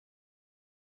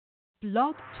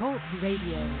Blog Talk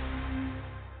Radio. Oh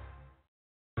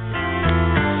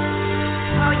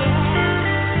yeah.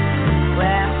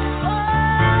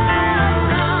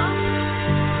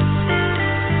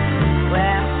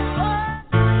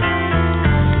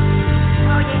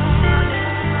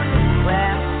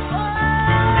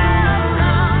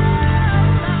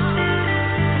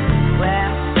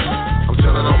 I'm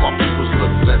telling all my peoples,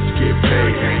 look, let's get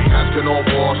paid. Ain't asking no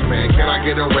boss, man, can I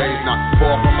get a raise? Not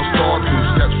far from a star, 2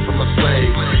 steps from a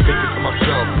slave. Thinking to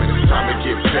myself, man, it's time to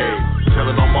get paid.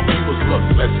 Telling all my peoples, look,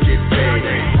 let's get paid.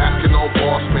 Ain't asking no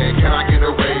boss, man, can I get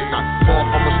a raise? Not far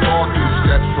from a star, 2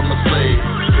 steps from a slave.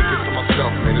 Thinking to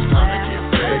myself, man, it's time to get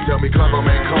paid. They tell me, clever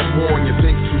man, come on, you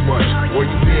think too much. Where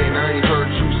you been? I ain't heard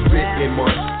you spit in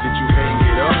months. Did you hang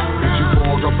it up? Did you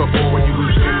fall off the ball when you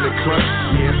was in the clutch?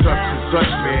 Yeah, such and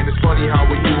such, man. It's funny how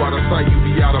when you out of sight, you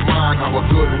be out of mind. How a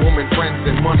good woman, friends,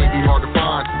 and money be hard to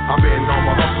find. I've been on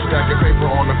my hustle, stacking paper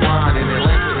on the grind in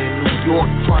Atlanta and New York,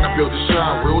 trying to build a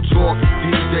shine. Real talk,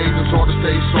 these days it's hard to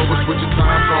stay sober. Switching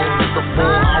time zones with the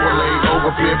 4-hour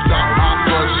layover. Flips out, hot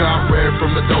bloodshot, red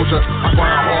from the doja. I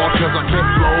grind hard cause I can't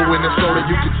flow in the soda.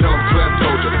 You can tell I'm Clem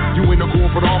told you. You in the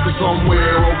corporate office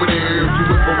somewhere over there. If you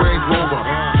with a Range Rover,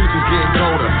 streets is getting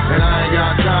colder. And I ain't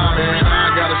got time, man, I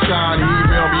ain't got a shine.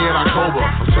 Email me in October.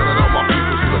 I'm telling all my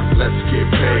people, look, let's get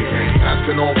paid. Ain't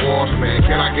asking no boss, man,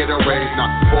 can I get a raise?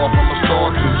 Not far from a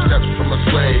star, 2 steps from a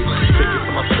slave. Thinking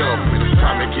to myself, man, it's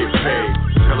time to get paid.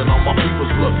 Telling all my people,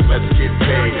 look, let's get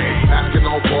paid. Ain't asking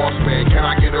no boss, man, can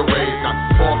I get a raise? Not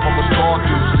far from a star,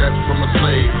 2 steps from a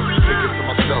slave. Thinking to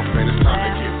myself, man, it's time to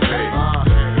get paid.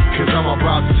 Cause I'm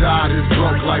about to die this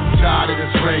broke life, tired of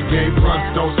this reggae.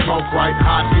 Blunts don't smoke right,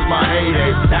 hot is my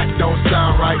heyday. Act don't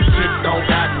sound right, shit don't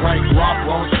act right. Guap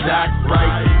won't stack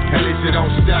right, at least it don't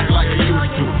stack like it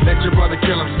used to. Let your brother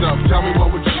kill himself, tell me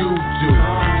what would you do?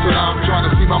 So now I'm trying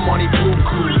to see my money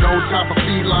buku. No time for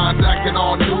felines acting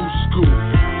all new school.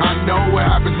 I know what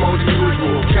happens more than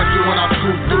usual. Catch it when I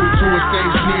scoop through to a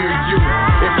stage near you.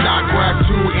 If not, grab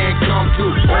 2 and come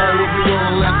through. All will be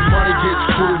on unless money gets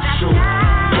crucial.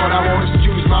 But I won't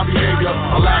excuse my behavior,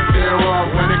 a lack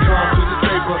thereof when it comes to the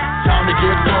paper. Time to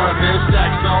get fun, then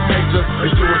stack some major.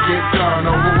 Let's do it, get done,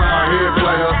 over around here,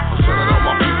 player. I'm telling all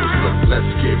my people, look,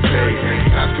 let's get paid.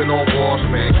 Ain't asking no boss,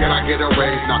 man, can I get a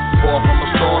raise? Not far from a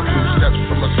star, 2 steps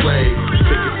from a slave.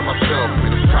 Thinking to myself,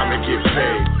 man, it's time to get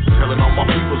paid. Telling all my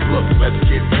people, look, let's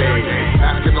get paid. Ain't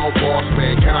asking no boss,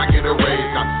 man, can I get a raise?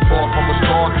 Not far from a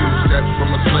star, 2 steps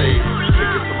from a slave.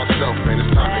 Thinking to myself, man,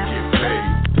 it's time to get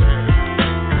paid.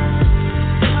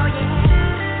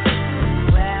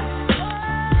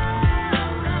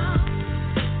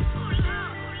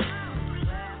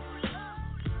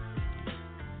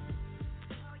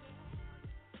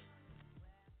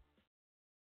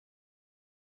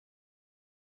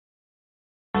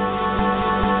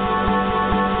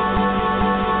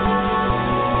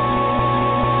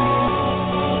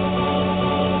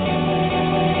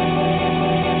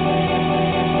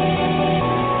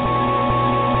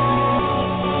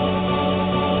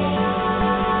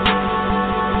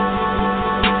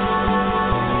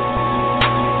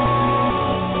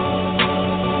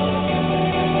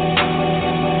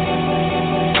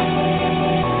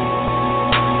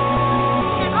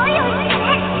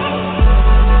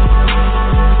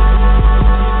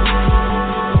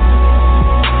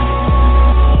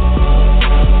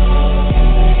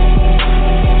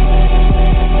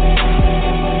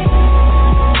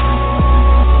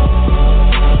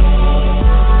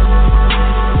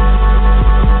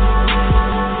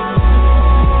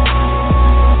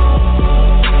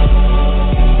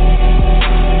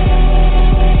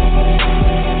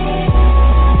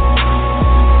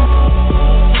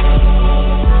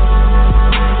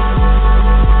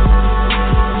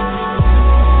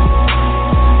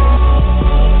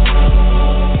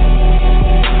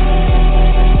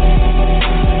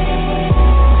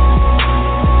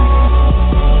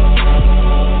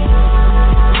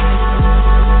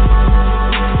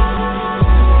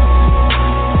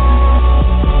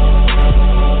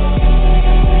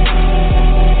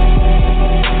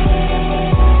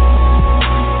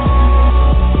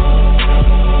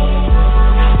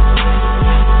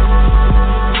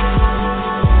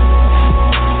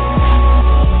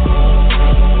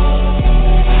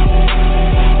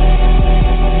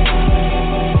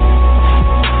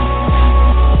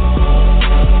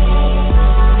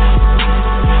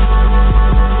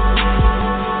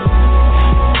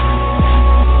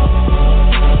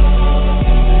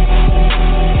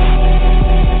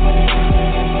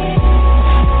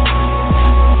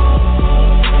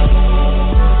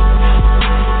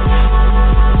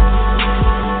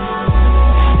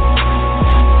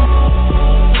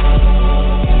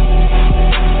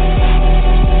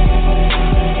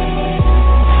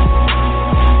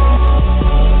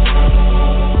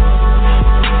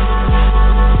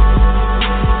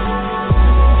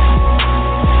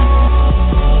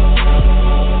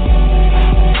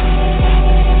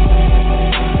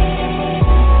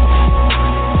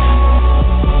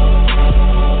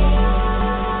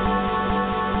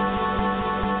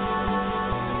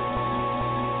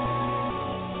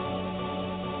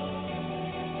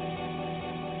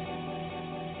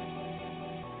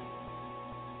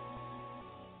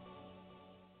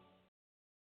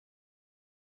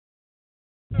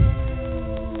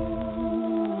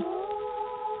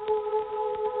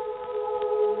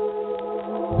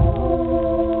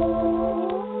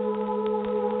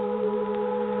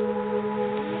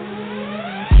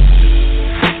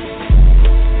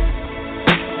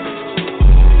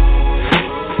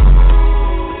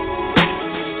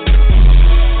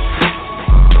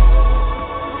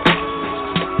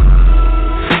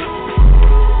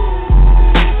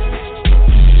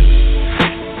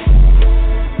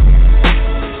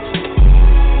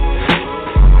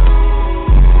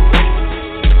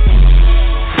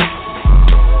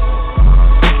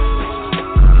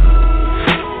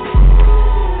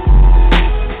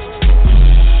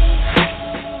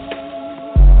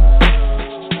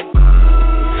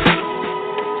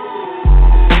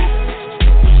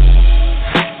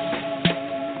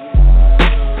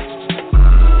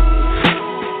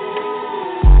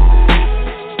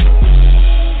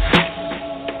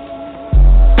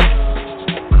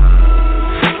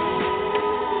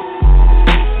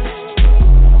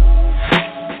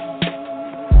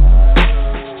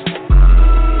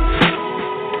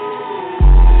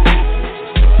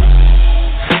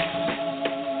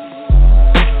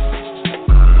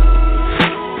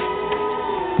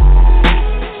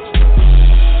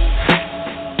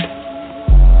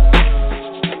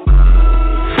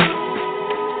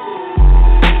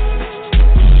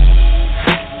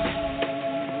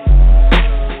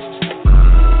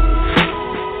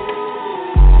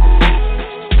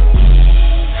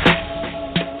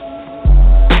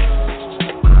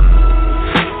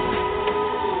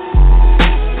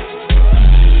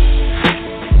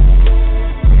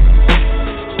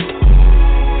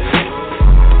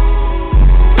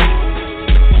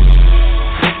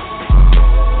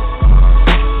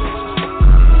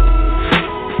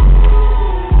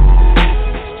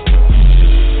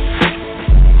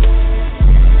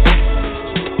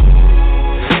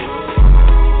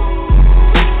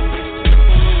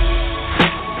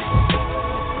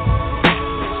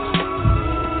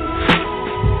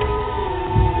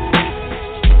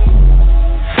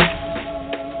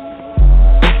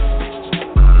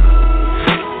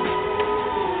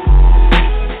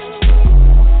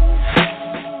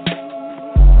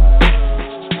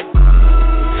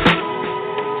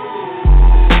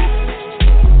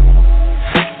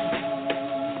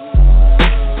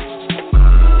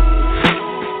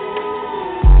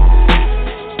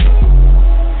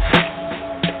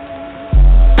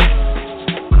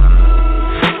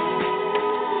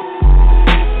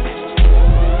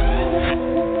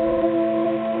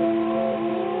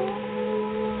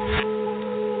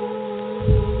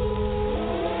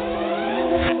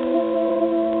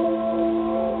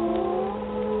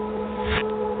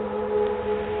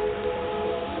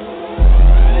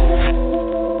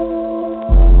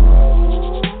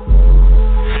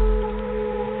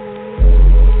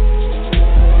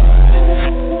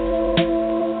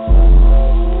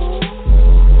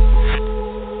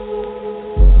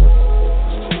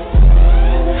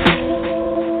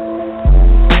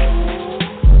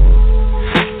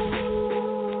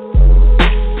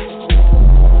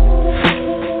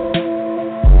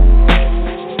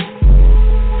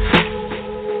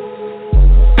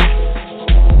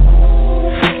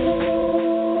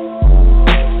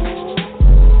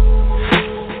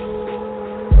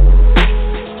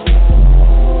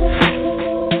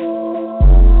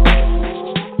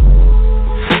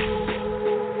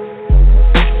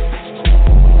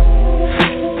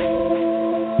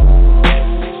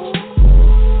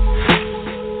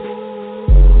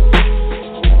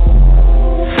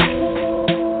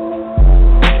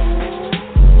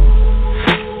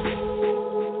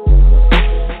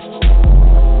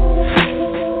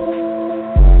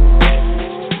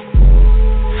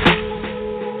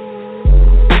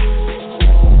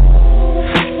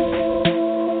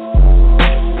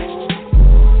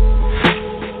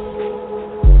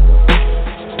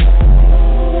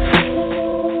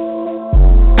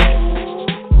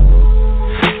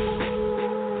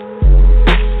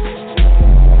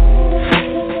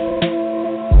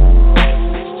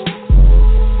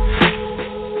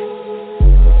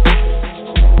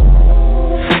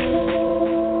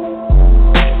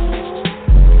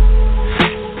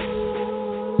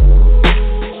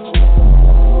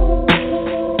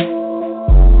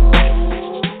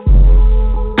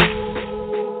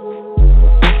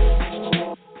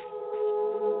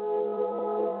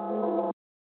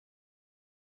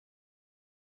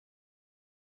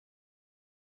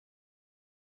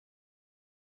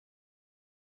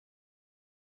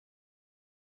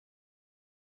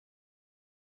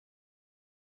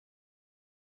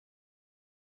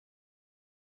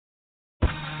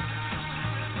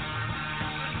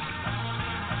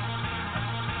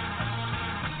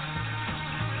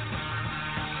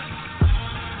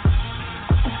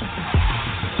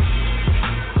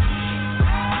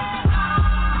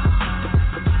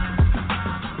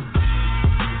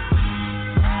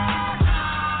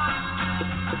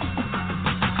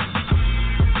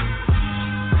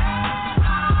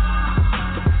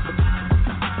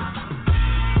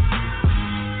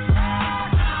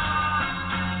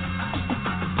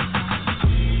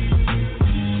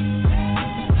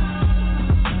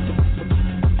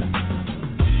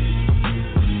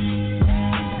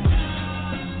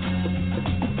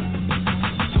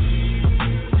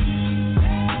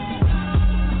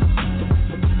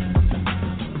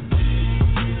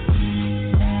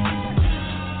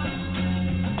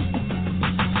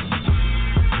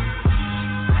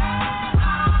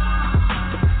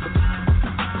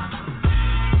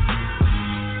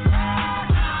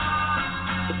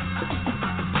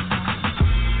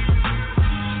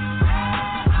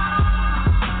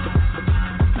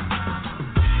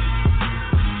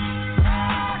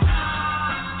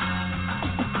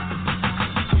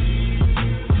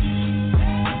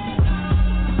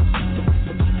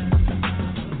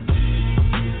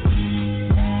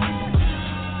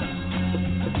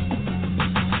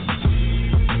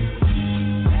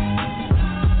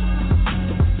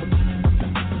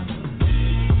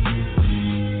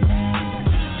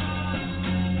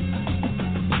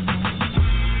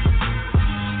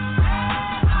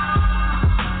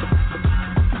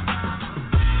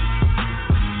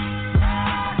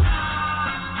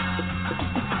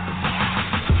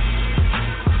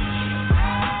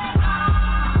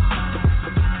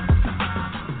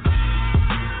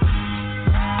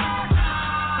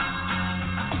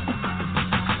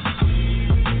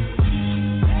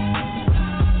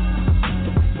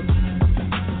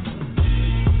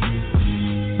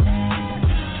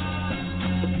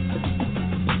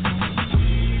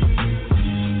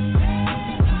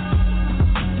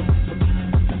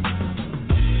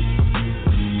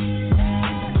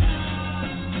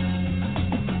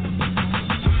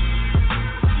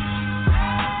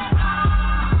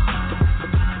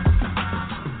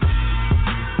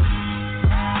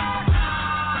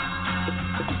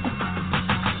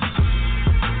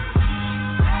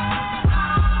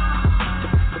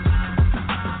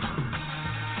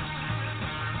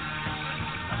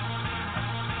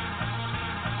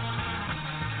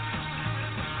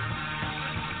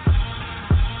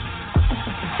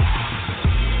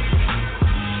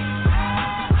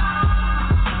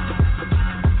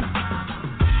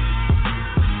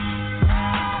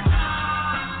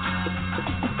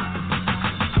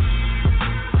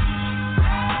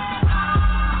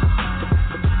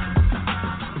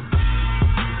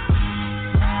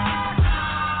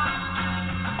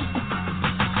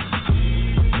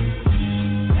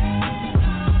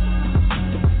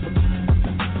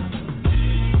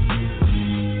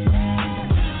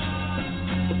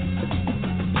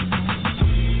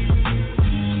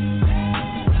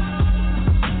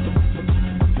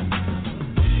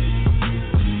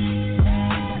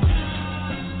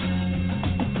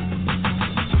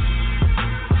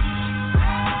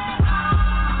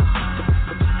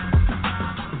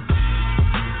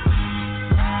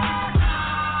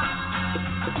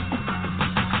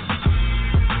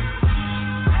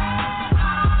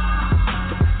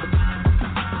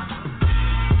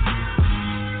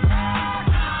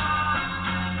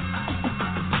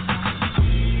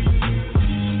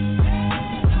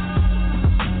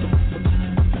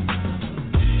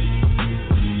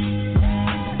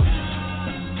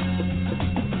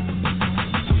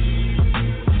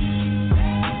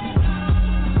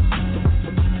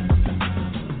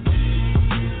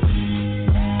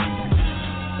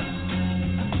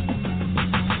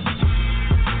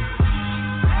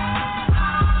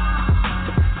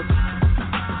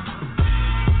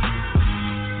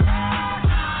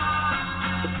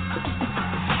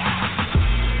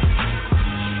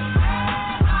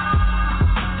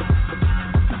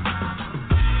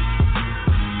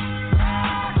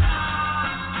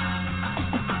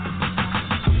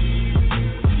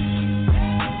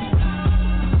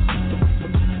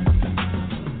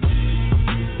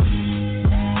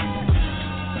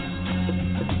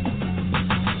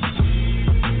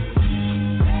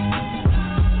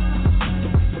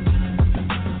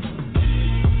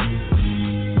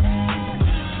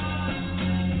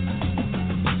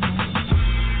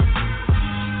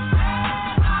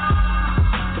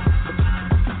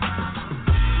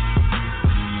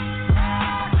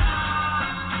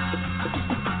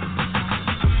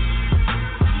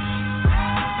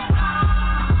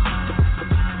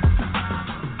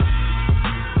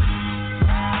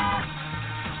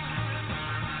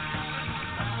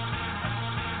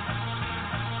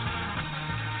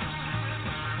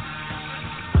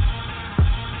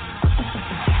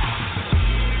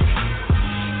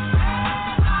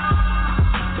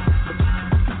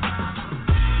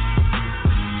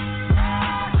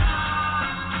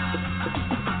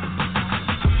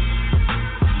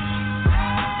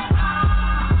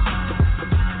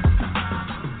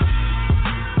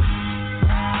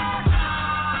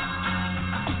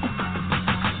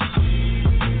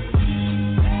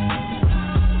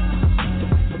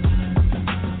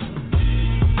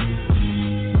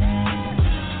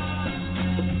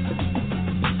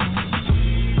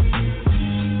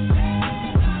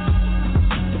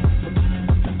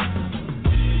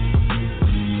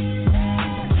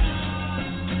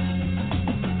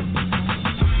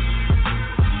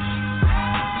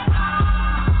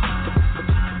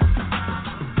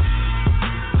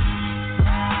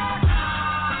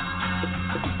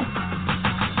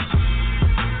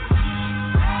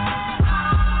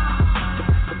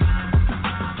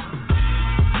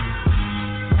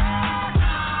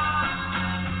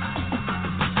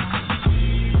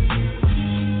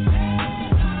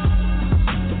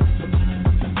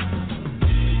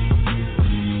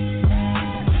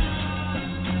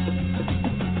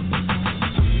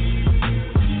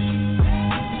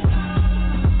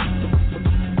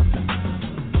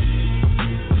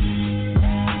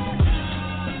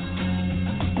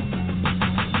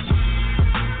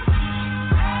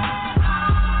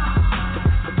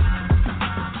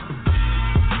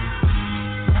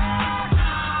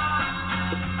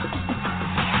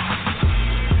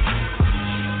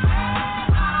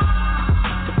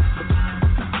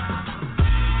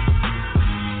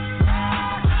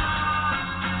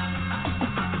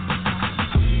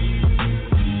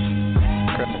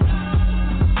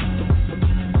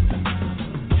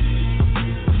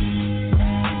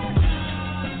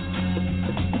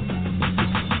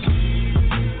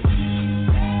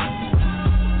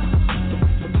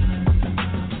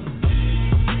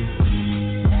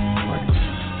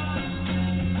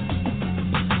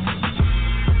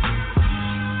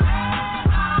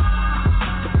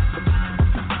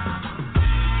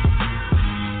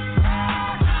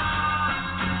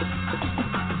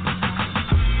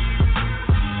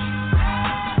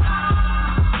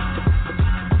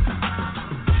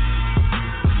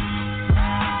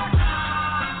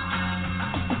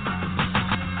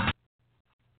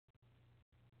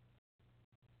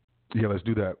 Yeah, let's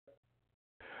do that.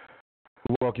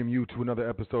 We welcome you to another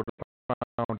episode of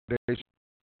Foundation.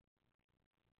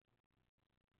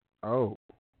 Oh.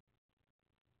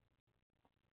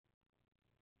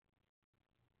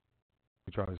 Let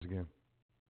me try this again.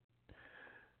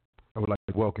 I would like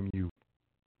to welcome you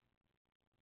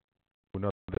to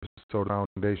another episode of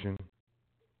Foundation.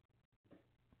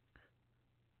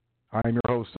 I am your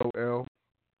host, So L.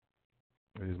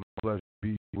 It is my pleasure to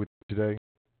be with you today.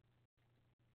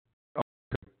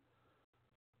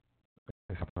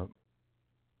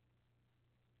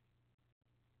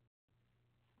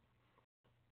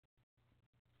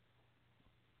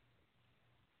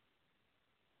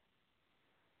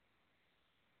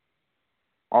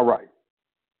 All right.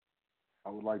 I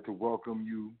would like to welcome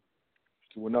you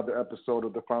to another episode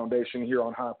of The Foundation here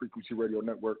on High Frequency Radio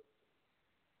Network.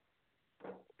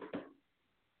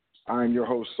 I am your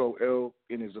host, So L.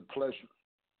 It is a pleasure,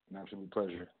 an absolute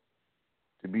pleasure,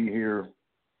 to be here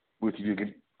with you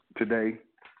today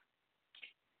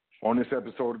on this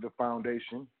episode of The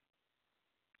Foundation.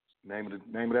 Name of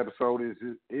the episode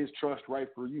is Trust Right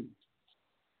for You?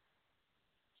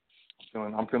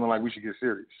 I'm feeling like we should get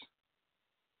serious.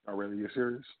 Y'all ready to get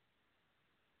serious?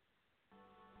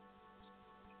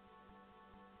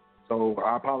 So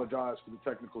I apologize for the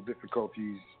technical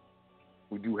difficulties.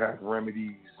 We do have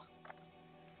remedies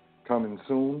coming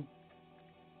soon.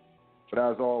 But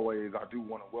as always, I do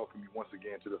want to welcome you once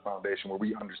again to the Foundation, where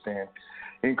we understand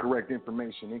incorrect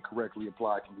information incorrectly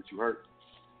applied can get you hurt.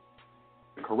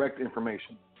 Correct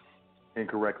information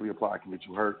incorrectly applied can get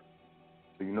you hurt.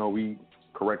 So we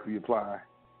correctly apply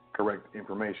correct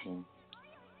information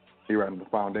here at the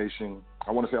Foundation.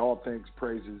 I want to say all thanks,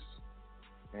 praises,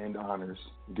 and honors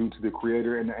due to the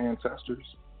Creator and the ancestors.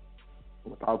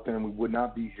 Without them, we would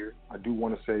not be here. I do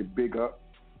want to say big up,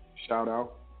 shout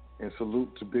out, and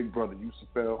salute to Big Brother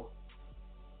Yusuf L,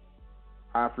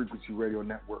 High Frequency Radio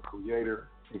Network creator,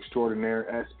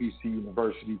 extraordinaire, SPC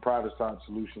University, Private Side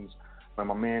Solutions.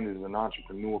 My man is an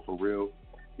entrepreneur for real.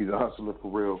 He's a hustler for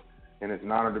real. And it's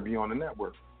an honor to be on the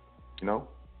network,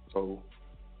 So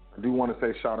I do want to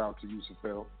say shout out to Yusuf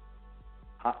L.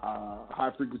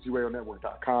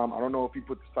 HighFrequencyRadioNetwork.com. I don't know if he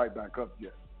put the site back up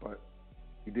yet, but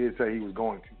he did say he was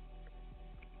going to.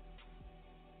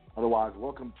 Otherwise,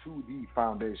 welcome to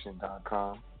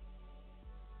thefoundation.com.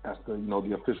 That's the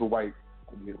official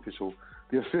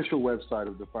the official website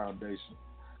of the Foundation.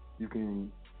 You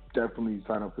can definitely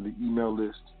sign up for the email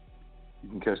list. You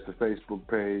can catch the Facebook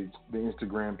page, the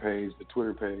Instagram page, the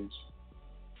Twitter page,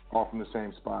 all from the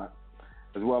same spot.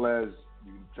 As well as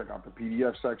you can check out the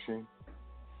PDF section.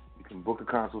 You can book a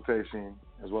consultation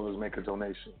as well as make a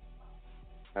donation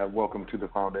at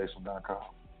welcometothefoundation.com.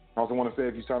 I also want to say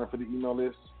if you sign up for the email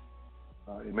list,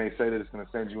 it may say that it's going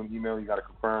to send you an email. You got to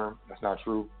confirm. That's not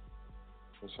true.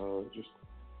 So just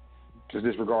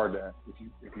disregard that.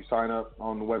 If you sign up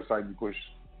on the website, you push,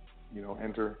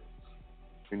 enter,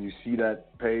 and you see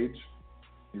that page,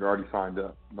 you're already signed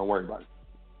up. Don't worry about it.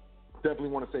 Definitely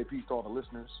want to say peace to all the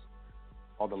listeners,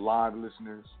 all the live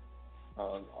listeners,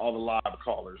 all the live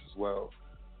callers as well,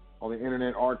 all the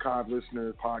internet archive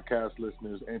listeners, podcast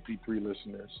listeners, MP3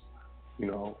 listeners,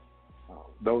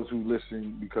 those who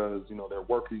listen because, they're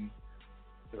working,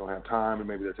 they don't have time, and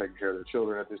maybe they're taking care of their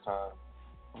children at this time,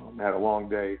 they had a long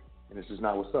day, and this is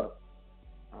not what's up.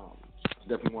 I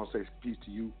definitely want to say peace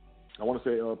to you. I want to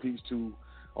say peace to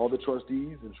all the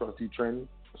trustees and trustee training,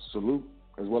 salute,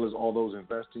 as well as all those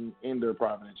investing in their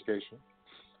private education.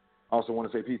 I also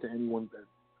want to say peace to anyone that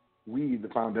we, the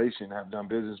Foundation, have done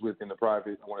business with in the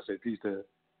private. I want to say peace to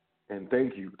and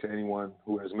thank you to anyone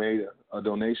who has made a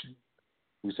donation,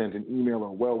 who sent an email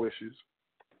or well wishes,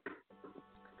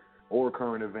 or a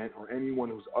current event, or anyone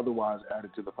who's otherwise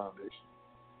added to the Foundation.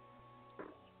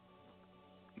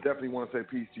 Definitely want to say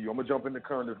peace to you. I'm going to jump into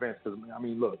current events because,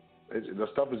 look, the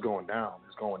stuff is going down.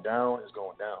 It's going down. It's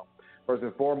going down. First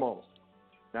and foremost,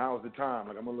 now is the time.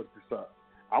 I'm going to look this up.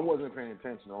 I wasn't paying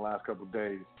attention the last couple of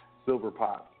days. Silver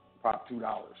popped $2,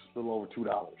 a little over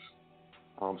 $2.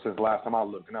 Since the last time I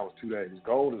looked, and that was 2 days.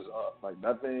 Gold is up.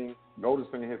 Gold is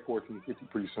going to hit $14.50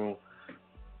 pretty soon.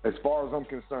 As far as I'm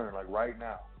concerned, right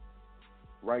now,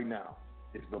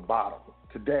 it's the bottom.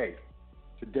 Today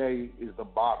is the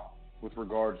bottom with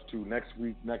regards to next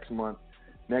week, next month,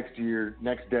 next year,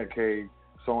 next decade,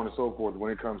 so on and so forth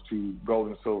when it comes to gold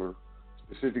and silver,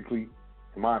 specifically,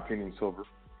 in my opinion, silver,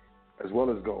 as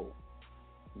well as gold.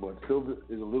 But silver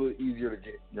is a little easier to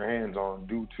get your hands on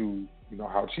due to,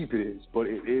 how cheap it is, but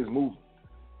it is moving.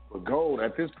 But gold,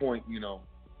 at this point,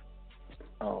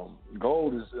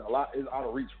 gold is out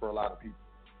of reach for a lot of people.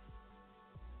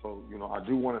 So, I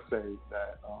do want to say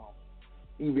that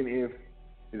even if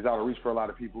is out of reach for a lot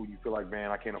of people. You feel like,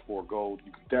 man, I can't afford gold.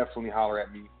 You can definitely holler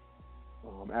at me,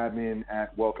 admin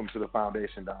at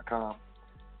welcometothefoundation.com,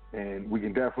 and we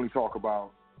can definitely talk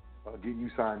about getting you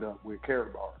signed up with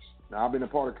Karatbars. Now, I've been a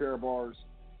part of Karatbars,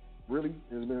 really,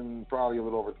 it's been probably a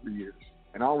little over 3 years.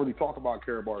 And I don't really talk about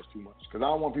Karatbars too much because I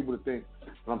don't want people to think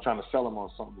that I'm trying to sell them on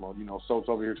something or, Soap's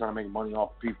over here trying to make money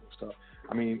off of people and stuff.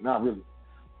 I mean, not really.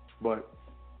 But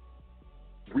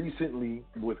recently,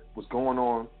 with what's going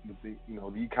on with the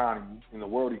economy, in the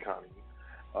world economy,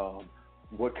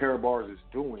 what Karatbars is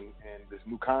doing and this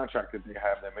new contract that they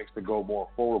have that makes the gold more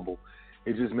affordable,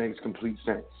 it just makes complete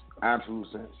sense, absolute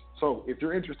sense. So if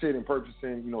you're interested in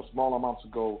purchasing, small amounts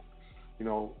of gold,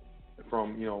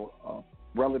 from, a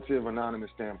relative anonymous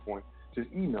standpoint, just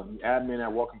email me, admin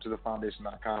at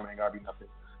welcometothefoundation.com. Ain't gotta be nothing.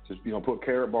 Just, put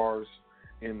Karatbars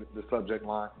in the subject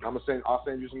line. I'll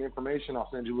send you some information. I'll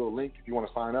send you a little link if you want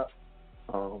to sign up.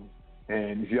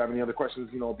 And if you have any other questions,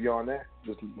 beyond that,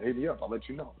 just hit me up. I'll let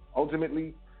you know.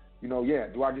 Ultimately,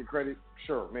 do I get credit?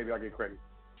 Sure, maybe I get credit.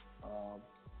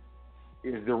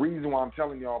 Is the reason why I'm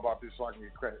telling y'all about this so I can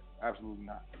get credit? Absolutely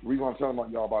not. The reason why I'm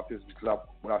telling y'all about this is because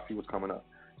I see what's coming up.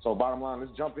 So bottom line,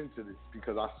 let's jump into this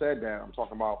because I said that I'm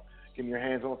talking about getting your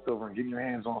hands on silver and getting your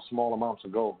hands on small amounts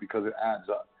of gold because it adds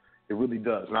up. It really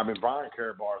does. And I've been buying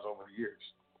Karatbars over the years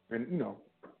and,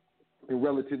 in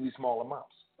relatively small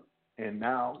amounts. And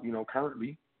now,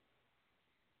 currently,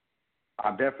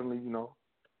 I've definitely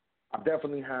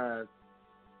had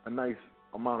a nice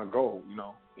amount of gold,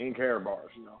 in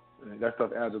Karatbars, and that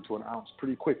stuff adds up to an ounce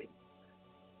pretty quickly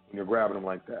when you're grabbing them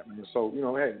like that, man. So,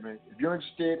 hey, man, if you're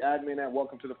interested, admin at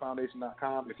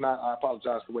welcometothefoundation.com. If not, I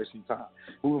apologize for wasting time.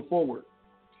 Moving forward,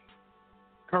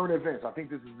 current events. I think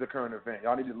this is the current event.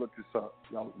 Y'all need to look this up.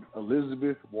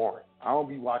 Elizabeth Warren. I don't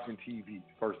be watching TV,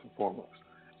 first and foremost.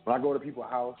 When I go to people's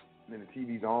house and then the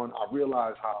TV's on, I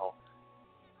realize how,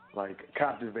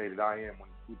 captivated I am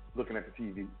when looking at the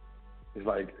TV. It's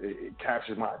like it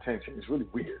captures my attention. It's really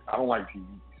weird. I don't like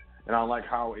TVs, and I don't like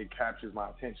how it captures my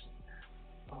attention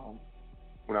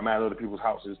when I'm at other people's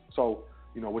houses. So,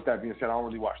 with that being said, I don't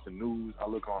really watch the news. I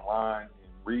look online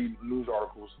and read news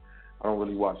articles. I don't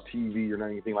really watch TV or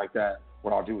anything like that.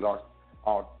 What I'll do is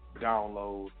I'll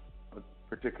download a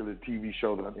particular TV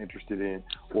show that I'm interested in,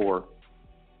 or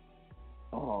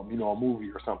a movie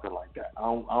or something like that. I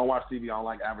don't watch TV. I don't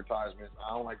like advertisements.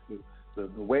 I don't like the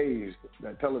waves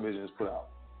that television is put out,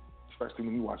 especially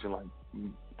when you're watching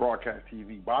broadcast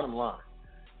TV. Bottom line,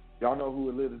 y'all know who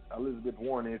Elizabeth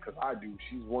Warren is because I do.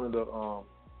 She's one of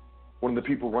the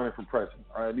people running for president,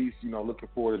 or at least looking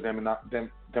for the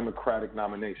Democratic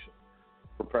nomination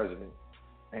for president.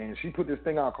 And she put this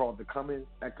thing out called The Coming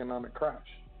Economic Crash.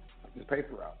 This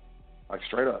paper out,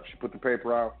 straight up. She put the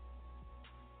paper out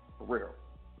for real,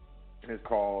 and it's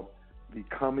called The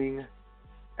Coming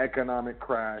Economic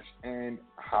Crash and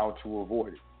How to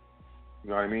Avoid It. You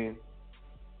know what I mean?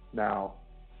 Now,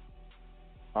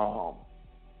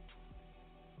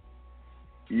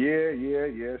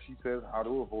 she says how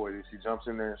to avoid it. She jumps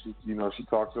in there and she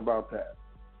talks about that.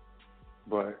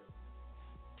 But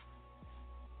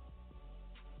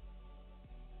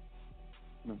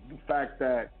the fact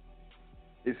that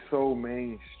it's so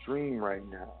mainstream right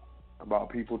now about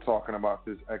people talking about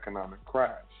this economic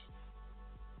crash,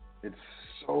 it's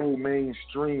so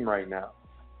mainstream right now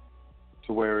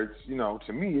to where it's,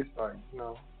 to me, it's like,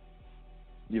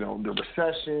 the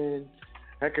recession,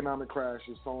 economic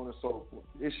crashes, so on and so forth.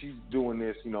 Is she doing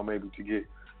this, maybe to get,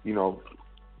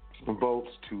 some votes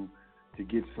to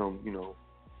get some,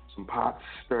 some pots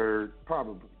stirred?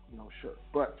 Probably, sure.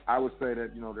 But I would say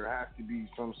that, there has to be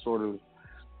some sort of,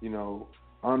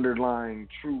 underlying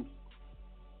truth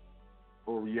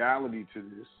or reality to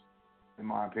this, in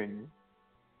my opinion.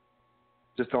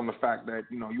 Just on the fact that,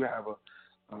 you have a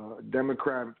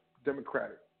Democratic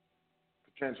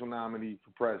potential nominee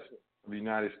for president of the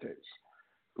United States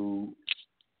who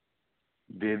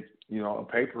did, a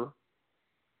paper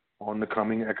on the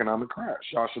coming economic crash.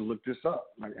 Y'all should look this up.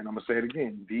 And I'm going to say it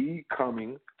again. The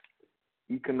Coming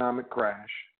Economic Crash.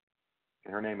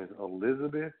 And her name is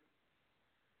Elizabeth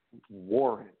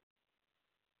Warren.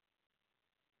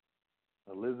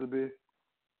 Elizabeth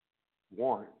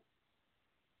Warren.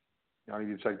 Y'all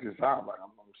need to check this out.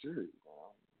 I'm serious.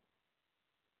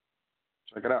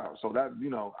 Check it out. So that,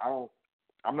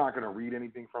 I'm not going to read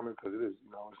anything from it because it is,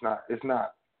 it's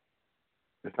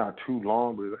not too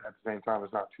long, but at the same time,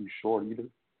 it's not too short either.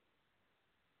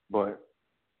 But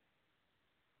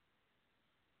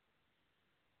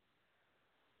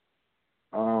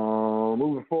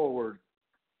moving forward,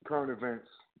 current events.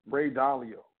 Ray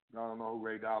Dalio. Y'all don't know who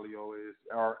Ray Dalio is.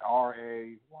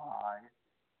 R-A-Y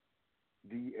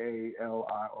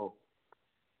Dalio.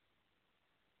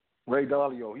 Ray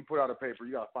Dalio, he put out a paper.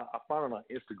 I found it on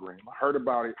Instagram. I heard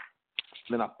about it,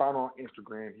 then I found it on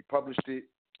Instagram. He published it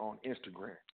on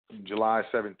Instagram on July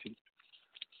 17th.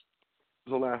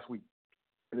 So last week.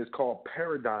 And it's called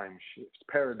Paradigm Shifts.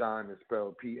 Paradigm is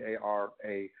spelled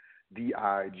Paradigm.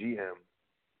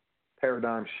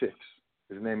 Paradigm Shifts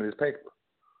is the name of this paper.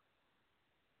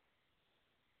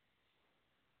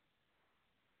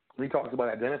 He talks about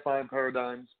identifying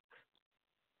paradigms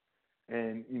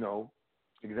and,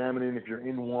 examining if you're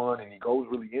in one, and he goes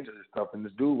really into this stuff. And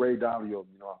this dude, Ray Dalio,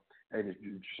 hey, if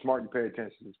you're smart, you pay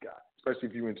attention to this guy, especially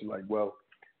if you're into like wealth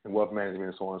and wealth management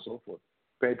and so on and so forth.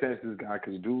 Pay attention to this guy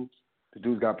because the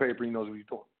dude's got paper. He knows what he's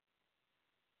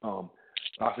doing.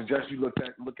 I suggest you look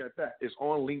at that. It's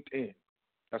on LinkedIn.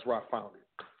 That's where I found it,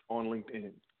 on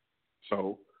LinkedIn.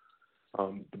 So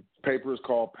the paper is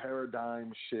called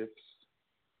Paradigm Shifts.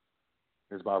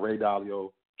 It's by Ray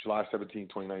Dalio, July 17,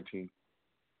 2019.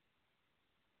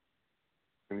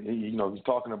 And he's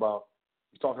talking about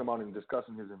and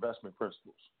discussing his investment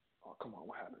principles. Oh, come on,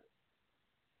 what happened?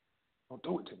 Don't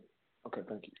do it to me. Okay,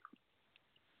 thank you.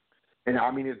 And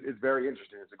I mean, it's very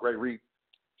interesting. It's a great read.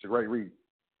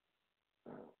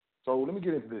 So let me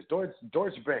get into this.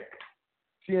 Deutsche Bank,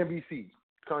 CNBC,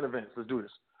 current events. Let's do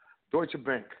this. Deutsche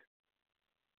Bank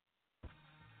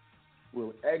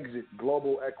will exit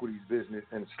global equities business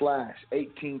and slash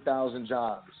 18,000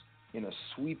 jobs in a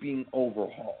sweeping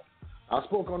overhaul. I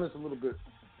spoke on this a little bit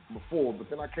before, but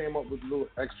then I came up with a little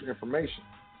extra information.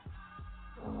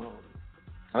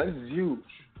 This is huge.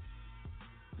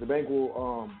 The bank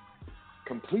will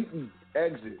completely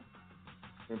exit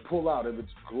and pull out of its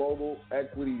global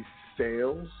equities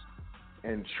sales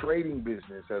and trading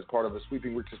business as part of a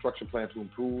sweeping reconstruction plan to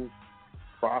improve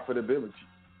profitability.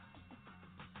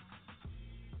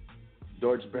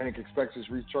 Deutsche Bank expects its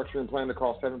restructuring plan to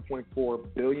cost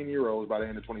 7.4 billion euros by the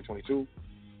end of 2022.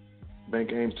 The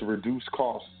bank aims to reduce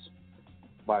costs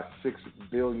by 6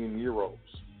 billion euros.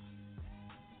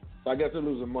 So I guess they're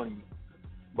losing money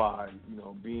by,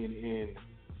 being in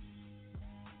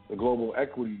the global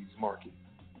equities market.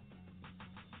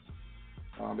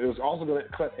 It was also going to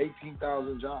cut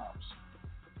 18,000 jobs.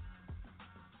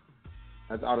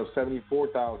 That's out of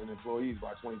 74,000 employees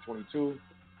by 2022.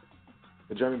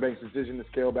 The German bank's decision to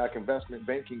scale back investment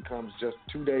banking comes just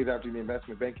 2 days after the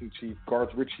investment banking chief,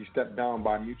 Garth Ritchie, stepped down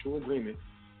by mutual agreement.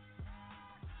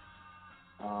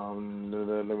 I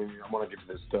want to get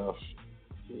to this stuff.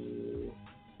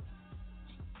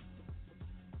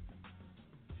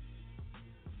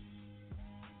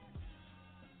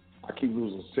 I keep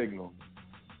losing signal.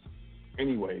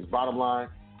 Anyways, bottom line,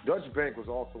 Deutsche Bank was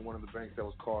also one of the banks that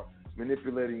was caught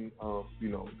manipulating,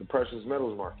 the precious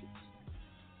metals markets.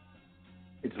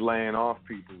 It's laying off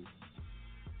people,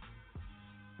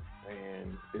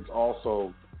 and it's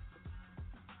also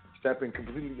stepping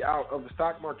completely out of the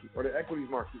stock market or the equities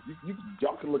market.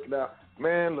 Y'all can look it up,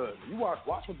 man. Look, you watch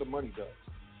what the money does.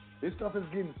 This stuff is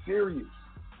getting serious.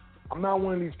 I'm not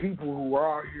one of these people who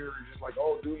are out here just like,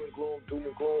 oh, doom and gloom.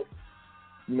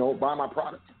 Buy my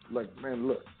product. Like, man,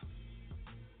 look,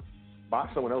 buy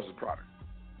someone else's product.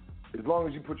 As long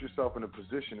as you put yourself in a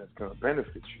position that's going to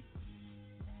benefit you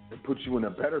and put you in a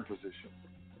better position,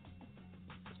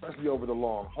 especially over the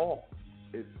long haul,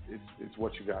 it's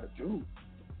what you got to do.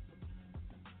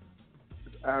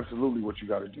 It's absolutely what you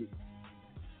got to do.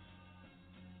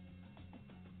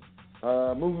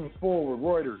 Moving forward,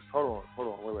 Reuters. Hold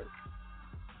on, wait.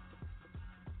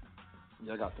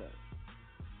 Yeah, I got that.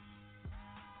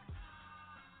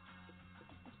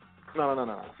 No.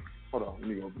 Hold on,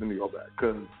 let me go back,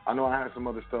 because I know I had some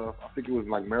other stuff. I think it was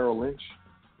like Merrill Lynch.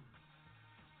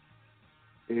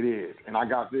 It is, and I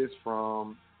got this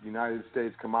from the United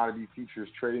States Commodity Futures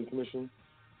Trading Commission,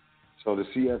 so the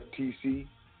CFTC.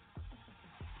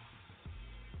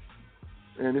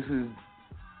 And this is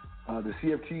the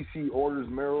CFTC orders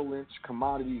Merrill Lynch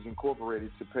Commodities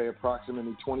Incorporated to pay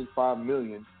approximately $25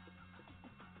 million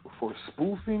for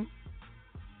spoofing,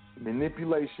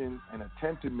 manipulation, and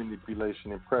attempted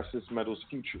manipulation in precious metals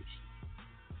futures.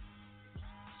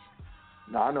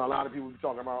 Now, I know a lot of people be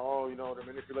talking about, they're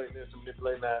manipulating this and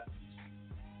manipulating that.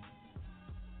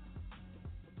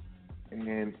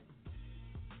 And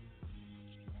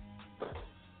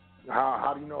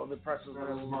how do you know the precious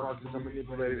metals markets are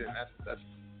manipulated? And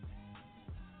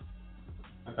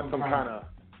that's some kind of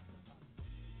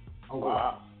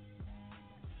wow.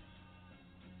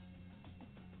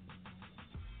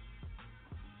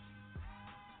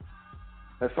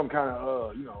 That's some kind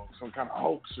of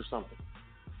hoax or something.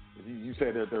 You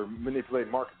say that they're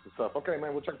manipulating markets and stuff. Okay,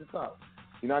 man, well, check this out.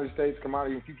 United States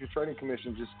Commodity and Futures Trading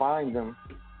Commission just fined them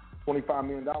 $25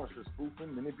 million for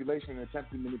spoofing, manipulation, and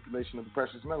attempted manipulation of the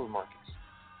precious metals markets.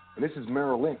 And this is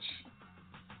Merrill Lynch.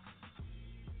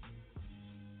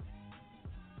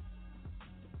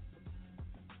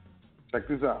 Check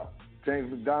this out.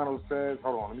 James McDonald says,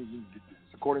 hold on, let me get this.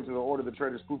 According to the order, the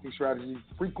trader's spoofing strategy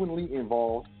frequently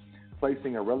involved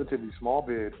placing a relatively small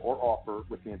bid or offer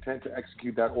with the intent to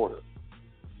execute that order,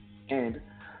 and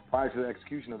prior to the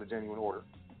execution of the genuine order,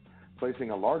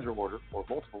 placing a larger order or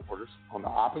multiple orders on the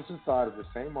opposite side of the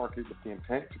same market with the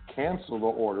intent to cancel the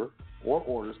order or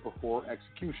orders before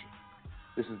execution.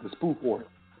 This is the spoof order.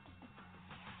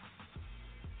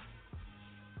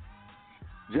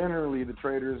 Generally, the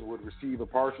traders would receive a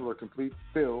partial or complete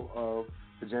fill of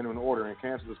the genuine order and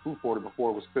cancel the spoof order before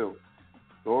it was filled.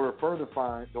 The order further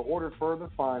finds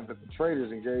that the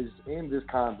traders engaged in this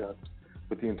conduct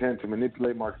with the intent to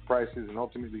manipulate market prices and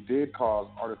ultimately did cause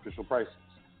artificial prices.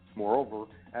 Moreover,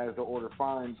 as the order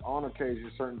finds, on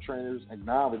occasion certain traders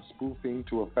acknowledge spoofing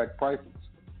to affect prices.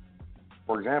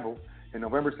 For example, in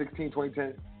November 16,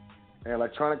 2010, an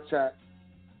electronic chat,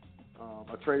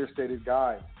 a trader stated,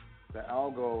 guys, the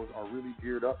algos are really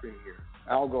geared up in here.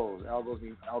 Algos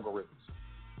mean algorithms.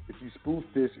 If you spoof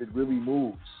this, it really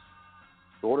moves.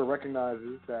 The order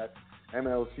recognizes that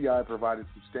MLCI provided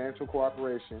substantial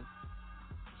cooperation,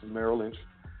 which is Merrill Lynch,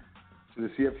 to the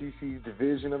CFTC's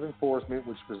Division of Enforcement,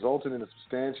 which resulted in a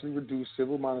substantially reduced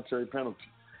civil monetary penalty.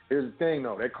 Here's the thing,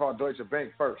 though: they called Deutsche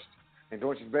Bank first, and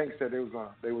Deutsche Bank said they was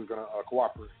gonna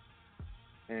cooperate,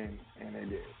 and they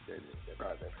did. They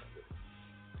probably definitely did.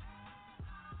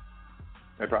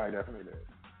 They probably definitely did.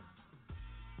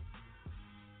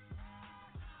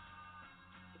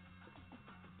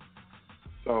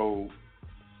 So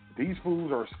these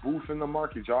fools are spoofing the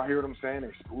market. Y'all hear what I'm saying?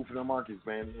 They're spoofing the markets,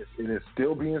 man. It's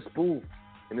still being spoofed.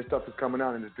 And this stuff is coming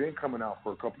out, and it's been coming out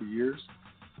for a couple of years.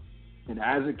 And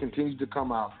as it continues to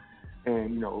come out,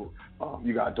 and,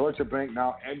 you got Deutsche Bank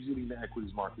now exiting the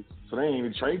equities markets. So they ain't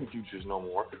even trading futures no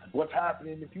more. What's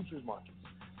happening in the futures markets?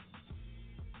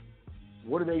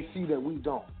 What do they see that we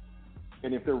don't?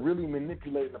 And if they're really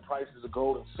manipulating the prices of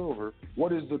gold and silver,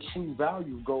 what is the true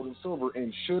value of gold and silver?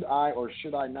 And should I or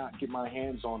should I not get my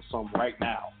hands on some right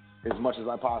now as much as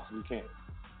I possibly can?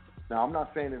 Now, I'm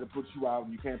not saying that it puts you out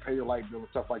and you can't pay your light bill and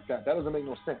stuff like that. That doesn't make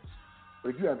no sense. But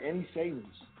if you have any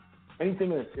savings,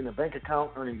 anything in a bank account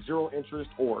earning zero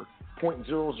interest or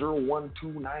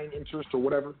 0.00129 interest or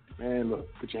whatever, man, look,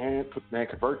 put your hand,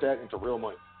 convert that into real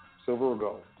money, silver or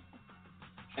gold.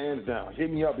 Hands down.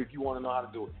 Hit me up if you want to know how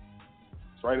to do it.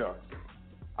 Straight up.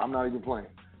 I'm not even playing.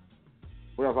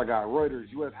 What else I got?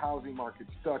 Reuters, U.S. housing market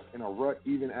stuck in a rut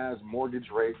even as mortgage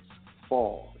rates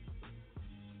fall.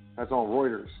 That's on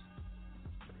Reuters.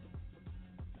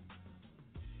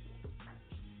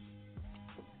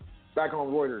 Back on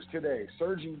Reuters today,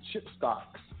 surging chip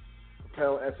stocks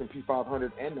propel S&P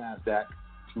 500 and NASDAQ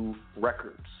to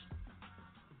records.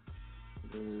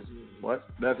 What?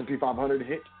 The S&P 500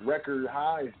 hit record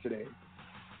highs today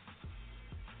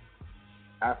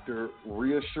after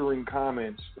reassuring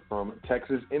comments from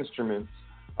Texas Instruments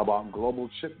about global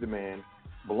chip demand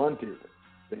blunted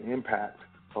the impact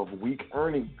of weak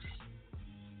earnings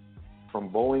from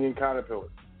Boeing and Caterpillar.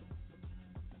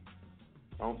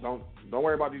 Don't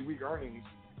worry about these weak earnings.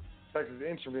 Texas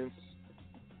Instruments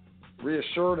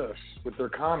reassured us with their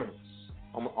comments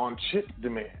on chip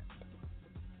demand.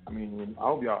 I mean, I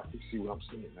hope y'all see what I'm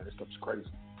seeing, man. This stuff's crazy.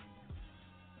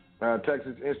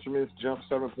 Texas Instruments jumped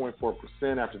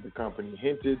 7.4% after the company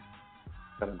hinted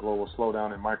that a global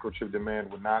slowdown in microchip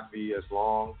demand would not be as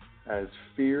long as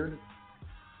feared.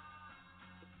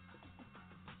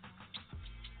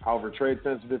 However,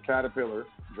 trade-sensitive Caterpillar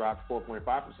dropped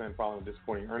 4.5% following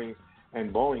disappointing earnings,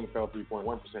 and Boeing fell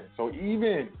 3.1%. So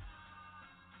even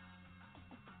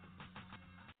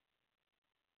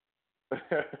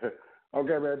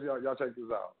okay, man, y'all check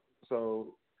this out.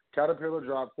 So Caterpillar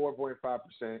dropped 4.5%,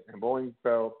 and Boeing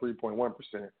fell 3.1%.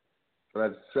 So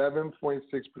that's 7.6%.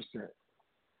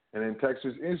 And then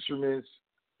Texas Instruments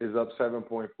is up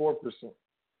 7.4%. So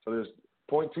there's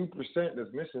 0.2%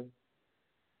 that's missing.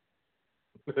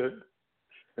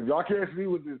 If y'all can't see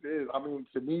what this is, I mean,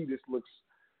 to me,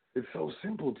 it's so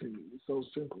simple to me. It's so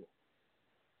simple.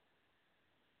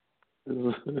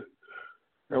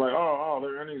 They're like, oh,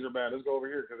 their earnings are bad. Let's go over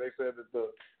here because they said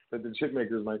that the chip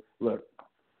makers like, look,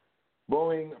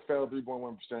 Boeing fell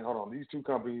 3.1%. Hold on. These two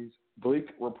companies, bleak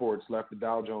reports left the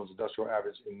Dow Jones Industrial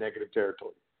Average in negative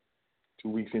territory. 2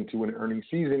 weeks into an earnings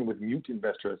season with mute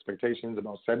investor expectations,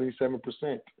 about 77%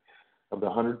 of the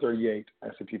 138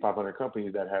 S&P 500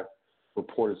 companies that have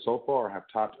reported so far have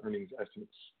topped earnings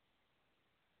estimates.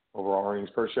 Overall earnings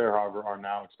per share, however, are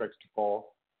now expected to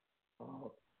fall.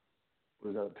 What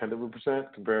is that,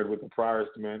 0.1% compared with the prior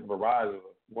estimate of a rise of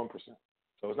 1%.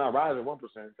 So it's not rising 1%,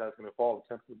 it's going to fall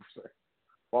 0.1%.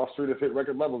 Wall Street has hit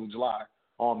record levels in July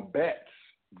on bets.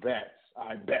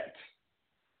 I bet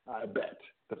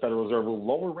the Federal Reserve will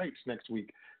lower rates next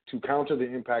week to counter the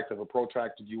impact of a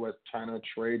protracted U.S.-China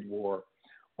trade war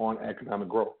on economic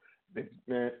growth.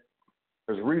 Man,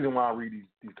 there's a reason why I read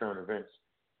these current events.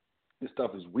 This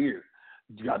stuff is weird.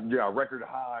 You got record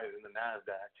highs in the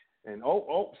NASDAQ. And,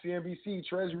 CNBC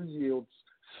Treasury yields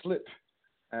slip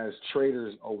as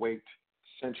traders await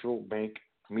central bank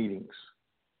meetings.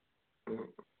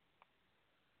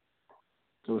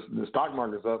 So the stock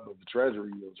market's up, but the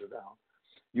Treasury yields are down.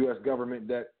 U.S. government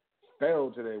debt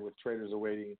fell today with traders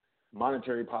awaiting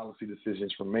monetary policy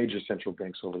decisions from major central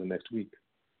banks over the next week.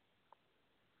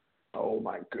 Oh,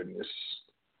 my goodness.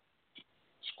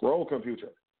 Scroll, computer.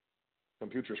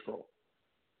 Computer scroll.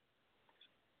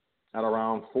 At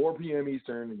around 4 p.m.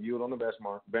 Eastern, the yield on the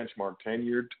benchmark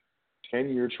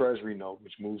 10-year Treasury note,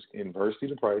 which moves inversely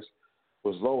to price,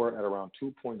 was lower at around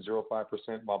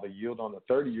 2.05%, while the yield on the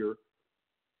 30-year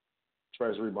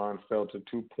Treasury bond fell to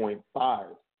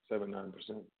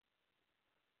 2.579%.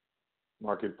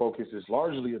 Market focus is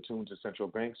largely attuned to central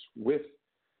banks, with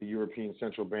the European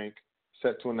Central Bank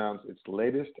set to announce its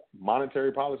latest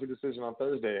monetary policy decision on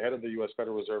Thursday ahead of the U.S.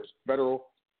 Federal Reserve's Federal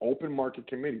Open Market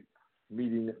Committee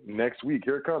meeting next week.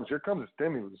 Here it comes. Here comes the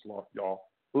stimulus law, y'all.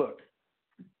 Look,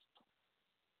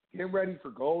 get ready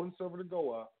for gold and silver to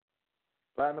go up.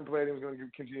 Platinum, palladium is going to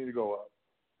continue to go up.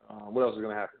 What else is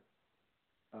going to happen?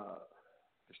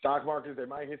 The stock markets, they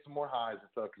might hit some more highs and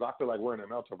stuff because I feel like we're in a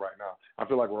melt-up right now. I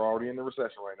feel like we're already in the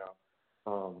recession right now.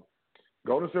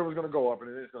 Gold and silver is going to go up,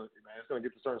 and it's going to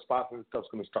get to certain spots, and stuff's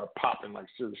going to start popping like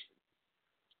seriously.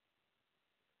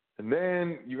 And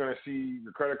then you're going to see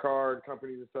your credit card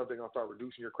companies and stuff, they're going to start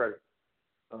reducing your credit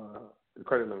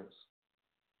limits.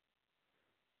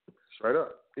 Straight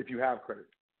up, if you have credit.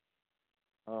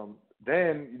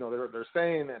 Then, they're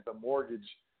saying that the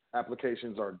mortgage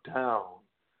applications are down.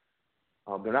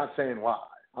 They're not saying why.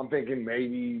 I'm thinking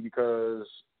maybe because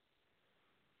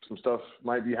some stuff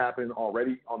might be happening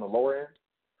already on the lower end.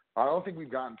 I don't think we've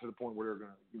gotten to the point where they're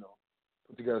going to,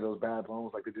 put together those bad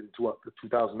loans like they did in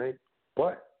 2008.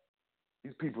 But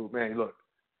these people, man, look,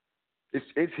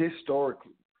 it's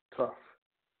historically tough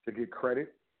to get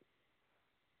credit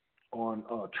on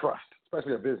trust,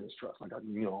 especially a business trust, like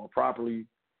a properly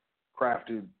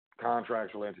crafted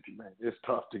contractual entity, man. It's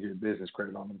tough to get business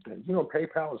credit on them things.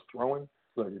 PayPal is throwing.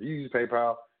 Look, if you use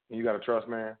PayPal and you got a trust,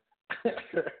 man,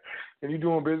 and you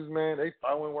doing business, man, they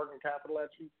throwing working capital at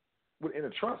you in a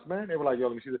trust, man. They were like, yo,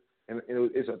 let me see this. And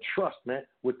it's a trust, man,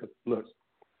 with the look.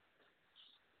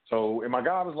 So, and my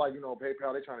guy was like,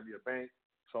 PayPal, they trying to be a bank.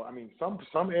 So, I mean,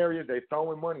 some areas they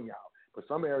throwing money out, but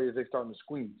some areas they starting to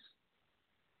squeeze.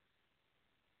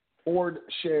 Ford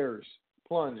shares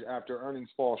plunge after earnings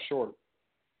fall short.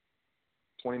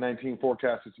 2019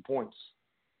 forecast disappoints.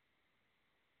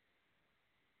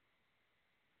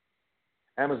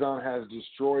 Amazon has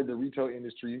destroyed the retail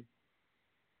industry,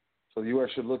 so the U.S.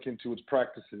 should look into its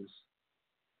practices.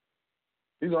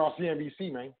 These are all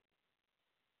CNBC, man.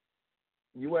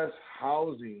 U.S.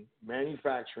 housing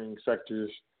manufacturing sectors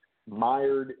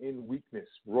mired in weakness.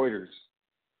 Reuters.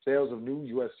 Sales of new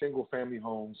U.S. single-family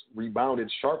homes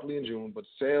rebounded sharply in June, but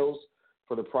sales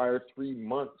for the prior 3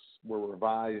 months were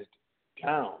revised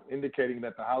down, indicating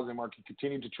that the housing market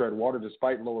continued to tread water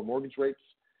despite lower mortgage rates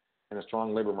and a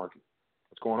strong labor market.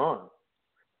 What's going on?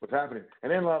 What's happening?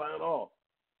 And then,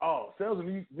 sales of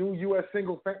new U.S.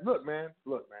 single-family. Look, man.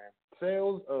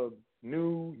 Sales of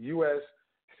new U.S.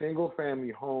 single-family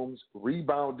homes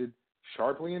rebounded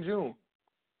sharply in June.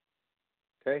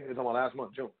 Okay, it's on my last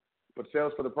month, June. But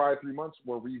sales for the prior 3 months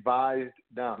were revised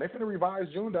down. They're going to revise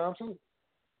June down, too.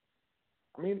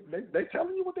 I mean, they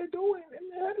telling you what they're doing in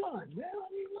the headlines, man. I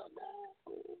mean, look,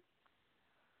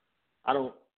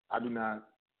 man.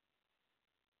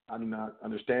 I do not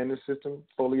understand this system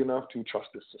fully enough to trust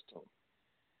this system.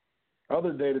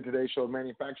 Other data today showed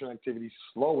manufacturing activity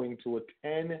slowing to a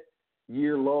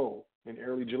 10-year low in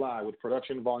early July, with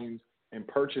production volumes and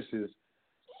purchases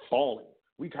falling.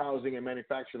 Weak housing and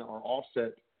manufacturing are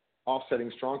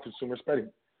offsetting strong consumer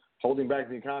spending, holding back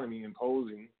the economy and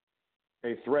posing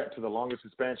a threat to the longest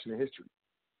expansion in history.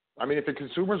 I mean, if the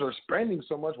consumers are spending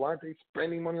so much, why aren't they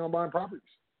spending money on buying properties?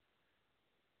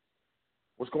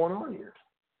 What's going on here?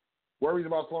 Worries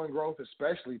about slowing growth,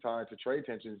 especially tied to trade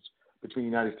tensions between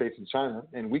the United States and China,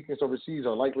 and weakness overseas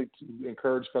are likely to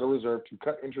encourage Federal Reserve to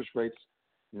cut interest rates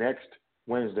next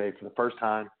Wednesday for the first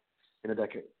time in a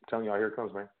decade. I'm telling y'all, here it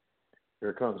comes, man. Here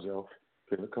it comes, yo.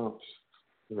 Here it comes.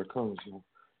 Here it comes, yo.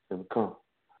 Here it comes.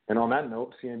 And on that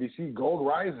note, CNBC, gold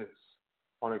rises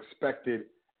on expected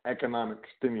economic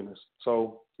stimulus.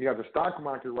 So you have the stock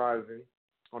market rising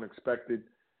on expected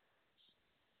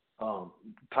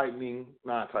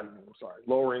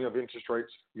lowering of interest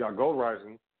rates. You got gold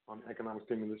rising on economic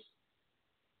stimulus.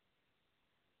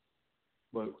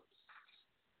 But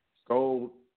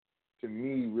gold, to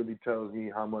me, really tells me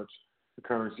how much the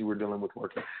currency we're dealing with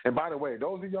working. And by the way,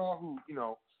 those of y'all who,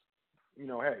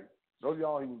 hey, those of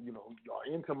y'all who,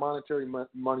 are into monetary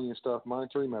money and stuff,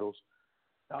 monetary metals,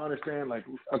 I understand,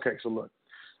 okay, so look,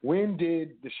 when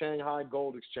did the Shanghai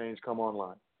Gold Exchange come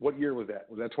online? What year was that?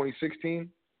 Was that 2016?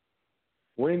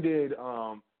 What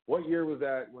year was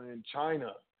that when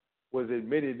China was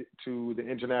admitted to the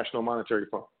International Monetary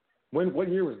Fund? What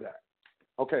year was that?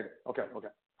 Okay.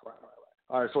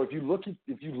 All right. So if you look at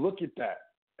that,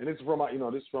 and this is from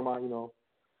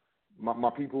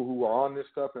my people who are on this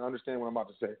stuff and understand what I'm about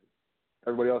to say.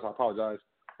 Everybody else, I apologize,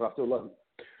 but I still love you.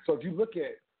 So if you look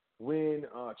at when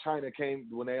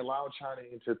they allowed China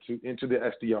into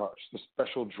the SDRs, the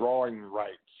special drawing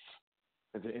rights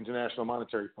at the International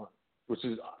Monetary Fund, which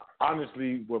is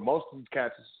honestly what most of these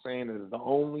cats are saying is the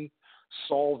only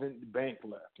solvent bank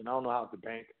left. And I don't know how it's a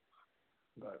bank,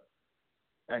 but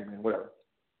hey, man, whatever.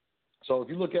 So if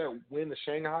you look at when the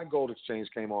Shanghai Gold Exchange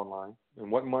came online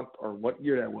and what month or what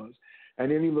year that was,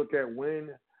 and then you look at when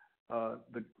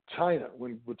the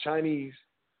Chinese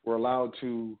were allowed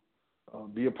to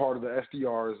be a part of the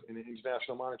SDRs in the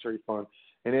International Monetary Fund,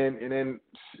 and then,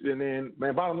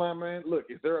 man, bottom line, man, look,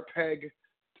 is there a peg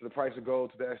to the price of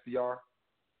gold to the SDR,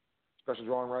 special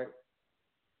drawing right?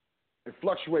 It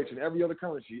fluctuates in every other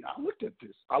currency. I looked at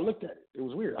this. I looked at it. It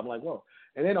was weird. I'm like, whoa.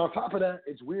 And then on top of that,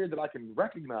 it's weird that I can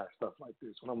recognize stuff like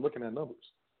this when I'm looking at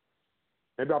numbers.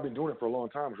 Maybe I've been doing it for a long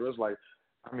time. So it's like,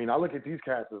 I look at these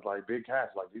cats as like big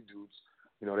cats, like these dudes,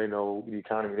 they know the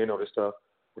economy, they know this stuff,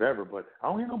 whatever. But I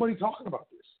don't hear nobody talking about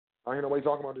this. I don't hear nobody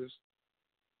talking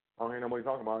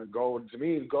about it. Gold, to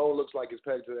me, gold looks like it's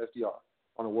pegged to the SDR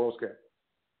on a world scale.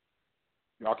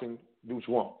 Y'all can do what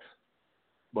you want.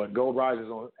 But gold rises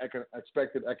on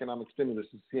expected economic stimulus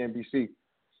to CNBC.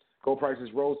 Gold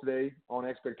prices rose today on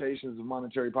expectations of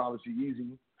monetary policy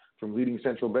easing from leading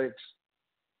central banks.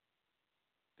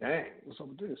 Dang, what's up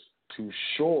with this? To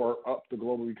shore up the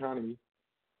global economy,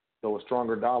 though a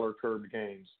stronger dollar curbed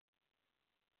gains.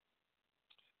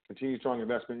 Continued strong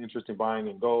investment interest in buying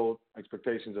in gold,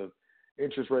 expectations of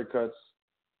interest rate cuts,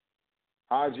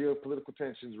 high geopolitical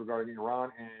tensions regarding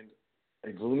Iran, and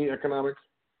a gloomy economic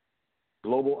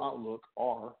global outlook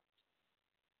are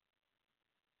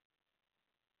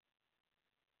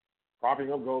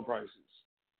propping up gold prices.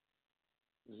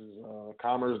 This is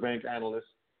Commerce Bank analyst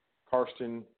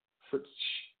Karsten Fritsch.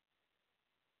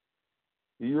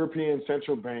 The European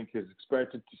Central Bank is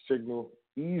expected to signal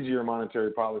easier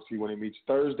monetary policy when it meets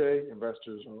Thursday.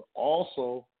 Investors are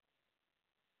also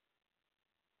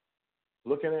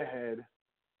looking ahead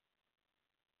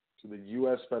to the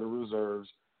U.S. Federal Reserve's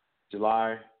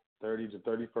July 30 to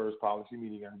 31st policy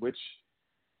meeting, at which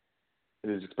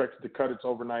it is expected to cut its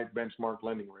overnight benchmark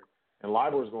lending rate. And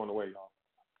LIBOR is going away, y'all.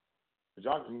 But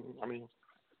y'all,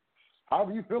 how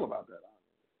do you feel about that?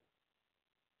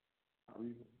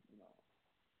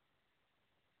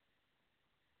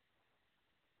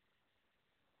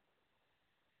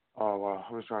 Oh, wow.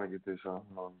 I'm just trying to get this get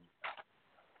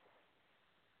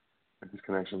this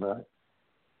connection back.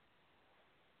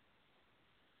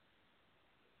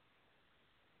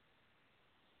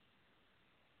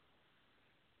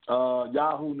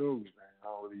 Yahoo News, man. I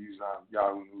don't really use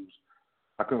Yahoo News.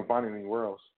 I couldn't find it anywhere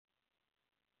else.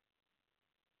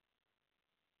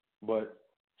 But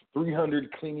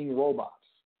 300 cleaning robots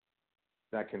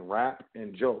that can rap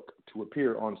and joke to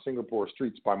appear on Singapore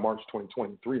streets by March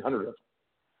 2020. 300 of them.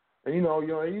 And, they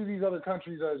use these other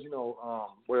countries as,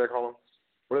 what do they call them?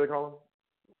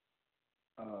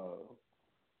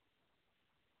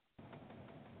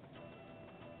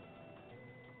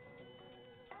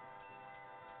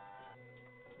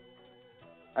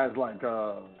 As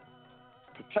to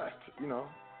test,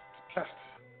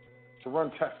 to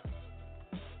run tests.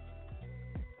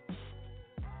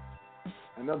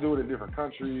 And they'll do it in different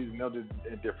countries, and they'll do it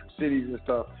in different cities and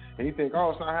stuff. And you think,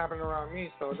 it's not happening around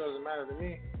me, so it doesn't matter to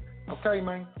me. Okay,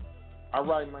 man. All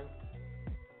right, man.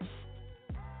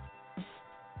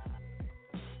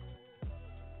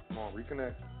 Come on,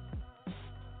 reconnect.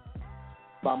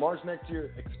 By March next year,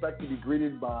 expect to be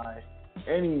greeted by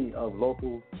any of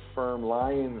local firm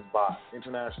LionsBot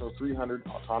International 300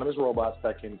 autonomous robots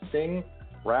that can sing,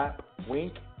 rap,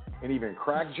 wink, and even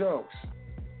crack jokes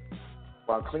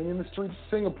while cleaning the streets of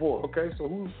Singapore. Okay, so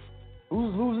who's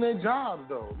losing their jobs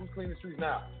though? Who's cleaning the streets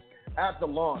now? At the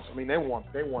launch, I mean, they want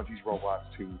these robots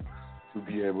to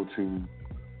be able to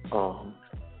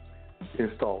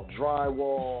install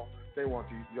drywall. They want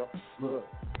these. Look.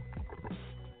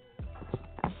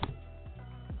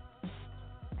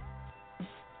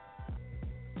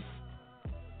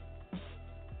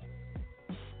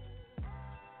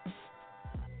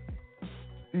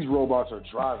 These robots are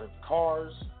driving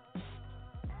cars,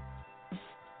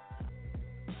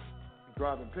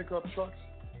 driving pickup trucks.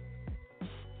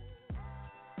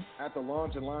 At the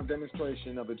launch and live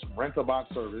demonstration of its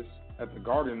Rent-A-Bot service at the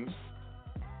Gardens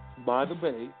by the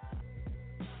Bay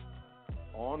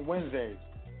on Wednesday,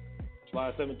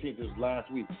 July 17th, this was last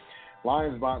week,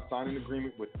 LionsBot signed an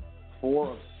agreement with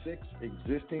 4 of 6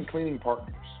 existing cleaning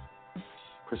partners.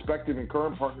 Prospective and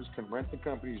current partners can rent the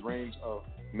company's range of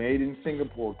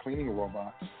made-in-Singapore cleaning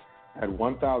robots at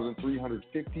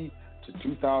 $1,350 to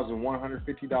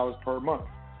 $2,150 per month.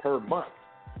 Per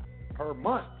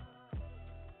month.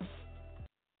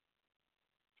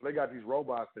 So they got these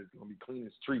robots that's going to be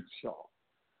cleaning streets, y'all.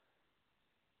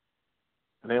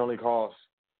 And they only cost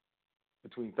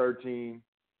between $1,300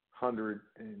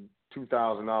 and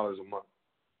 $2,000 a month.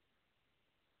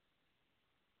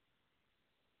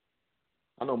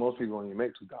 I know most people don't even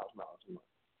make $2,000 a month.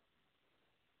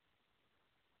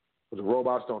 But the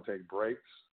robots don't take breaks.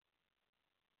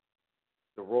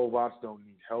 The robots don't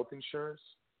need health insurance.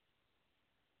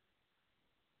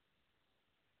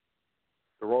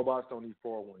 The robots don't need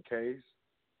 401ks.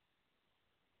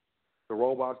 The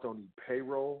robots don't need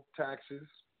payroll taxes.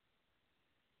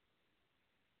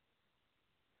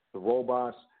 The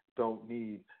robots don't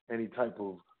need any type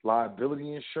of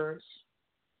liability insurance,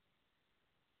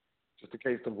 just in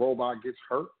case the robot gets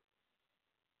hurt.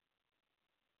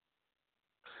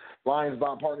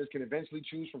 LionsBot partners can eventually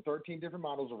choose from 13 different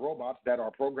models of robots that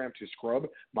are programmed to scrub,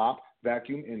 mop,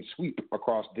 vacuum, and sweep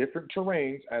across different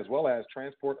terrains, as well as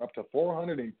transport up to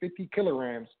 450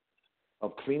 kilograms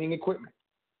of cleaning equipment.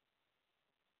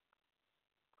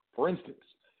 For instance,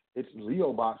 its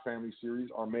LeoBot family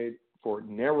series are made for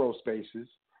narrow spaces,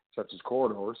 such as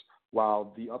corridors,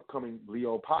 while the upcoming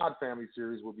LeoPod family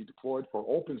series will be deployed for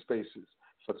open spaces,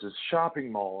 such as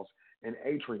shopping malls and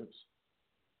atriums.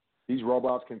 These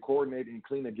robots can coordinate and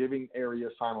clean a given area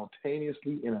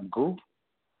simultaneously in a group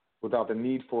without the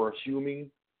need for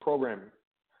human programming.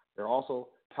 They're also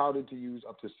touted to use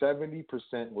up to 70%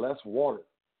 less water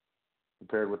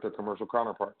compared with their commercial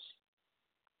counterparts.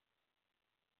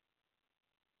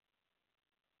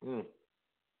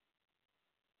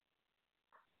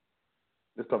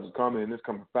 This stuff is coming, and it's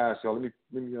coming fast, y'all. Let me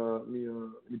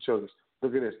show this.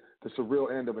 Look at this. The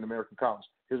surreal end of an American college.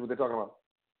 Here's what they're talking about.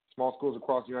 Small schools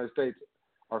across the United States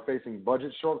are facing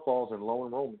budget shortfalls and low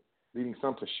enrollment, leading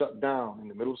some to shut down in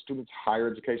the middle of students' higher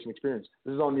education experience.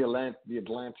 This is on the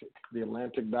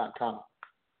Atlantic.com.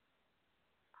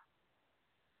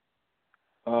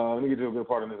 Let me get to a good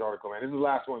part in this article, man. This is the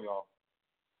last one, y'all.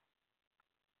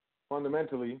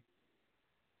 Fundamentally,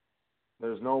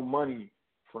 there's no money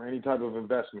for any type of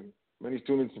investment. Many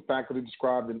students and faculty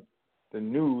described the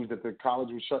news that the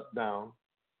college was shut down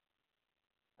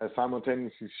as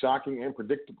simultaneously shocking and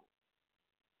predictable.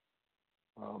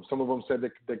 Some of them said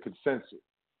they could sense it.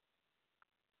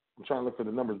 I'm trying to look for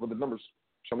the numbers. What the numbers?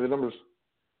 Show me the numbers.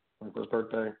 My first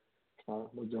birthday.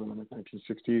 We're doing in the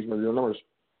 1960s. What are your numbers?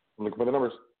 I'm looking for the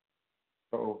numbers.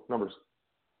 Numbers.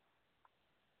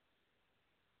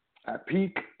 At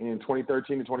peak in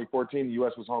 2013 to 2014, the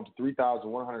U.S. was home to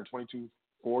 3,122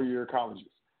 four-year colleges,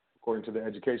 according to the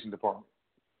Education Department.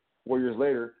 4 years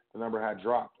later, the number had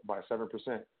dropped by 7%.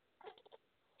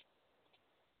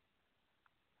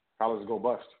 Colleges go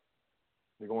bust.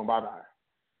 They're going bye-bye.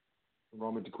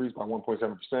 Enrollment decreased by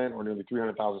 1.7%, or nearly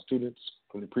 300,000 students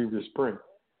from the previous spring.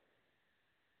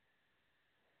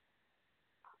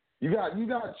 You got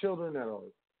children that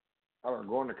are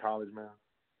going to college, man.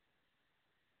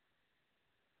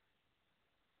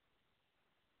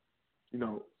 You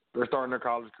know, they're starting their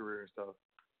college career and stuff.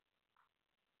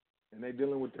 And they're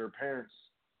dealing with their parents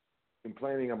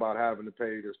complaining about having to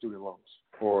pay their student loans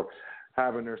or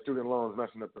having their student loans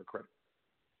messing up their credit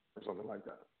or something like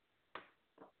that.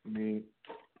 I mean,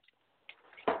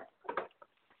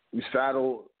 we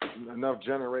saddle enough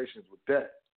generations with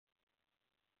debt.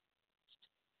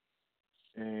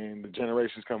 And the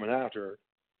generations coming after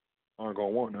aren't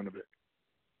going to want none of it.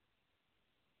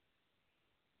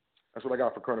 That's what I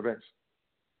got for current events.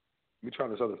 Let me try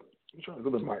this other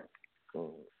mic.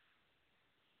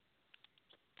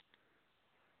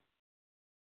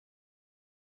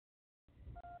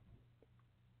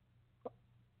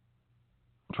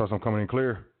 Trust I'm coming in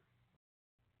clear.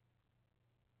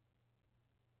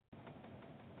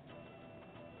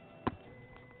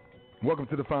 Welcome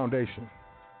to the foundation.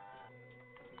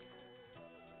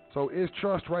 So is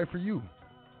trust right for you?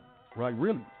 Like,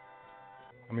 really?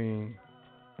 I mean,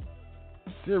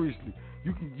 seriously,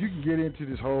 you can get into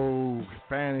this whole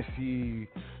fantasy,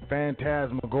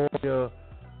 phantasmagoria,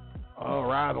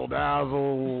 razzle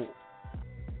dazzle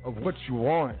of what you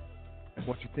want and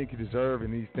what you think you deserve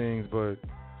in these things, but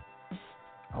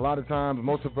a lot of times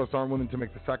most of us aren't willing to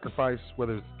make the sacrifice,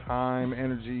 whether it's time,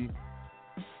 energy,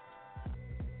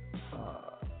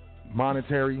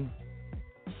 monetary,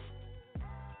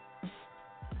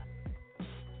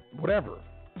 whatever,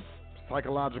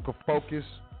 psychological focus,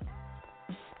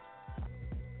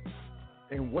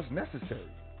 and what's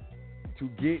necessary to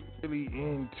get really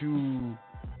into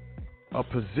a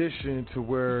position to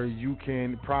where you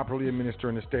can properly administer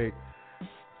an estate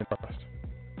and trust,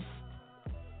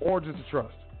 or just a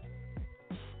trust.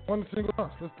 One single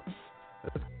trust.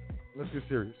 Let's get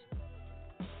serious.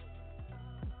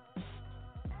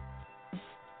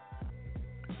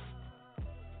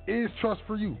 Is trust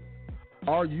for you?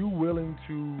 Are you willing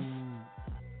to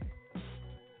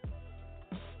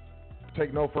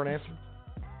take no for an answer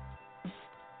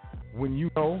when you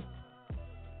know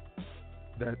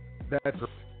that that's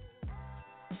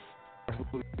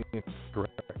absolutely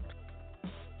incorrect?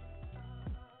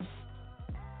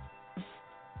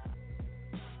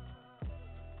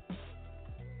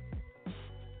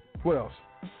 What else?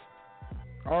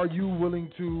 Are you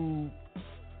willing to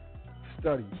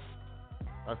study?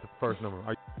 That's the first number.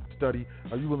 Are you study?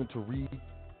 Are you willing to read?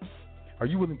 Are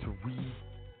you willing to read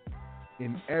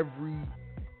in every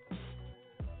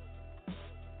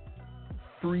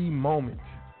free moment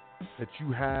that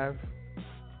you have?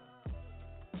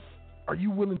 Are you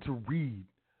willing to read?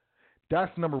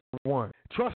 That's number one.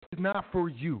 Trust is not for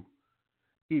you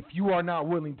if you are not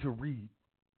willing to read.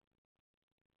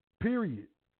 Period.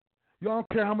 You don't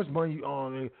care how much money you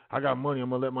own. I got money. I'm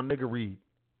going to let my nigga read.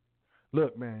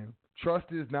 Look, man, trust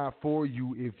is not for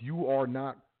you if you are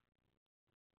not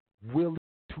willing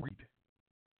to read,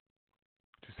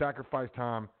 to sacrifice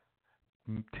time,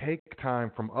 take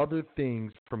time from other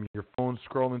things, from your phone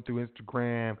scrolling through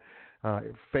Instagram,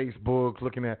 Facebook,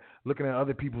 looking at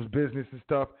other people's business and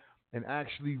stuff, and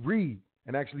actually read,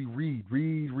 and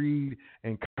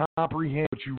comprehend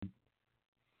what you read.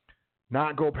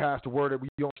 Not go past a word that we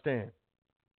don't understand.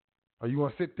 Are you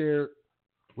going to sit there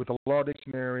with a law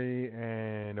dictionary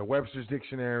and a Webster's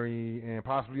dictionary and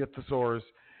possibly a thesaurus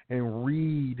and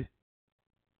read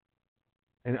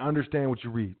and understand what you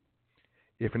read?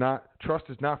 If not, trust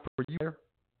is not for you, player.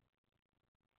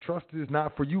 Trust is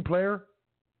not for you, player.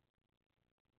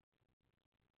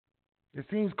 It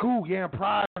seems cool. Yeah, I'm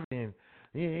private. And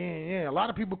yeah. A lot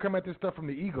of people come at this stuff from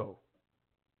the ego.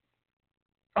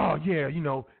 Oh, yeah,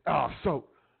 so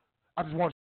I just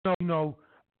want you to know,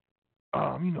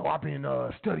 I've been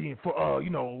studying for,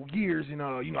 years, and,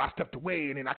 I stepped away,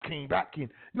 and then I came back, and you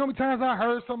know how many times I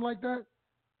heard something like that?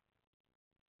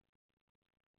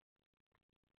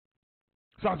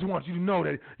 So I just want you to know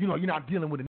that, you're not dealing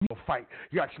with a fight.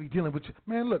 You're actually dealing with,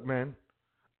 man, look, man,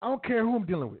 I don't care who I'm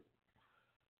dealing with.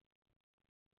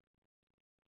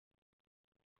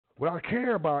 What I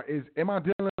care about is, am I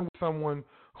dealing with someone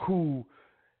who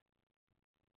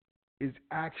is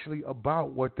actually about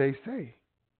what they say?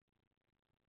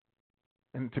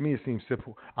 And to me, it seems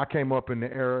simple. I came up in the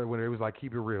era when it was like,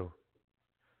 keep it real.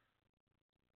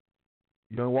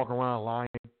 You don't walk around lying.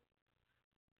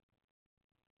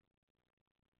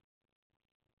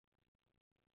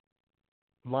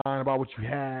 Lying about what you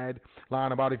had,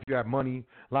 lying about if you had money,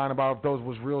 lying about if those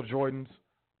was real Jordans.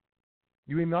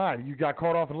 You ain't lying. You got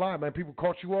caught off in lies, man. People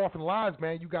caught you off in lies,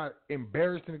 man. You got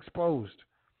embarrassed and exposed.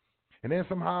 And then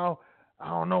somehow, I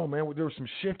don't know, man, there was some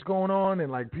shift going on,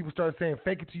 and like people started saying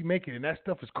fake it till you make it, and that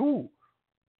stuff is cool.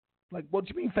 Like, what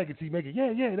do you mean fake it till you make it?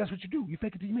 Yeah, that's what you do. You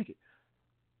fake it till you make it.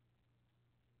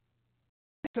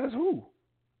 Says who?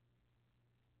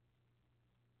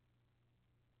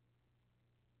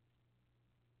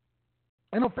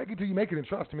 Ain't no fake it till you make it in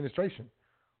trust administration.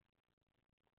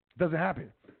 Doesn't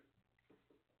happen.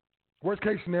 Worst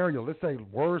case scenario, let's say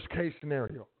worst case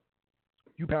scenario,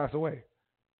 you pass away,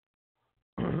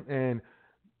 and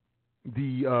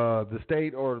the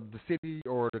state or the city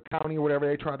or the county or whatever,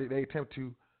 they attempt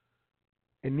to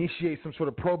initiate some sort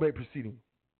of probate proceeding.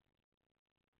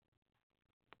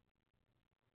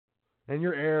 And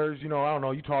your heirs, I don't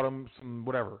know, you taught them some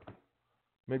whatever.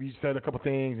 Maybe you said a couple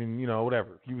things and,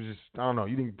 whatever. You was just, I don't know,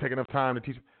 you didn't take enough time to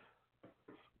teach.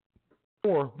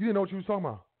 Or you didn't know what you was talking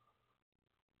about.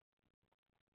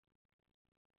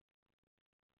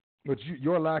 But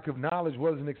your lack of knowledge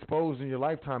wasn't exposed in your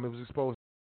lifetime. It was exposed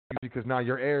because now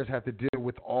your heirs have to deal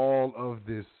with all of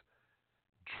this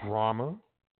drama,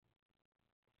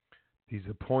 these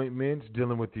appointments,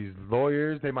 dealing with these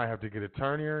lawyers. They might have to get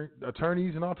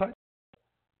attorneys and all types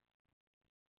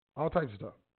of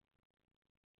stuff.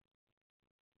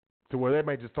 To where they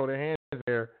might just throw their hands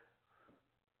there.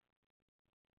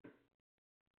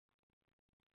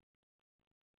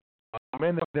 I'm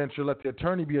in the indenture, let the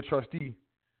attorney be a trustee.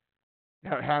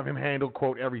 Have him handle,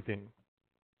 quote, everything.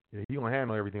 Yeah, he gonna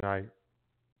handle everything, all right.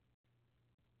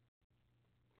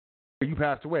 You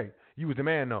passed away. You was the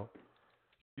man, though.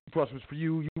 Trust was for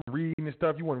you. You were reading and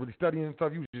stuff. You weren't really studying and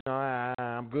stuff. You was just,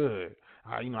 I'm good.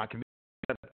 I can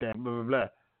do that, blah, blah, blah.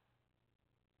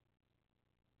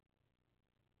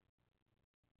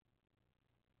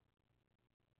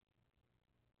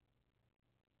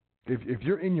 If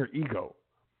you're in your ego,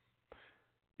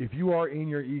 if you are in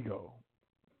your ego,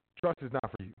 trust is not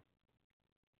for you.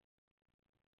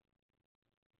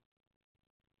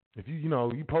 If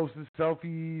you post the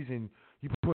selfies and you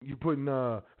putting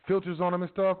filters on them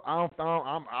and stuff,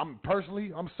 I'm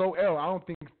personally so ill. I don't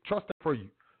think trust is for you.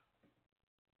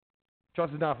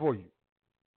 Trust is not for you.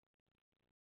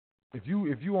 If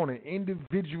you on an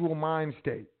individual mind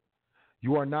state,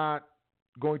 you are not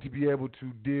going to be able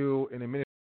to deal and administer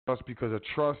trust, because a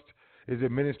trust is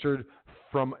administered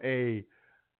from a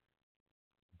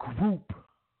group,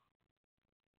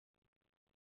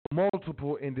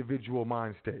 multiple individual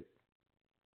mind state.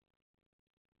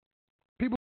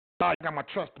 People, I got my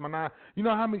trust,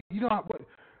 what?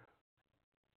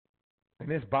 And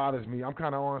this bothers me. I'm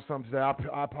kind of on something today.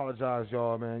 I apologize,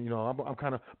 y'all, man. I'm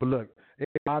kind of, but look, it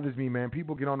bothers me, man.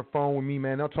 People get on the phone with me,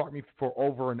 man. They'll talk to me for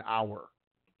over an hour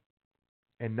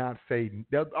and not say,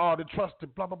 the trust,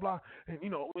 blah, blah, blah, and,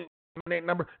 that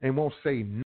number, and won't say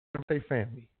nothing about their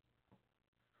family.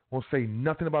 Won't say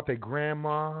nothing about their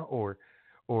grandma or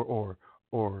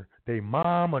their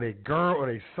mom or their girl or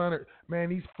their son. Man,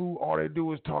 these fools, all they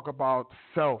do is talk about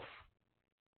self.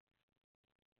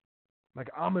 Like,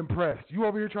 I'm impressed. You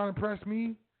over here trying to impress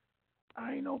me?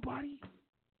 I ain't nobody.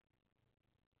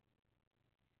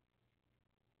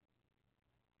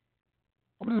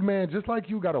 I'm just a man just like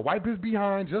you, got to wipe his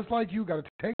behind just like you, got to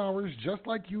take hours just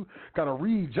like you, got to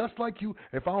read just like you.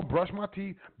 If I don't brush my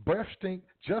teeth, breath stink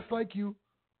just like you.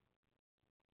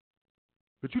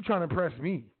 But you trying to impress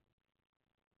me.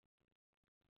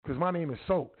 Because my name is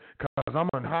Soap. Because I'm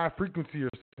on high frequency or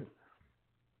something.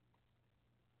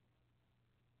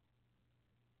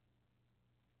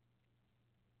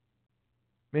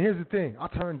 Man, here's the thing. I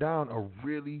turned down a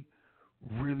really,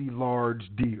 really large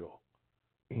deal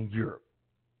in Europe.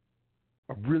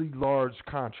 A really large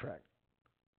contract.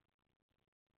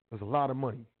 It was a lot of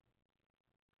money.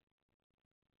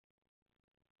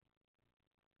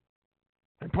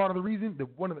 And part of the reason,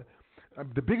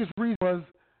 the biggest reason was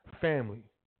family.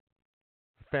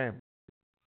 Family.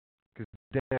 Because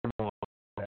damn all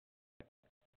that.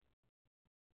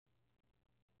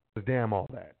 Damn all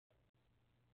that.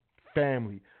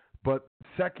 Family. But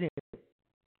second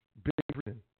biggest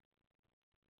reason.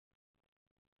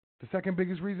 The second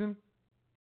biggest reason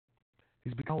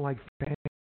is because I don't like fans.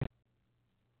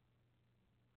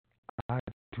 I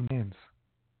do fans.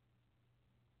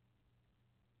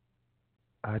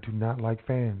 I do not like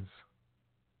fans.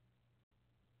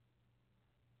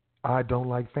 I don't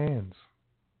like fans.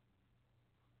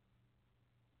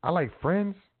 I like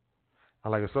friends. I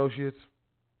like associates.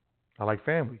 I like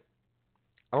family.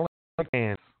 I don't like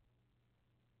fans.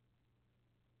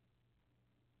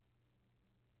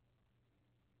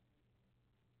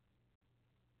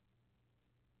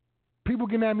 People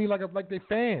getting at me like they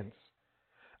fans.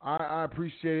 I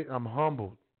appreciate it. I'm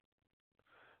humbled.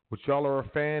 What y'all are a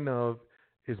fan of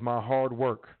is my hard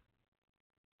work,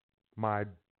 my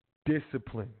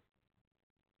discipline,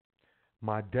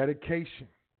 my dedication,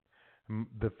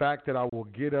 the fact that I will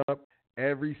get up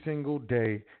every single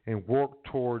day and work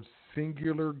towards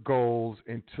singular goals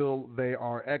until they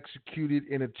are executed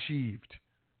and achieved.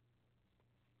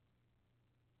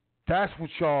 That's what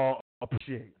y'all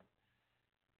appreciate.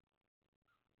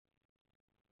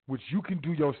 Which you can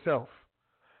do yourself.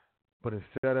 But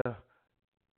instead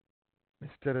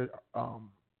of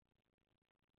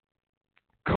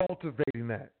cultivating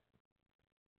that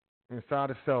inside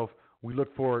of self, we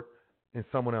look for it in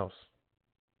someone else.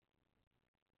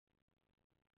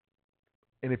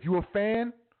 And if you're a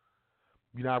fan,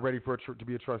 you're not ready to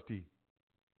be a trustee.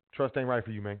 Trust ain't right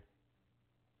for you, man.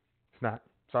 It's not.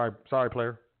 Sorry,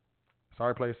 player.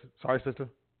 Sorry, sister.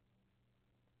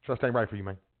 Trust ain't right for you,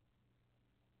 man.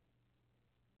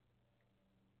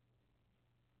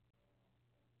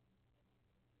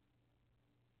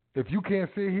 if you can't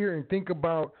sit here and think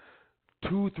about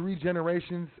 2-3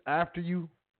 generations after you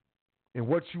and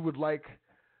what you would like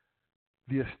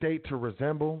the estate to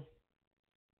resemble,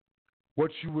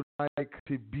 what you would like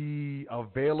to be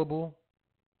available,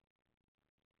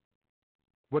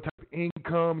 what type of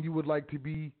income you would like to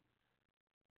be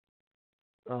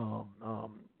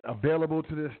available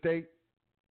to the estate,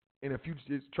 and if you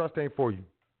trust ain't for you.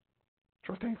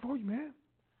 Trust ain't for you, man.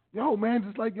 Yo, man,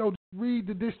 just like, just read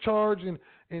the discharge and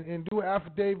do an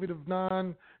affidavit of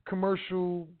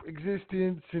non-commercial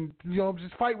existence and,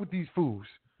 just fight with these fools.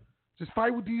 Just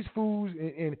fight with these fools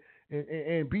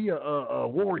and be a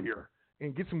warrior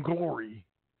and get some glory.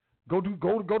 Go to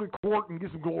court and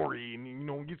get some glory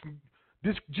and, get some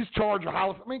discharge your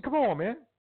house. I mean, come on, man.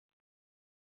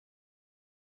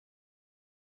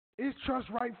 Is trust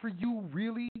right for you,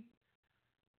 really?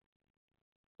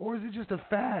 Or is it just a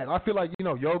fad? I feel like,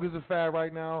 yoga's a fad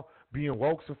right now. Being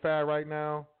woke's a fad right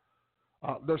now.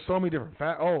 There's so many different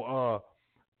fads.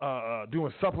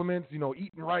 Doing supplements,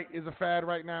 eating right is a fad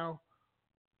right now.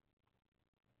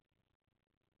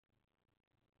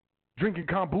 Drinking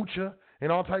kombucha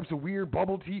and all types of weird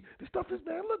bubble tea. This stuff is,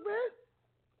 man, look, man.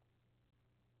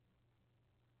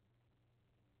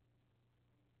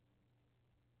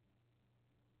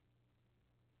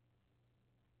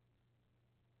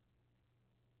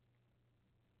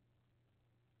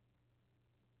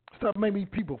 Stuff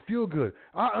make people feel good.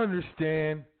 I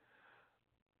understand,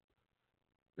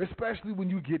 especially when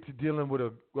you get to dealing with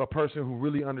a person who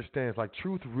really understands. Like,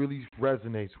 truth really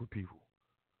resonates with people.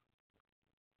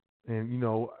 And,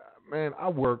 man, I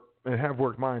work and have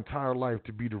worked my entire life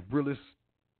to be the realest,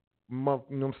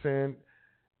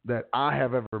 that I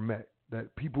have ever met,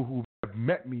 that people who have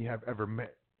met me have ever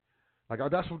met. Like,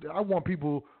 that's what I want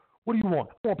people. What do you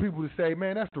want? I want people to say,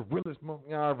 man, that's the realest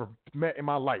I ever met in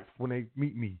my life when they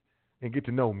meet me and get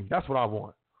to know me. That's what I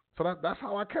want. So that's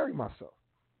how I carry myself.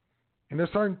 And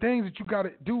there's certain things that you got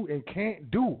to do and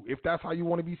can't do if that's how you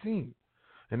want to be seen.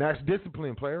 And that's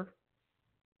discipline, player.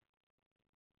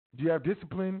 Do you have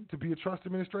discipline to be a trust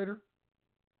administrator?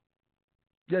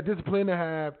 You have discipline to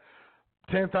have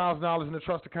 $10,000 in a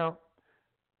trust account,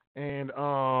 and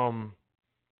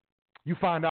you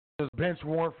find out there's a bench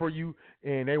warrant for you,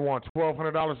 and they want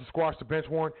 $1,200 to squash the bench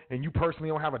warrant, and you personally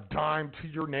don't have a dime to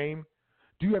your name.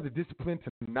 Do you have the discipline to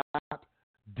not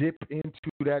dip into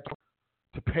that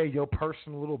to pay your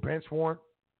personal little bench warrant?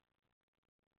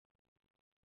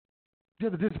 Do you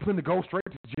have the discipline to go straight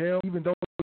to jail even though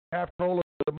you have control of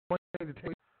the money to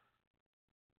take?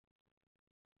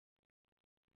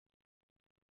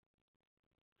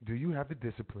 Do you have the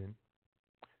discipline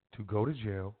to go to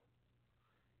jail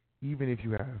even if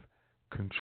you have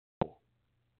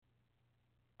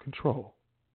control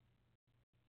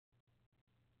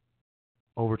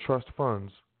over trust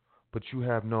funds, but you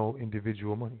have no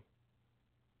individual money?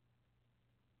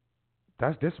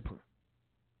 That's discipline.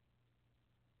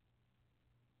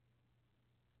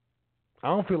 I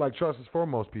don't feel like trust is for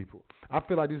most people. I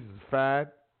feel like this is a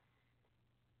fad.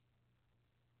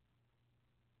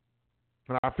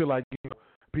 And I feel like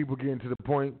people getting to the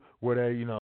point where they,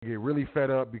 get really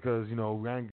fed up because, we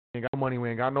ain't got money, we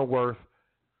ain't got no worth.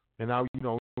 And now,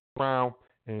 around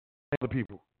and blame the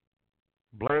people.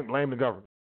 Blame the government.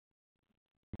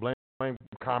 Blame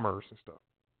commerce and stuff.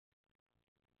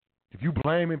 If you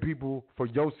blaming people for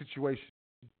your situation,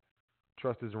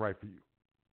 trust isn't right for you.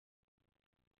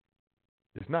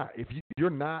 It's not. If you're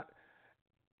not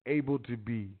able to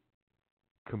be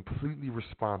completely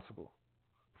responsible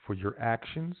for your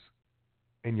actions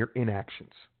and your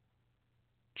inactions,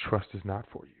 trust is not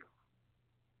for you.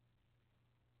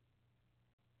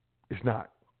 It's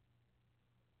not.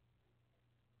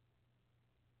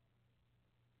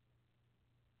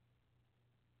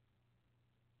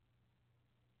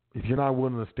 If you're not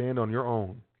willing to stand on your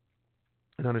own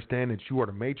and understand that you are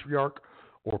the matriarch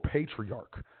or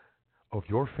patriarch of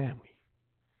your family,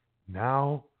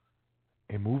 now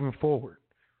and moving forward,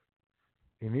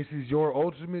 and this is your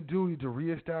ultimate duty to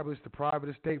reestablish the private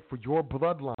estate for your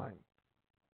bloodline.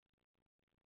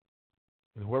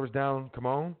 And whoever's down, come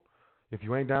on. If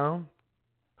you ain't down,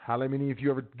 holler at me if you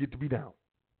ever get to be down.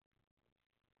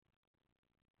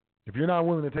 If you're not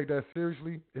willing to take that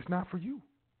seriously, it's not for you.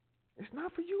 It's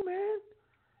not for you, man.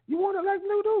 You want to like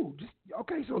no dude.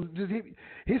 So just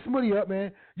hit somebody up,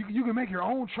 man. You can make your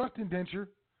own trust indenture.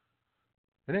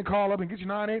 And then call up and get your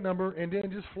 9-8 number, and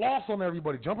then just floss on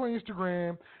everybody. Jump on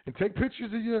Instagram and take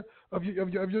pictures of your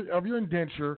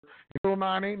indenture, your little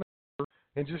 9-8 number,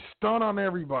 and just stun on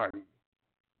everybody,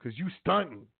 because you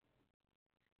stunting.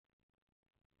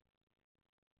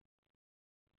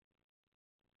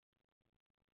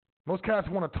 Most cats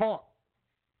want to talk.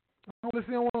 I don't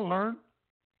listen. I want to learn.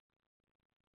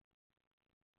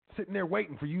 Sitting there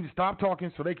waiting for you to stop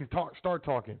talking so they can start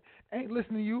talking. Ain't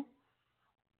listening to you.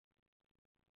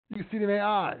 You can see it in their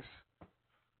eyes.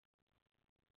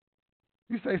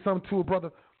 You say something to a brother,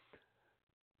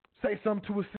 say something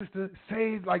to a sister,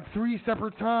 say like 3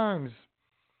 separate times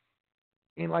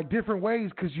in like different ways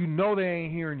because you know they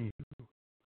ain't hearing you.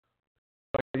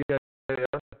 Yeah.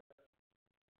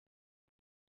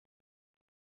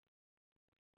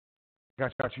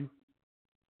 Got you.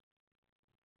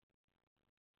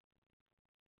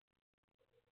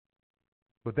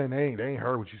 But then they ain't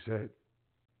heard what you said.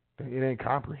 It ain't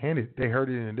comprehended. They heard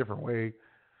it in a different way.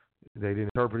 They didn't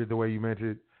interpret it the way you meant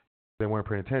it. They weren't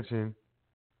paying attention.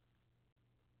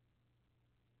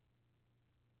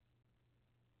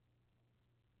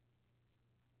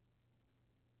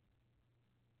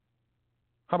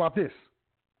 How about this?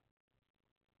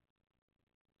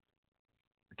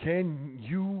 Can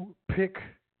you pick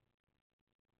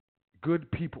good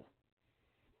people?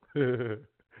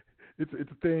 It's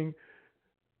a thing.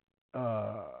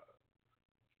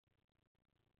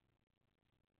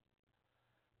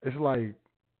 It's like,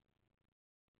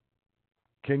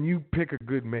 can you pick a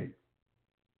good mate?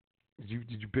 Did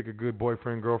you pick a good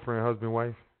boyfriend, girlfriend, husband,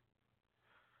 wife?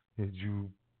 Did you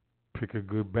pick a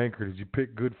good banker? Did you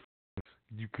pick good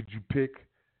friends? Could you pick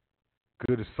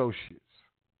good associates?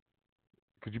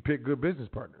 Could you pick good business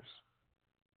partners?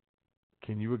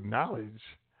 Can you acknowledge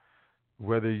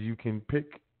whether you can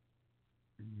pick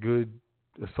good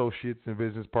associates and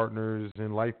business partners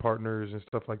and life partners and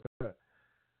stuff like that?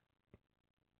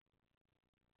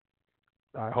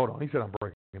 All right, hold on. He said I'm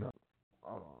breaking up.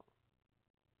 Hold on.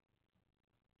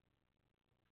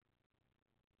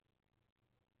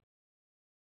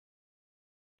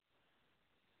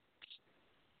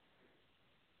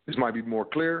 This might be more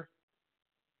clear.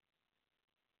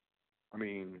 I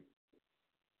mean,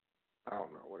 I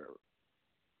don't know, whatever.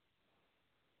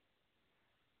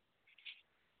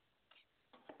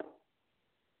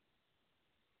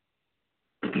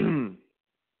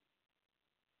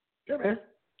 Yeah, man.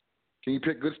 Can you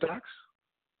pick good stocks?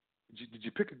 Did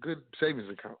you pick a good savings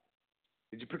account?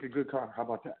 Did you pick a good car? How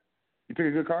about that? You pick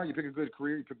a good car, you pick a good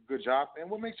career, you pick a good job. And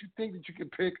what makes you think that you can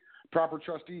pick proper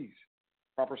trustees,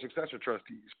 proper successor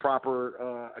trustees,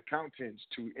 proper accountants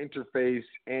to interface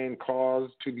and cause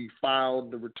to be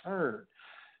filed the return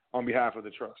on behalf of the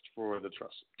trust for the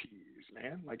trustees,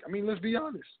 man? Like, I mean, let's be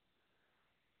honest.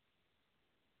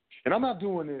 And I'm not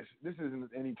doing this. This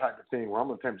isn't any type of thing where I'm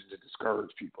attempting to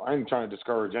discourage people. I ain't trying to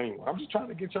discourage anyone. I'm just trying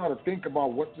to get y'all to think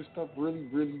about what this stuff really,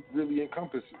 really, really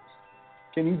encompasses.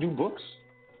 Can you do books?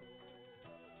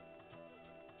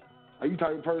 Are you the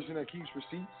type of person that keeps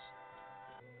receipts?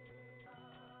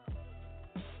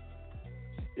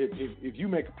 If you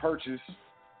make a purchase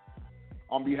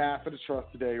on behalf of the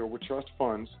trust today or with trust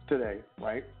funds today,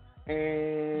 right,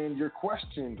 and you're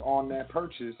questioned on that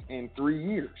purchase in 3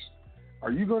 years,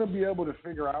 are you going to be able to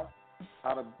figure out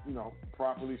how to,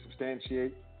 properly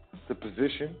substantiate the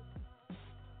position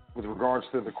with regards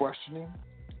to the questioning?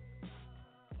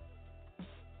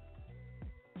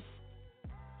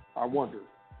 I wonder.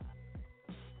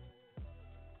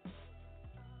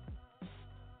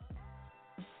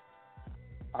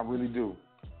 I really do.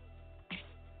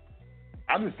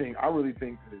 I really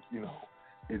think that,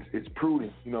 it's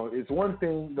prudent. It's one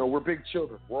thing, we're big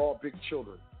children. We're all big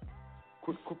children.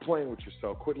 Quit playing with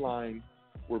yourself. Quit lying.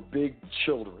 We're big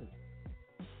children.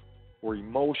 We're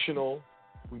emotional.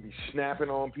 We be snapping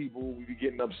on people. We be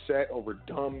getting upset over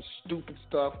dumb, stupid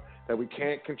stuff that we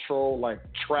can't control, like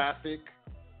traffic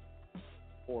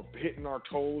or hitting our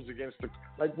toes against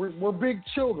we're big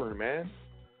children, man.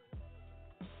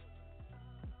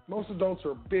 Most adults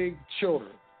are big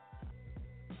children.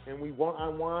 And I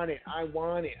want it. I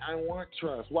want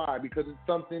trust. Why? Because it's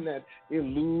something that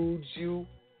eludes you.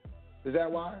 Is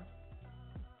that why?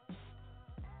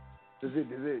 Does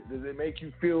it make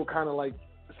you feel kind of like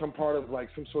some part of like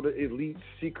some sort of elite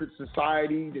secret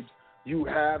society that you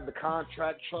have the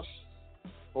contract trust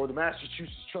or the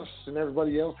Massachusetts trust and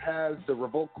everybody else has the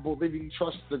revocable living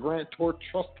trust, the grantor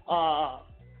trust?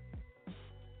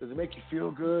 Does it make you feel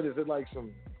good? Is it like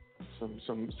some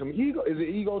ego? Is it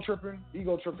ego tripping?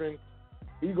 Ego tripping.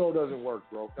 Ego doesn't work,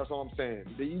 bro. That's all I'm saying.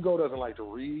 The ego doesn't like to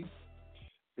read.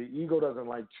 The ego doesn't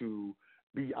like to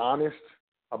be honest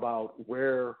about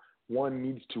where one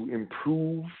needs to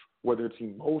improve, whether it's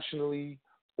emotionally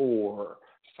or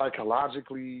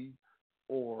psychologically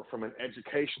or from an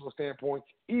educational standpoint.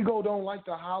 Ego don't like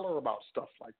to holler about stuff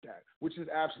like that, which is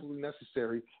absolutely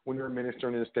necessary when you're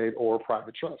administering an estate or a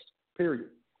private trust, period.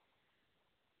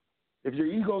 If your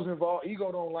ego's involved,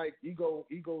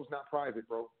 ego's not private,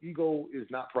 bro. Ego is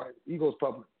not private. Ego's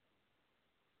public.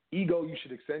 Ego you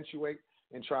should accentuate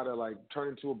and try to like turn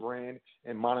into a brand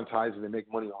and monetize it and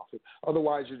make money off it.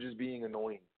 Otherwise, you're just being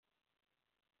annoying.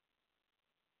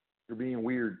 You're being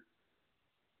weird.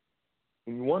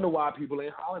 And you wonder why people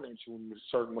ain't hollering at you in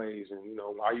certain ways and, you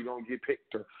know, why you don't get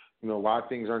picked or, you know, why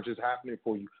things aren't just happening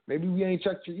for you. Maybe we ain't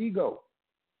checked your ego.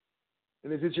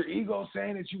 And is it your ego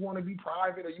saying that you want to be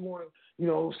private or you want to, you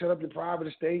know, set up your private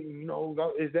estate and, you know,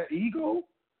 is that ego?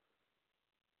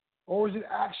 Or is it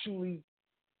actually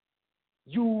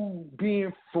you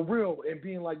being for real and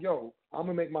being like, yo, I'm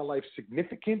going to make my life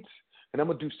significant and I'm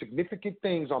going to do significant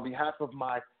things on behalf of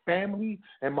my family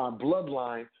and my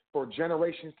bloodline for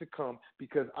generations to come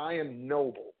because I am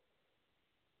noble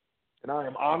and I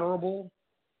am honorable.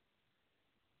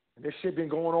 And this shit been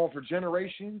going on for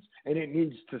generations and it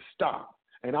needs to stop.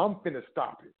 And I'm finna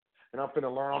stop it. And I'm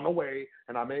finna learn on the way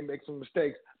and I may make some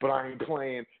mistakes, but I ain't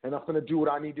playing and I'm finna do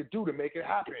what I need to do to make it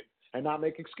happen. And not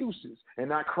make excuses and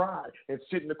not cry and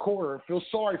sit in the corner and feel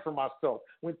sorry for myself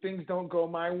when things don't go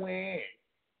my way.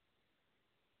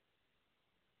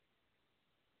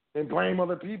 And blame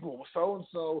other people.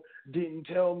 So-and-so didn't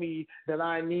tell me that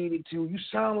I needed to. You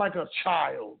sound like a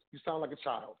child. You sound like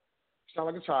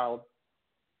a child.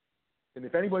 And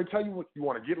if anybody tell you what, you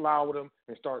want to get loud with them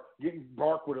and start getting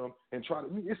bark with them and try to,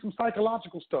 it's some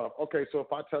psychological stuff. Okay, so if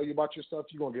I tell you about your stuff,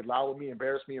 you're going to get loud with me,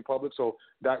 embarrass me in public, so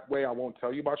that way I won't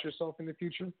tell you about yourself in the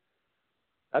future?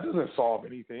 That doesn't solve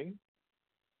anything.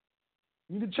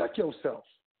 You need to check yourself.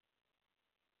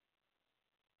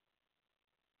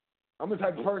 I'm the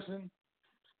type of person,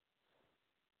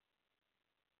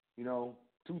 you know,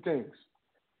 two things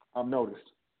I've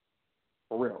noticed,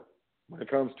 for real, when it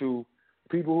comes to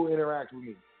people who interact with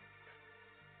me,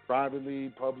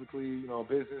 privately, publicly, you know,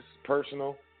 business,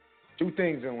 personal. Two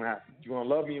things are going to happen. You're going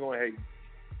to love me, you're going to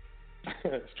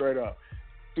hate me. Straight up.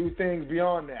 Two things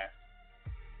beyond that.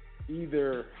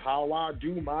 Either how I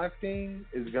do my thing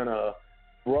is going to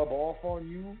rub off on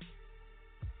you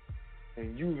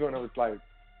and you're going to, like,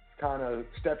 kind of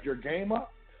step your game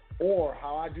up, or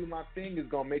how I do my thing is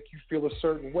going to make you feel a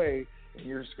certain way and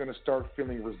you're just going to start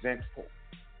feeling resentful.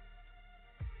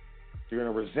 You're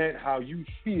going to resent how you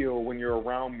feel when you're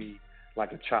around me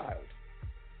like a child.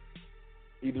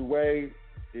 Either way,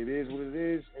 it is what it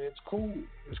is, and it's cool.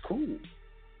 It's cool.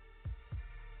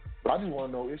 But I just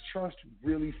want to know, is trust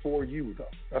really for you, though?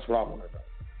 That's what I want to know.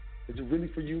 Is it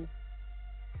really for you?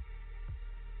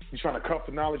 You trying to cuff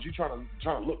the knowledge? You trying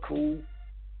to look cool?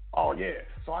 Oh, yeah.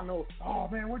 So I know, oh,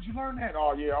 man, where'd you learn that?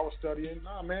 Oh, yeah, I was studying.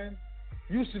 Nah, man.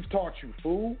 Yusuf taught you,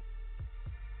 fool.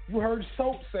 You heard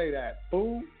Soap say that,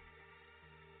 fool.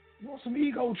 You want some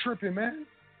ego tripping, man.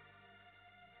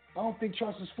 I don't think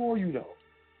trust is for you, though.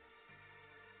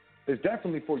 It's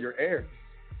definitely for your heirs.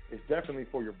 It's definitely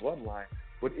for your bloodline.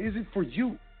 But is it for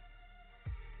you?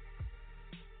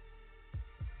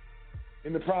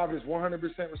 In the private, it's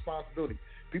 100% responsibility.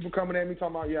 People coming at me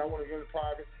talking about, yeah, I want to go to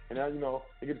private. And now, you know,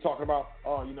 they get to talking about,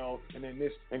 oh, you know, and then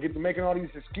this. And get to making all these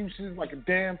excuses like a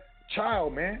damn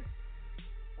child, man.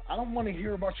 I don't want to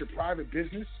hear about your private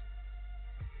business.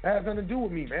 That has nothing to do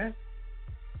with me, man.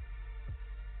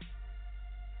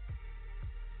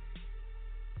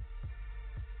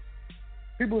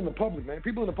 People in the public, man.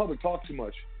 People in the public talk too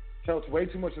much. Tell us way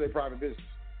too much of their private business.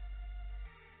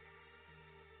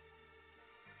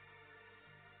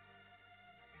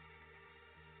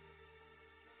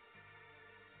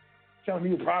 Telling me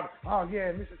your private, oh yeah,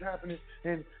 and this is happening,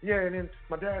 and yeah, and then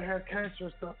my dad has cancer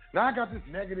and stuff. Now I got this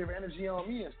negative energy on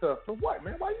me and stuff. For what,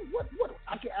 man? Why you what?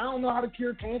 I don't know how to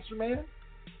cure cancer, man.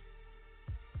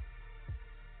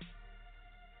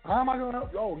 How am I gonna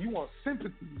help you? Oh, you want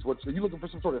sympathy? What? Are you looking for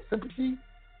some sort of sympathy?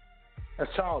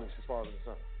 That's childish as far as I'm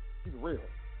concerned. Keep it real.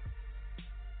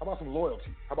 How about some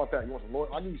loyalty? How about that? You want some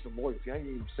loyalty? I'll give you some loyalty. I ain't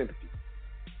give you some sympathy.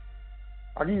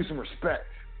 I'll give you some respect.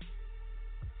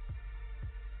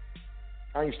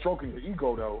 I ain't stroking your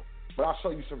ego, though, but I'll show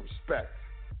you some respect.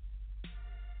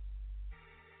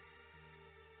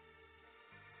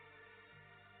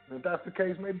 And if that's the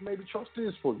case, maybe trust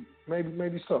is for you.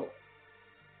 Maybe so.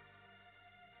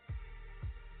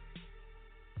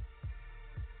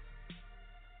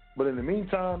 But in the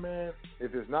meantime, man,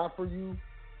 if it's not for you,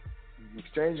 you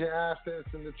exchanging assets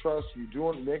into trust,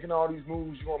 making all these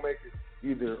moves, you're going to make it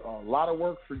either a lot of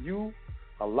work for you,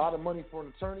 a lot of money for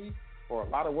an attorney, or a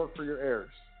lot of work for your heirs.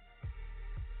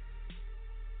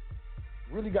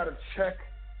 Really got to check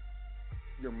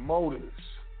your motives,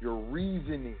 your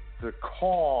reasoning, the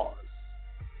cause.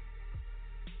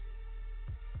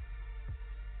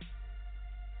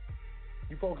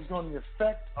 You focus on the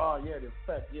effect. Oh yeah, the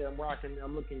effect. Yeah, I'm rocking.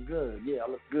 I'm looking good. Yeah,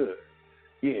 I look good.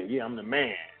 Yeah, I'm the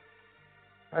man.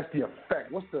 That's the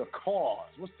effect. What's the cause?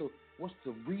 What's the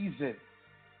reason?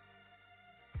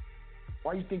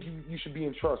 Why you think you should be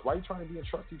in trust? Why are you trying to be in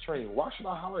trusty training? Why should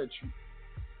I holler at you?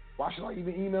 Why should I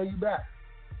even email you back?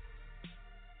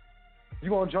 You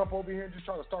gonna jump over here and just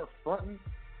try to start fronting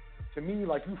to me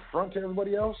like you front to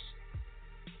everybody else?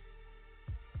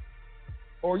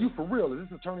 Or are you for real? Is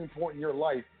this a turning point in your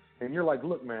life? And you're like,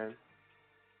 look, man,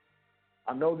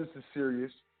 I know this is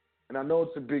serious, and I know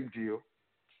it's a big deal,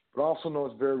 but I also know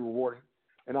it's very rewarding.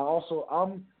 And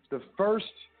I'm the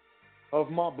first of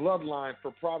my bloodline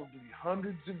for probably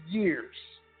hundreds of years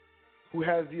who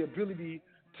has the ability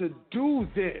to do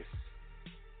this.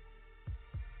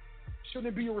 Shouldn't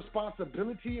it be a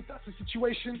responsibility if that's the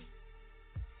situation?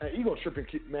 And ego tripping,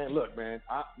 man, look, man,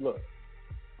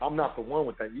 I'm not the one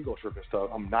with that ego tripping stuff.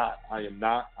 I am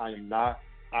not. I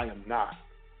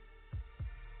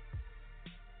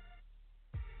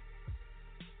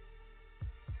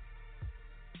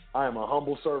am a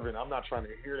humble servant. I'm not trying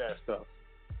to hear that stuff.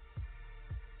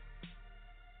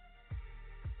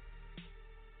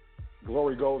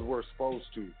 Glory goes where it's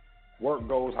supposed to. Work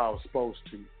goes how it's supposed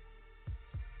to.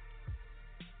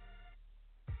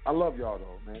 I love y'all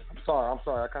though, man. I'm sorry.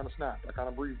 I kind of snapped. I kind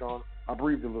of breathed on. I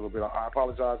breathed a little bit. I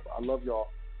apologize. I love y'all,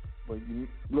 but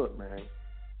look, man.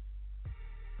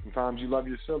 Sometimes you love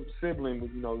your sibling,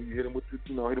 but you hit him with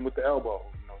the elbow.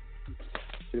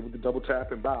 Hit him with the double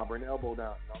tap and bow. Bring the elbow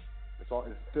down.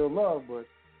 It's still love, but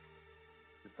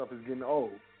this stuff is getting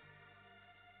old.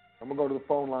 I'm gonna go to the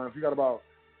phone line. If you got about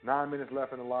 9 minutes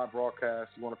left in the live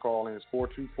broadcast, you want to call in. It's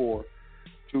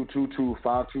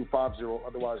 424-222-5250.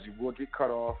 Otherwise, you will get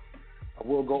cut off. I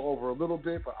will go over a little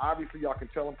bit, but obviously y'all can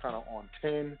tell I'm kind of on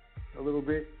 10 a little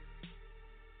bit.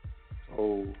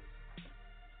 So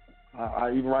I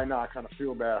even right now, I kind of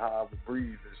feel bad how I would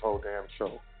breathe this whole damn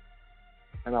show.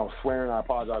 And I was swearing. I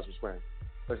apologize for swearing.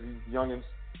 Especially these youngins.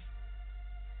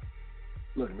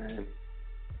 Look, man.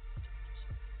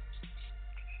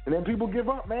 And then people give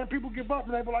up, man. People give up,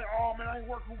 and they be like, oh, man, I ain't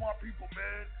working with my people,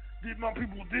 man. Did my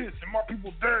people this, and my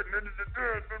people that.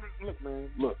 Look, man,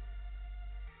 look.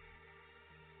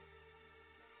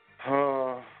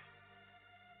 I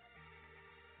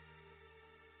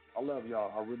love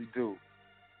y'all. I really do.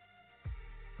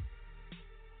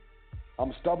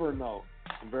 I'm stubborn, though.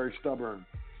 I'm very stubborn.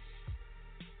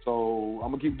 So I'm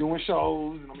going to keep doing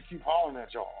shows, and I'm going to keep hollering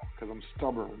at y'all because I'm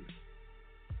stubborn.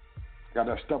 Got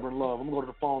that stubborn love. I'm going to go to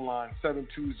the phone line,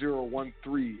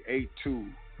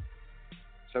 720-1382.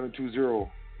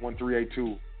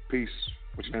 720-1382. Peace.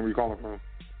 What's your name? Where you calling from?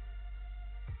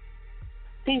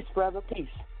 Peace, brother. Peace.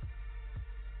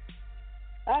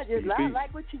 I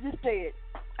like what you just said.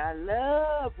 I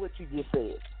love what you just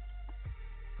said.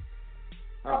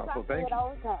 Oh, so thank you. All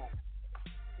the time.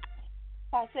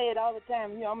 I say it all the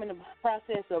time. I'm in the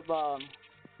process of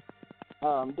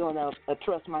doing a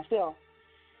trust myself.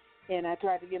 And I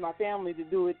tried to get my family to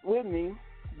do it with me,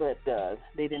 but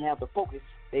they didn't have the focus.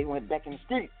 They went back in the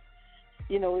streets.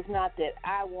 It's not that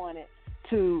I wanted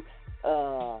to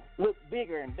look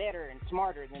bigger and better and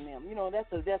smarter than them.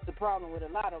 That's the problem with a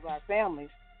lot of our families.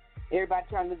 Everybody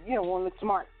trying to, want to look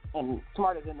smart and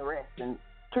smarter than the rest and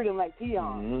treat them like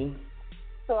peons. Mm-hmm.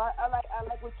 So I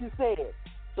like what you said.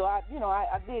 So I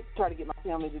did try to get my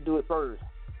family to do it first,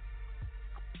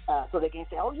 so they can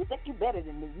say, "Oh, you think you better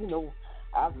than me?" People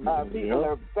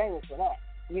are famous for that.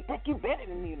 You think you better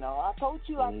than me? I told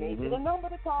you, I gave you the number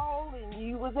to call, and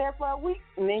you was there for a week,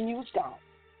 and then you was gone.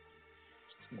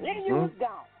 Then you was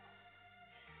gone.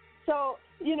 So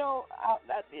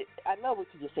I love what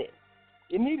you just said.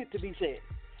 It needed to be said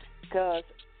because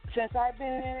since I've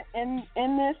been in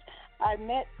this,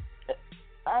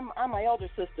 I'm my elder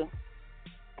sister,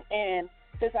 and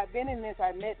since I've been in this,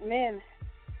 I've met men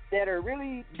that are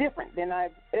really different than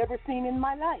I've ever seen in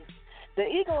my life. The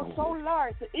ego is so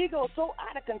large, the ego is so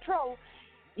out of control,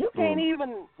 you can't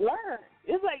even learn.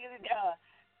 It's like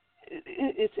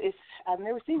it's I've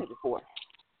never seen it before.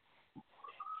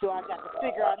 So I got to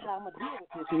figure out how I'm gonna deal with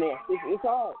this mess. It's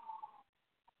hard,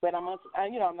 but I'm not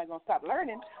gonna stop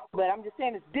learning. But I'm just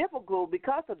saying it's difficult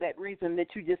because of that reason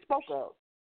that you just spoke of.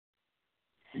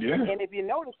 Yeah. And if you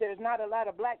notice, there's not a lot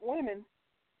of black women,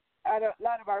 a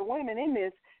lot of our women in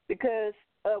this because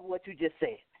of what you just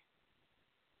said.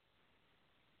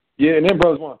 Yeah, and then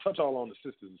brothers want to touch all on the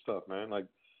sisters and stuff, man. Like,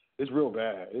 it's real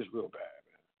bad. It's real bad,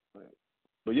 man.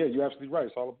 But yeah, you're absolutely right.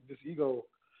 It's all this ego.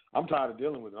 I'm tired of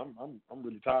dealing with it. I'm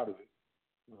really tired of it.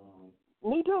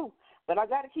 Me too. But I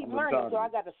got to keep learning, so I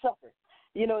got to suffer.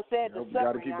 It said the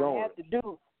suffering I have to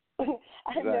do.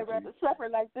 I never have to suffer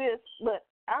like this, but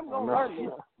I'm going to learn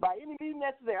it. By any means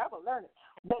necessary, I'm going to learn it.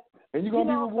 But, and you're going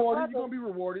to be rewarded. You're going to be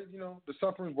rewarded. You know, the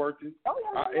suffering's worth it. Oh,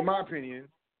 yeah, in my opinion.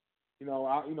 You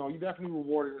know, you definitely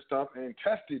rewarded and stuff, and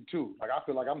tested too. Like I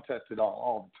feel like I'm tested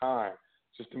all the time,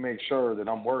 just to make sure that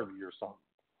I'm worthy or something.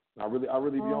 I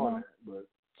really be on that. But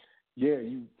yeah,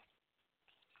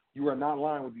 you are not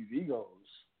lying with these egos.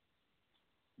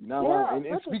 You're not lying, and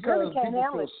it's because people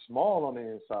feel small on the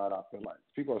inside. I feel like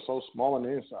people are so small on the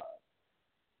inside.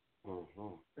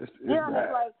 It's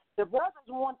it's like the brothers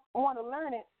want to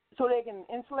learn it so they can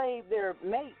enslave their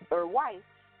mate or wife.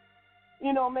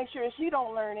 You know, make sure she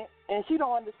don't learn it, and she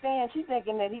don't understand. She's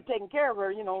thinking that he's taking care of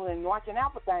her, you know, and watching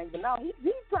out for things. But now he's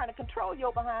trying to control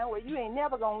your behind where you ain't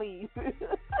never going to leave.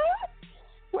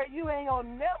 Where you ain't going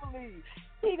to never leave.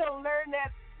 He going to learn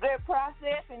their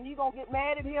process, and you going to get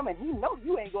mad at him, and he know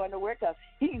you ain't going nowhere because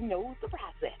he knows the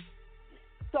process.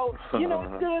 So, you know,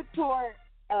 it's good for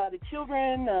the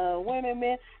children, women,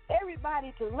 men,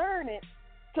 everybody to learn it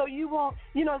so you won't,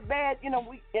 you know, it's bad. You know,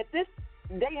 we at this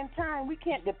day and time, we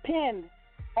can't depend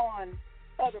on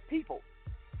other people.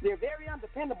 They're very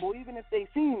undependable, even if they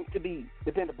seem to be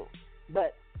dependable.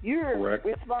 But you're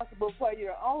responsible for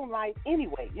your own life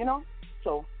anyway, you know?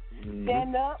 So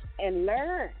stand up and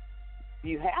learn.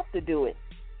 You have to do it.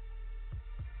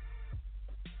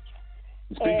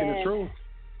 Speaking the truth.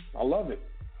 I love it.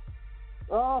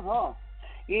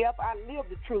 Yep, I live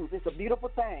the truth. It's a beautiful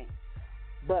thing.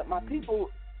 But my people,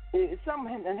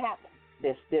 something has happened.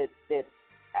 That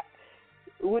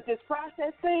with this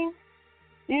process thing,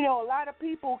 you know, a lot of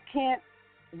people can't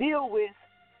deal with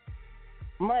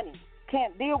money,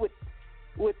 can't deal with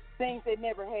things they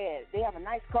never had. They have a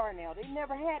nice car now. They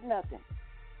never had nothing.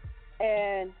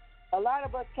 And a lot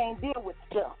of us can't deal with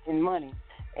stuff and money.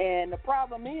 And the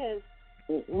problem is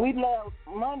we love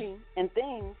money and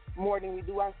things more than we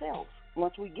do ourselves.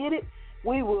 Once we get it,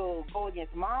 we will go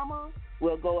against mama,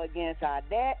 we'll go against our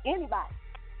dad, anybody.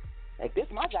 Like, this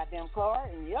is my goddamn car,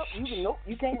 and you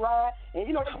can't ride. And,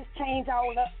 you know, they just change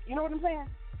all up. You know what I'm saying?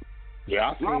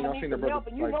 Yeah, Mama needs some help,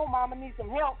 and you know mama needs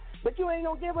some help, but you ain't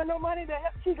going to give her no money to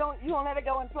help. You going to let her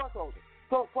go in foreclosure.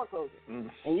 And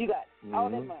you got all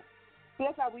that money. So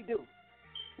that's how we do.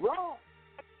 Wrong.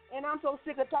 And I'm so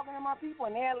sick of talking to my people,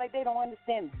 and they act like they don't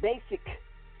understand basic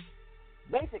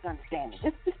understanding.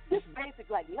 Just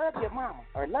basic, like love your mama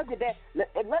or love your dad,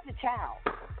 love your child.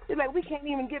 It's like we can't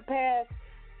even get past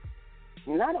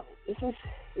none of it.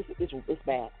 It's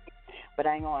bad. But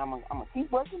I'm gonna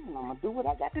keep working, and I'm gonna do what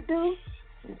I got to do,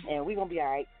 and we're gonna be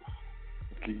all right.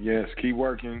 Yes, keep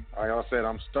working. Like I said,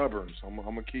 I'm stubborn, so I'm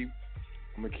gonna keep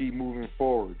moving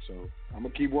forward. So I'm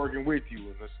gonna keep working with you,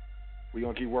 and we're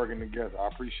gonna keep working together. I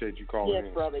appreciate you calling in.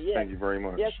 Yes, brother. Yes. Thank you very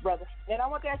much. Yes, brother. And I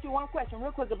want to ask you one question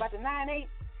real quick about the 9/8.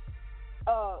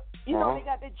 You know they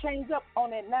got that change up on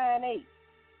that 9/8.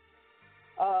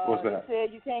 What's that? They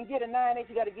said you can't get a 9/8,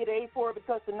 you got to get an 8/4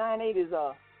 because the 9/8 is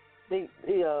they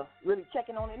really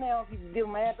checking on it now. If you can give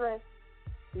them an address,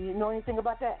 do you know anything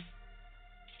about that?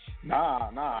 Nah.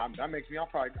 That makes me. I'm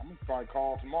gonna probably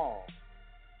call tomorrow.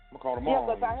 I'm gonna call tomorrow.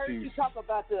 Yeah, because I heard you talk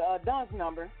about the DUNS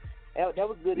number. That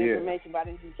was good information, but I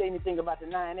didn't say anything about the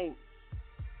 9/8.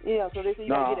 Yeah, so they say you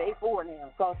gotta get an 8/4 now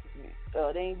because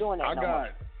they ain't doing that no more.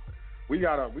 We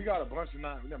got a bunch of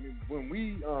 9. I mean, when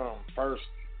we first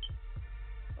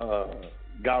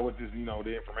got with this, you know,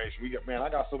 the information I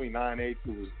got so many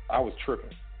 9/8s. I was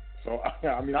tripping. So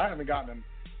I mean, I haven't gotten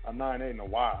a 9/8 in a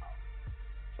while.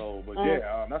 So, but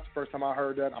that's the first time I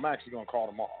heard that. I'm actually gonna call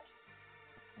tomorrow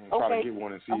and try to get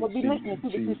one and see. I'm gonna be listening to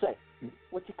what you say,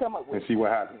 what you come up with, and see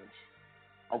what happens.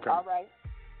 Okay. All right.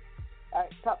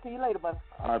 Talk to you later, brother.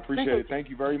 I appreciate it. Thank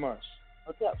you very much.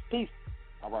 What's up? Peace.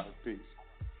 All right. Peace.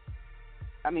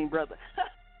 I mean, brother.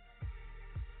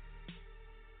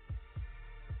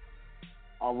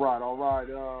 All right. What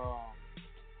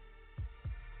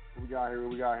we got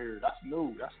here? That's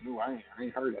new. I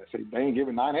ain't heard that. Say they ain't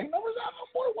giving 9/8 numbers out no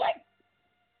more. What?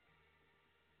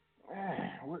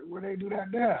 Man, where they do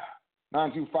that there?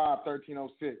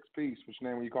 925-1306. Peace. What's your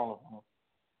name? Where you calling from?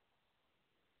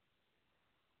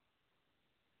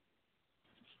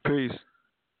 Peace.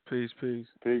 This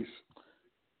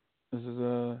is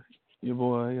your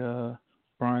boy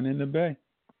Brian in the Bay.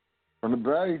 From the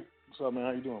Bay. What's up, man?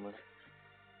 How you doing, man?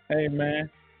 Hey,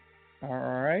 man. All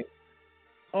right.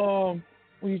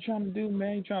 What you trying to do,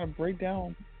 man? You trying to break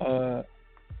down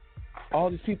all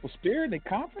these people's spirit, their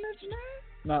confidence, man?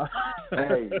 Nah.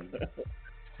 Hey.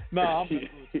 Nah.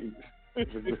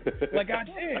 Like,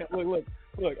 goddamn. Look.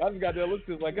 I just got there look at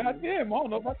this like, goddamn, I don't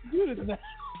know if I can do this now.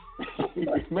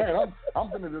 Man,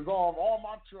 I'm gonna dissolve all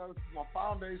my trusts, my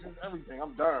foundations, everything.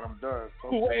 I'm done. So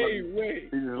Wait.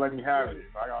 He just let me have it.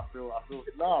 Like I feel.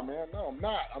 No, man, no, I'm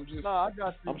not. I'm just. No, I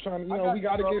got you. I'm trying to. We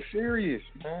gotta get serious,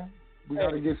 man. We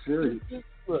gotta get serious.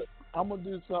 Look, I'm gonna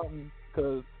do something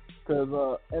because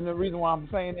and the reason why I'm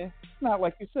saying it, it's not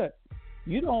like you said.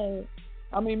 You don't.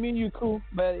 I mean, me and you cool,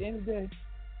 but at the end of the day,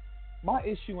 my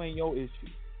issue ain't your issue.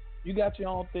 You got your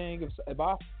own thing. If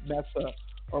I mess up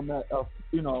or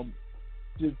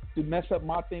to mess up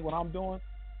my thing, what I'm doing,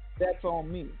 that's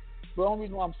on me. But the only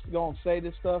reason why I'm gonna say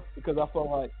this stuff because I feel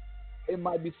like it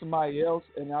might be somebody else,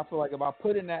 and I feel like if I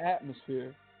put in that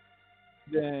atmosphere,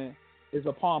 then it's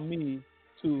upon me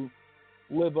to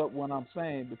live up what I'm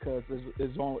saying because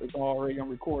it's already on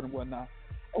record and whatnot.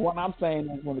 And what I'm saying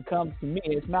is, when it comes to me,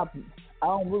 it's not. I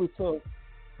don't really feel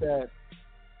that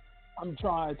I'm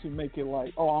trying to make it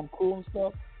like, oh, I'm cool and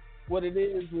stuff. What it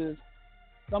is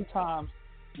sometimes,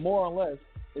 more or less,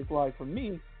 it's like for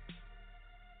me,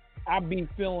 I be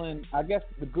feeling. I guess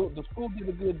the school did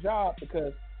a good job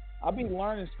because I be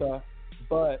learning stuff,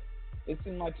 but it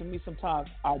seems like to me sometimes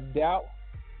I doubt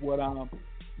what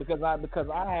because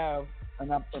I have,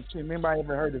 and I'm sure anybody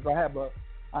ever heard this.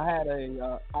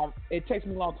 It takes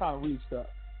me a long time to read stuff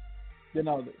than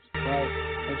others, right?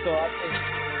 And so I think.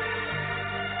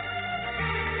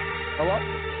 Hello?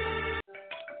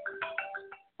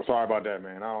 Sorry about that,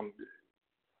 man.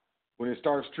 When it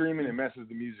starts streaming, it messes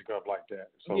the music up like that.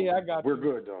 So yeah, I got. We're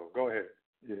good though. Go ahead.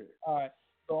 Yeah. All right.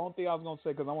 So the only thing I was gonna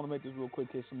say, because I want to make this real quick,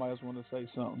 in case somebody else want to say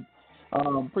something.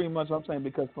 Pretty much, I'm saying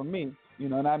because for me,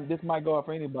 and this might go out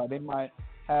for anybody. They might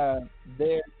have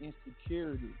their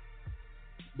insecurity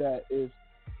that is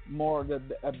more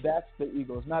that's the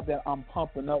ego. It's not that I'm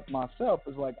pumping up myself.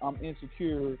 It's like I'm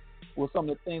insecure with some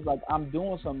of the things. Like I'm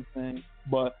doing something,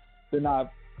 but then I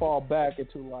fall back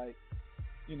into like,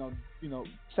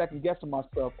 second guessing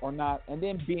myself or not, and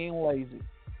then being lazy.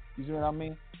 You see what I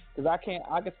mean? Because I can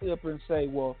sit up here and say,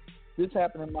 well, this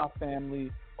happened in my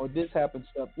family or this happened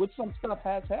stuff, which some stuff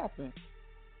has happened,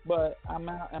 but am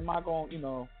I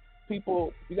going?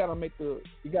 People, you gotta make the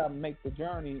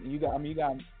journey, and you got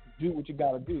to do what you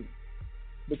gotta do.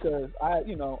 Because I had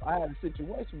a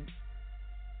situation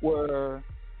where,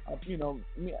 I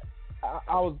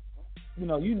was,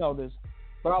 this,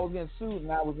 but I was getting sued,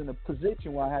 and I was in a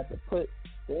position where I had to put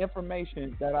the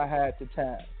information that I had to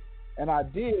task, and I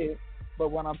did. But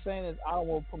what I'm saying is, I don't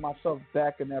want to put myself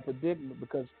back in that predicament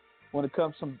because when it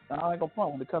comes to, I ain't gonna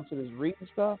front, when it comes to this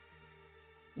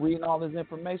reading all this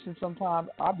information, sometimes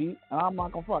I'm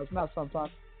not gonna front. It's not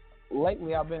sometimes.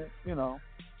 Lately, I've been,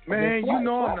 Man, I'm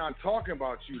not talking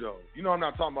about you though. I'm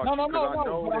not talking about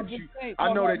you because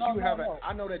I know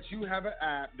that you have an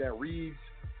app that reads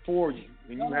for you,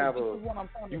 and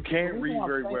you can't read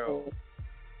very well.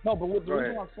 No, but the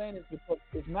reason I'm saying is because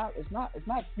it's not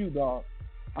you, dog.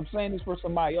 I'm saying this for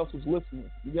somebody else who's listening.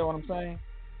 You get what I'm saying?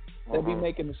 They'll be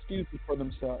making excuses for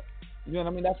themselves. You know what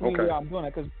I mean? That's really why I'm doing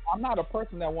it, because I'm not a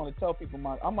person that want to tell people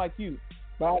I'm like you,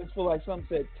 but I just feel like some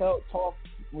said talk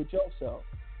with yourself.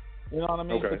 You know what I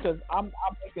mean? Because I'm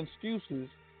making excuses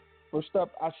for stuff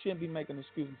I shouldn't be making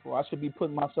excuses for. I should be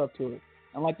putting myself to it.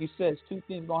 And like you said, it's two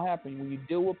things gonna happen. When you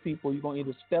deal with people, you're gonna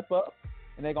either step up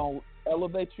and they're gonna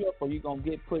elevate you up, or you're gonna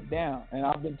get put down. And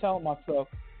I've been telling myself,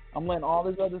 I'm letting all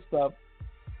this other stuff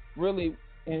really,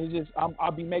 and it's just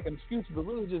I'll be making excuses, but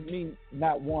really just me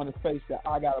not wanting to face that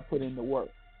I gotta put in the work,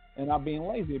 and I'm being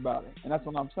lazy about it. And that's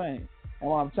what I'm saying. And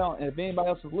what I'm telling, and if anybody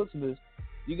else is listening to this,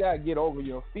 you gotta get over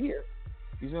your fear.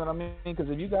 You see what I mean? Because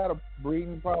if you got a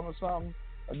breathing problem or something,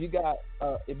 if you got,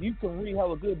 if you can read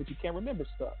hella good but you can't remember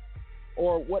stuff,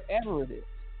 or whatever it is,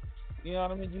 you know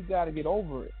what I mean? You got to get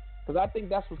over it. Because I think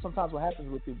that's what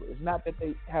happens with people. It's not that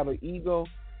they have an ego,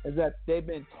 it's that they've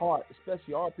been taught,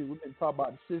 especially our people, we've been taught by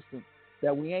the system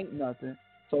that we ain't nothing,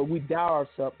 so we doubt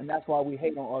ourselves, and that's why we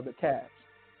hate on other cats.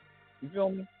 You feel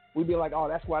me? We be like, oh,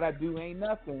 that's why that dude ain't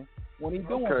nothing when he's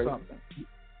doing something.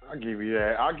 I'll give you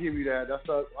that. I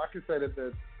can say that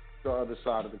that's the other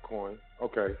side of the coin.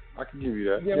 Okay, I can give you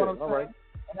that. You get what I'm saying? Right.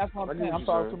 And that's what I'm saying. I'm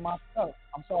talking to myself.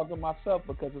 I'm talking to myself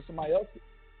because if somebody else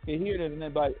can hear this and they're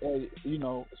like, hey,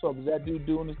 so is that dude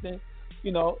doing this thing?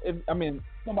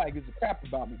 Nobody gives a crap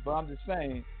about me, but I'm just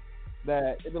saying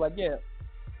that it'd be like, yeah,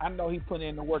 I know he put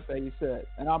in the work that he said.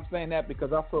 And I'm saying that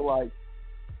because I feel like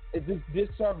it's just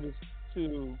disservice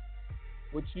to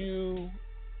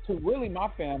really my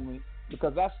family,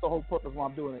 because that's the whole purpose why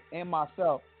I'm doing it, and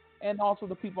myself, and also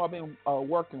the people I've been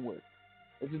working with.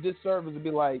 It's a disservice to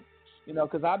be like,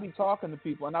 because I be talking to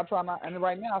people, and I try not, and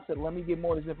right now I said, let me get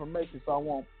more of this information so I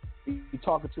won't be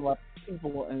talking to like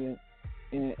people and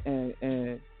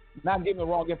not giving the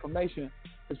wrong information,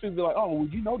 Because people be like, oh, well,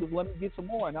 you know this, let me get some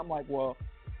more. And I'm like, well,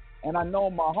 and I know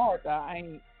in my heart that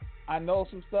I know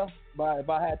some stuff, but if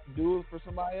I had to do it for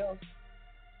somebody else,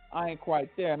 I ain't quite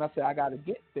there. And I said, I got to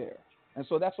get there. And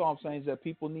so that's all I'm saying is that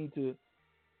people need to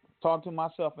talk to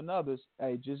myself and others,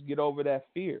 hey, just get over that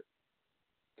fear,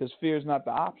 because fear is not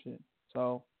the option.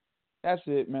 So that's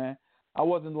it, man. I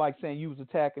wasn't like saying you was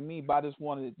attacking me, but I just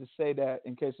wanted to say that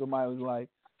in case somebody was like,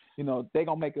 you know, they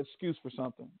gonna make an excuse for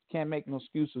something. Can't make no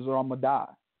excuses or I'm gonna die.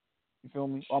 You feel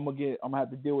me? Or I'm gonna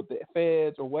have to deal with the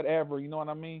feds or whatever. You know what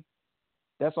I mean?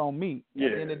 That's on me. Yeah,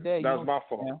 at the end of the day, that's my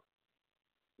fault. You know?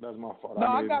 That's my fault. No,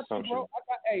 I made got an you, bro.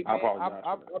 assumption. I apologize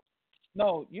for that.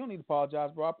 No, you don't need to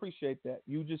apologize, bro. I appreciate that.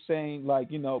 You just saying, like,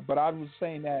 you know, but I was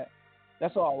saying that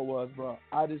that's all it was, bro.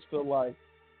 I just feel like,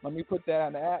 let me put that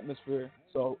in the atmosphere.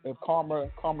 So if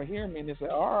karma hear me and they say,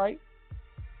 all right,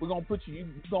 we're going to put you're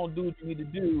going to do what you need to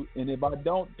do. And if I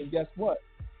don't, then guess what?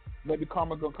 Maybe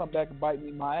karma going to come back and bite me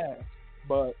in my ass.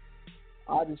 But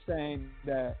I just saying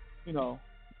that, you know,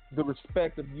 the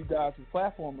respect of you guys'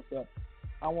 platform and stuff,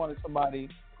 I wanted somebody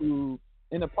who,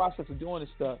 in the process of doing this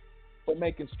stuff, but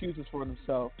make excuses for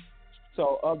themselves,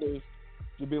 so others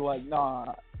to be like,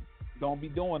 nah, don't be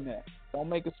doing that. Don't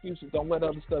make excuses. Don't let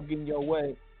other stuff get in your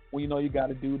way when you know you got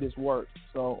to do this work.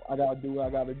 So I got to do what I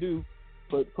got to do.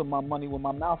 Put my money where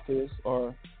my mouth is,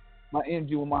 or my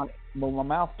energy where my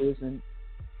mouth is, and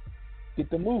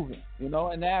get them moving, you know,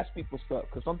 and ask people stuff.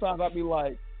 Because sometimes I'll be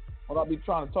like, when I'll be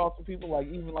trying to talk to people, like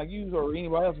even like you or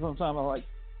anybody else, sometimes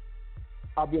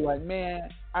I'll be like, man,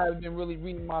 I haven't been really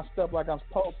reading my stuff like I'm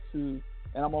supposed to,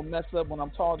 and I'm going to mess up when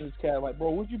I'm talking to this cat. Like, bro,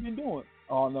 what you been doing?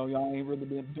 Oh, no, y'all ain't really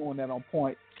been doing that on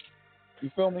point. You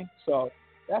feel me? So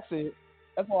that's it.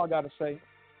 That's all I got to say.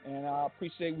 And I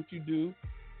appreciate what you do.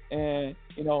 And,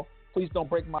 you know, please don't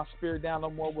break my spirit down no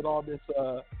more with all this.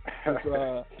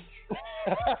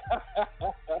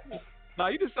 Nah,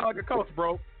 you just sound like a coach,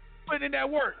 bro. Put in that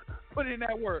work. They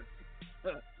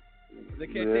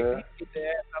can't take the heat, get their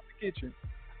ass out the kitchen.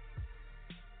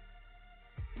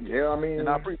 Yeah, I mean, and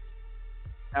I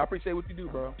appreciate what you do,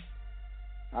 bro.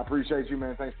 I appreciate you,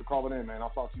 man. Thanks for calling in, man. I'll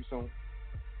talk to you soon.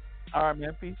 All right,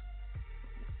 man. Peace.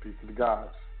 Peace to the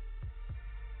gods.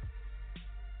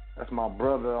 That's my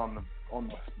brother on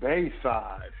the Bay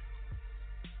side.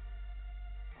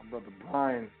 My brother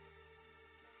Brian.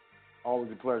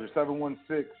 Always a pleasure.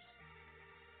 716.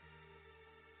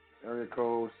 Area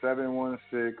code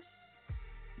 716-9437.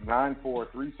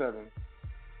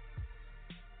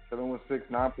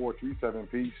 716-9437.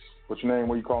 Peace. What's your name?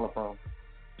 Where you calling from?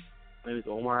 My name is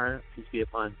Omar. Peace be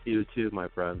upon you too, my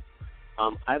friend.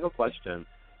 I have a question.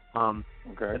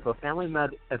 Okay. If a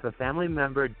family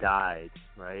member died,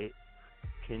 right?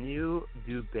 Can you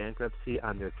do bankruptcy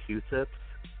on their QSIPs,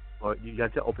 or you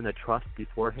have to open a trust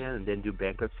beforehand and then do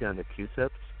bankruptcy on their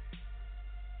QSIPs?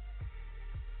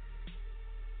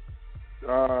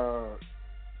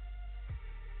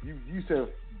 You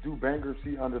said do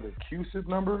bankruptcy under the QSIP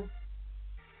number?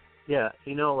 Yeah,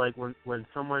 you know, like when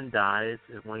someone dies,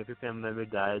 if one of your family members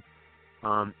dies,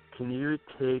 can you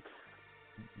take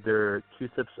their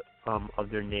QSIPs of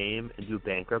their name and do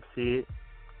bankruptcy?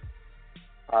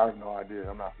 I have no idea.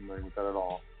 I'm not familiar with that at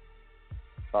all.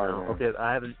 Sorry, man. Okay,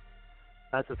 I haven't.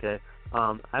 That's okay.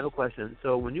 I have a question.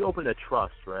 So when you open a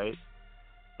trust, right?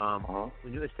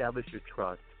 When you establish your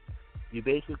trust, you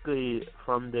basically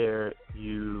from there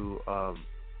the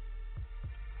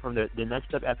next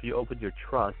step after you open your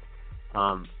trust,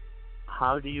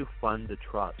 how do you fund the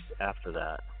trust after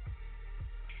that?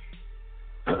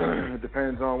 It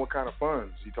depends on what kind of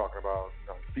funds you're talking about.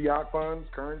 You know, fiat funds,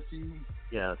 currency.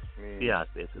 Yes, fiat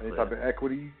basically. Any type of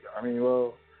equity. I mean,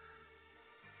 well,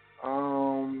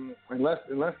 unless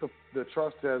the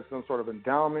trust has some sort of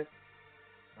endowment,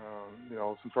 you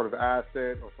know, some sort of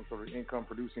asset or some sort of income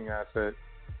producing asset.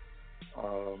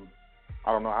 I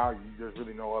don't know how there's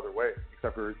really no other way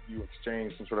except for you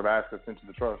exchange some sort of assets into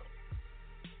the trust.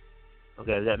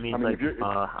 Okay, that means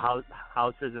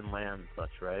houses and land and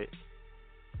such, right?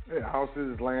 Yeah,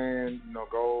 houses, land, you know,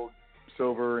 gold,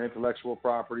 silver, intellectual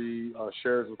property,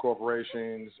 shares of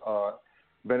corporations,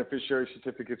 beneficiary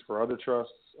certificates for other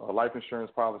trusts, life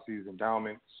insurance policies,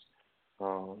 endowments,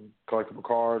 collectible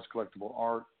cars, collectible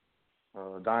art,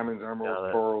 diamonds,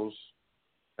 emeralds, pearls.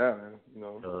 Yeah, man. You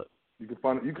know, you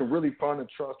can really fund a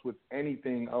trust with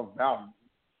anything of value.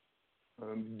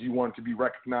 Do you want it to be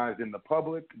recognized in the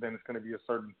public? Then it's going to be a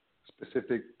certain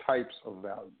specific types of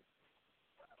value.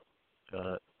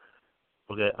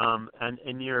 Okay. And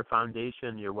in your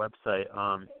foundation, your website,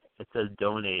 it says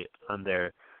donate on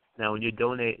there. Now, when you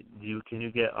donate, can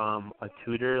you get a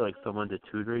tutor, like someone to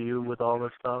tutor you with all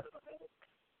this stuff?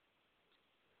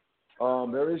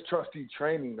 There is trustee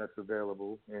training that's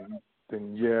available, and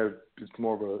then it's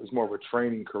more of a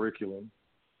training curriculum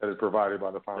that is provided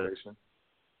by the foundation.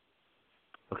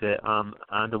 Okay.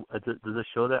 Does it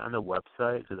show that on the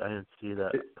website? Because I didn't see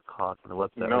that cost on the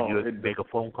website. No, or you make a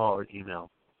phone call or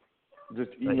email.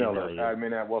 Just email us,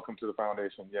 admin at Welcome to the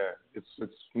Foundation. Yeah,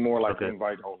 it's more like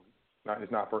invite only.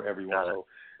 It's not for everyone. So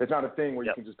it's not a thing where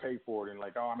you can just pay for it and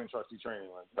like, I'm in trustee training.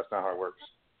 Like, that's not how it works.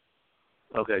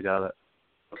 Okay, got it.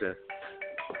 Okay.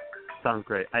 Sounds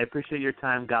great. I appreciate your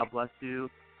time. God bless you.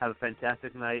 Have a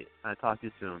fantastic night. I'll talk to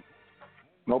you soon.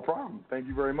 No problem. Thank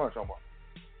you very much, Omar.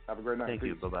 Have a great night. Thank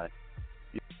you. Bye-bye.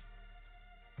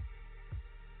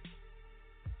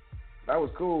 That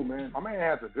was cool, man. My man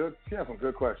had some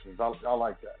good questions. I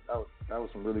like that. That was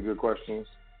some really good questions.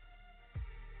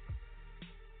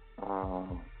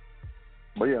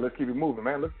 But yeah, let's keep it moving,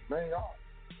 man. Look, man,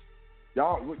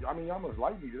 y'all must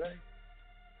like me today.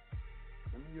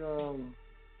 Let me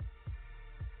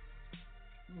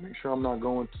make sure I'm not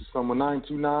going to someone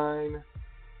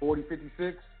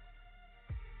 929-4056.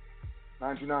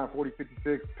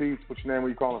 929-4056. Peace. What's your name? Where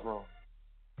you calling from?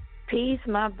 Peace,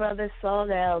 my brother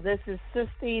Soledad. This is Sister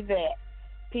Yvette.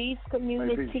 Peace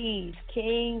communities,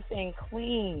 kings and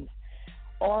queens.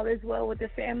 All is well with the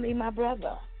family, my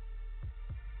brother.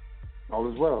 All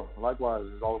is well. Likewise,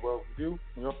 is all well with you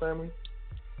and your family?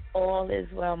 All is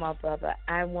well, my brother.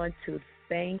 I want to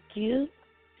thank you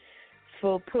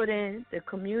for putting the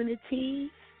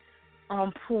communities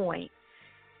on point.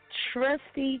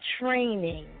 Trustee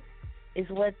training is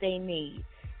what they need.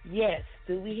 Yes,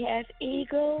 do we have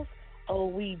egos? Oh,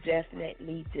 we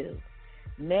definitely do.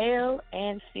 Male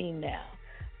and female.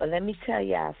 But let me tell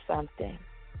y'all something.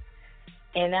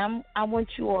 And I want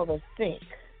you all to think.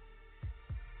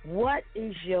 What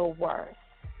is your worth?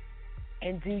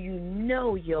 And do you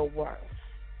know your worth?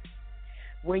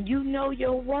 When you know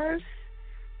your worth,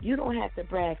 you don't have to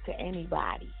brag to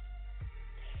anybody.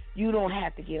 You don't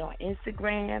have to get on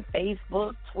Instagram,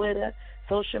 Facebook, Twitter,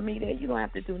 social media. You don't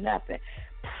have to do nothing.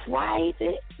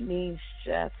 Private means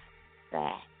just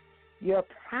that. You're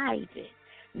private.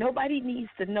 Nobody needs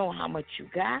to know how much you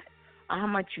got or how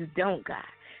much you don't got.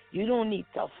 You don't need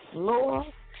to floss.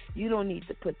 You don't need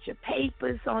to put your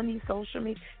papers on these social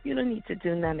media. You don't need to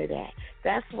do none of that.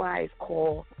 That's why it's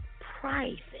called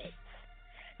private.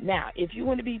 Now, if you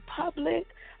want to be public,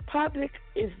 public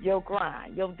is your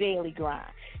grind, your daily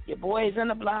grind. Your boys on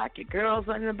the block, your girls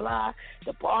on the block,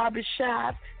 the barber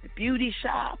shops, the beauty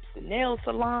shops, the nail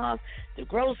salons, the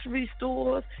grocery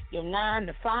stores, your 9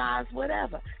 to 5s,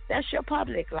 whatever. That's your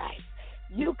public life.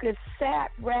 You could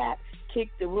sap, rap, kick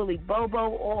the Willy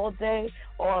Bobo all day,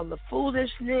 all the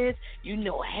foolishness. You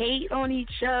know, hate on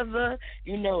each other.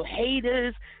 You know,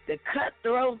 haters, the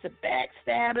cutthroats, the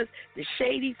backstabbers, the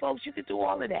shady folks. You could do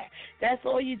all of that. That's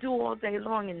all you do all day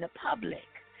long in the public.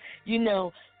 You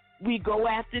know, we go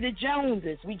after the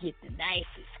Joneses. We get the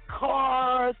nicest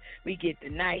cars. We get the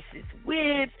nicest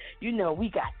whips. You know, we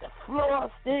got the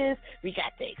floss this. We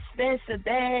got the expensive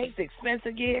bags,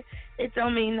 expensive gear. It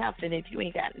don't mean nothing if you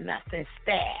ain't got nothing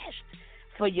stashed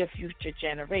for your future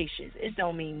generations. It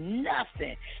don't mean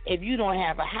nothing if you don't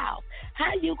have a house.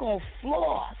 How you going to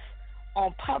floss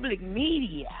on public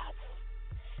media?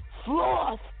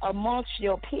 Floss amongst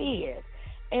your peers.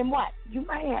 And what? You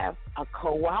might have a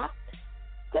co-op.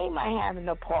 They might have an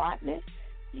apartment.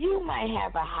 You might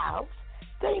have a house.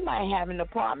 They might have an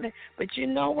apartment. But you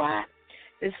know what?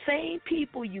 The same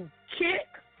people you kick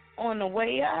on the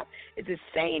way up is the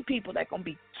same people that going to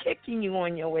be kicking you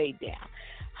on your way down.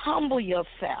 Humble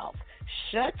yourself.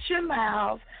 Shut your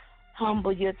mouth.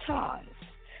 Humble your tongues.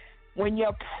 When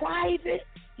you're private,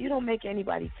 you don't make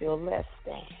anybody feel less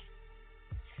than.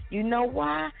 You know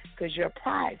why? Because you're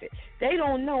private. They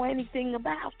don't know anything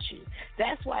about you.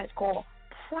 That's why it's called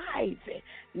private.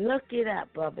 Look it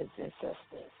up, brothers and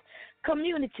sisters.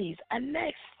 Communities, a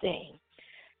next thing.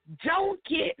 Don't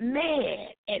get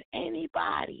mad at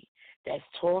anybody that's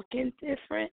talking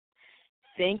different,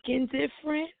 thinking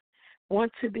different,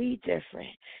 want to be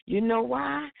different. You know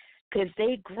why? Because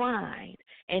they grind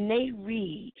and they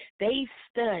read, they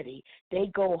study, they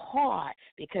go hard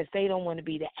because they don't want to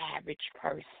be the average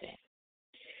person.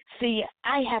 See,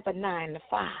 I have a 9 to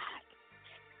 5.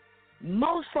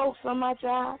 Most folks on my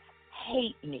job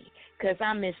hate me because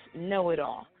I'm Miss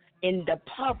Know-It-All in the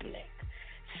public.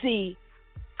 See,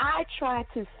 I try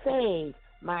to save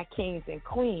my kings and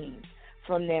queens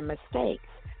from their mistakes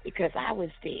because I was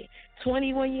there.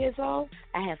 21 years old,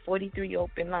 I had 43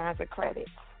 open lines of credit.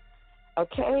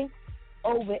 Okay?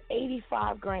 Over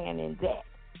 85 grand in debt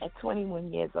at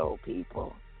 21 years old,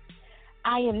 people.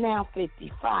 I am now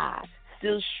 55,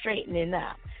 still straightening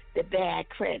up the bad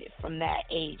credit from that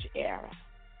age era.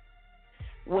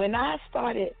 When I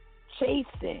started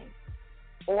chasing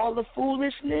all the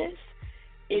foolishness,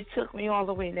 it took me all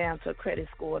the way down to a credit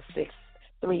score of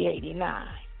 389.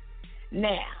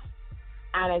 Now,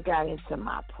 I done got into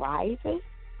my private.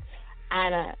 I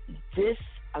done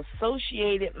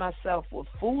disassociated myself with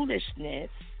foolishness,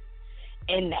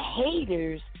 and the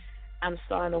haters, I'm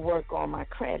starting to work on my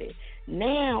credit.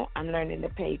 Now I'm learning to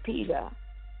pay Peter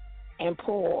and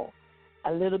Paul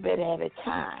a little bit at a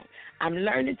time. I'm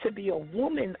learning to be a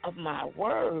woman of my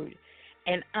word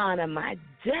and honor my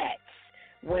debts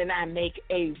when I make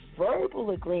a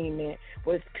verbal agreement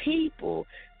with people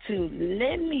to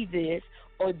lend me this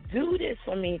or do this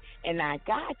for me, and I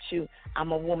got you.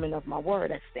 I'm a woman of my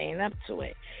word. I stand up to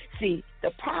it. See,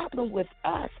 the problem with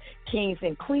us, kings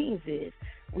and queens, is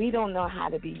we don't know how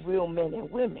to be real men and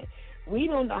women. We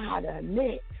don't know how to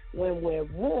admit when we're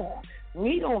wrong.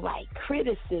 We don't like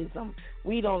criticism.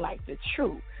 We don't like the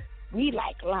truth. We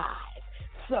like lies.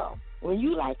 So when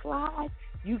you like lies,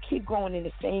 you keep going in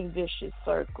the same vicious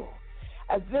circle.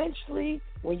 Eventually,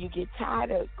 when you get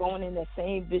tired of going in the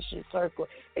same vicious circle,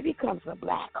 it becomes a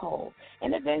black hole,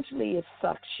 and eventually it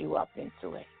sucks you up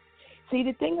into it. See,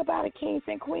 the thing about it, kings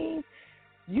and queens,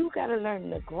 you got to learn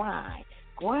to grind.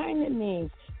 Grinding means,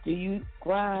 do you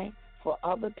grind for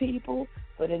other people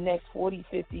for the next 40,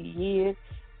 50 years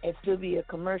and still be a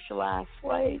commercialized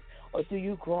slave, or do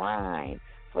you grind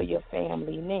for your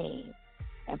family name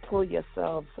and pull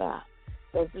yourselves up?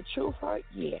 Does the truth hurt?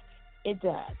 Yeah, it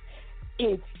does.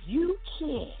 If you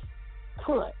can't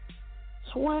put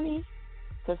 $20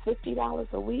 to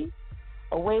 $50 a week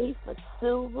away for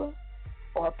silver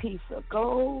or a piece of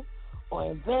gold, or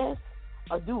invest,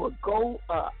 or do a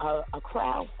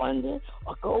crowdfunding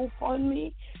or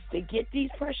GoFundMe to get these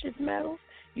precious metals,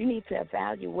 you need to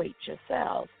evaluate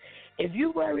yourselves. If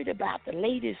you're worried about the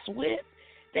latest whip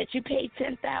that you paid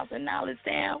 $10,000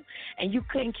 down and you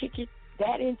couldn't kick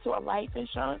that into a life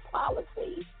insurance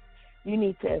policy, you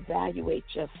need to evaluate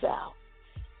yourself.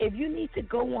 If you need to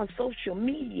go on social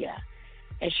media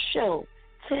and show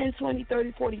 10, 20,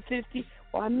 30, 40, 50,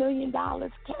 or $1 million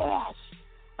cash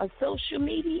on social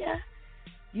media,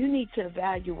 you need to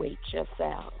evaluate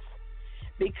yourselves.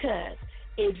 Because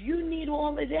if you need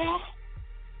all of that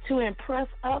to impress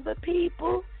other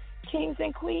people, kings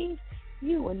and queens,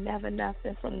 you will never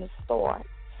nothing from the start.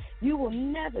 You will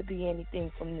never be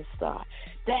anything from the start.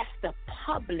 That's the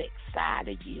public side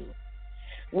of you.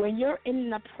 When you're in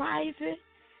the private,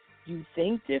 you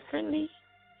think differently,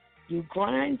 you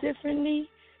grind differently,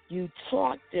 you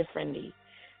talk differently,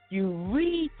 you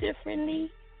read differently,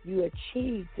 you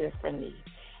achieve differently.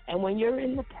 And when you're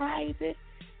in the private,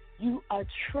 you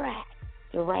attract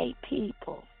the right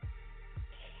people,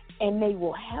 and they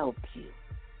will help you.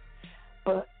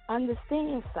 But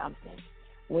understand something.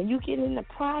 When you get in the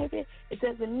private, it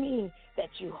doesn't mean that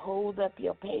you hold up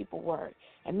your paperwork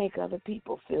and make other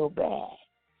people feel bad.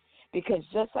 Because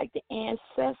just like the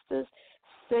ancestors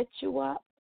set you up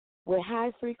with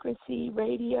high-frequency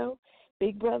radio,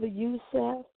 Big Brother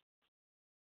Yusef,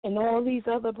 and all these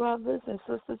other brothers and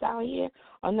sisters out here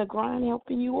on the ground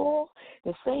helping you all,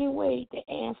 the same way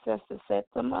the ancestors set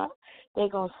them up, they're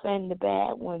going to send the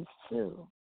bad ones too.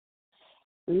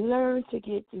 Learn to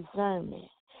get discernment,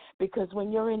 because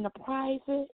when you're in the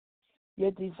private,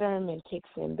 your discernment kicks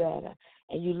in better,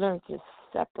 and you learn to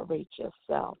separate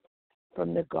yourself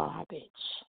from the garbage.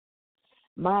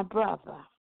 My brother,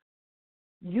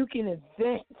 you can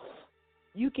vent.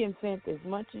 You can vent as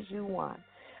much as you want.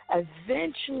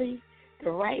 Eventually,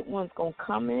 the right one's going to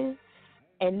come in,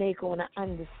 and they're going to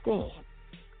understand.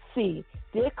 See,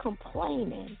 they're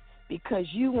complaining because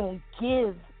you won't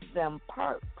give them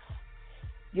perks.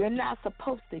 You're not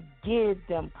supposed to give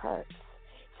them perks.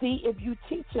 See, if you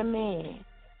teach a man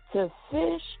to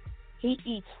fish, he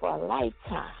eats for a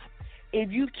lifetime. If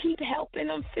you keep helping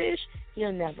him fish,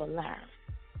 he'll never learn.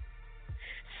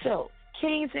 So,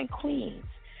 kings and queens,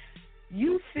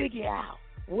 you figure out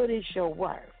what is your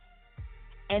worth.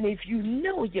 And if you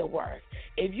know your worth,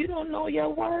 if you don't know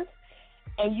your worth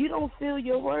and you don't feel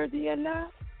you're worthy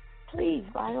enough, please,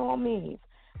 by all means,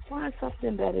 find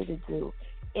something better to do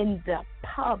in the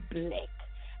public,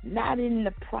 not in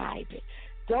the private.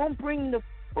 Don't bring the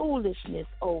foolishness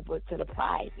over to the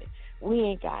private. We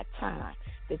ain't got time.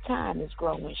 The time is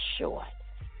growing short.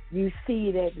 You see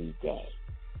it every day.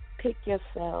 Pick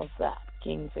yourselves up,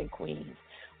 kings and queens.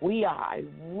 We are a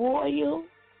royal,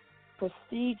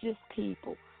 prestigious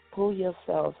people. Pull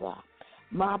yourselves up.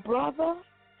 My brother,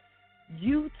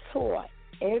 you taught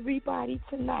everybody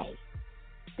tonight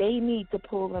they need to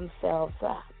pull themselves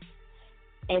up.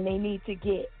 And they need to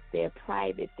get their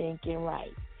private thinking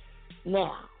right.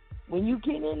 Now, when you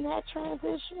get in that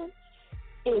transition,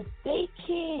 if they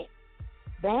can't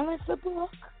balance a book,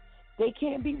 they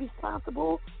can't be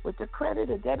responsible with the credit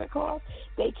or debit card,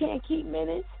 they can't keep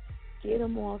minutes, get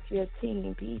them off your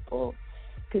team, people,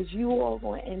 because you all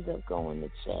going to end up going to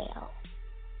jail.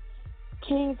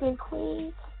 Kings and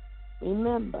queens,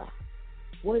 remember,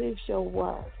 what is your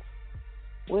worth?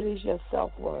 What is your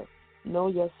self-worth? Know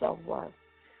your self-worth.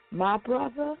 My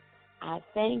brother, I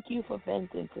thank you for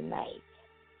venting tonight.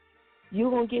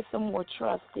 You're going to get some more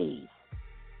trustees.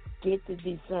 Get the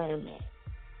discernment.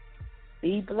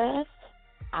 Be blessed.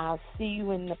 I'll see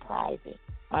you in the private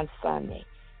on Sunday.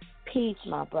 Peace,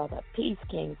 my brother. Peace,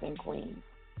 kings and queens.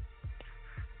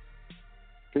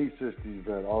 Peace, Sister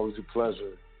Yvette. Always a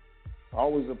pleasure.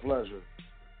 Always a pleasure.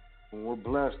 When we're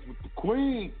blessed with the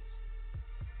queen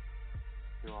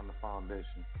here on the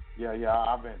foundation. Yeah,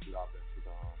 I've been through.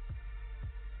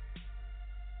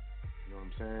 You know what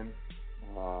I'm saying?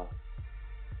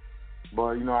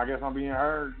 But you know, I guess I'm being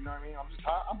heard. You know what I mean? I'm just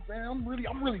tired.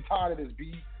 I'm really tired of this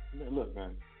beat. Look,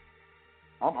 man,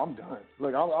 I'm done.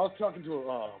 Look, I was talking to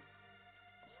a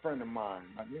friend of mine.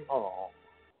 Hold on.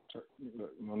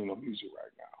 Look, I don't need no music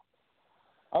right now.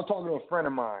 I was talking to a friend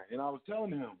of mine, and I was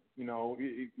telling him, you know,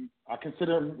 I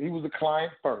consider him, he was a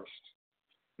client first.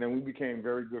 And then we became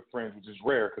very good friends, which is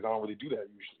rare because I don't really do that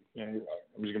usually. You know,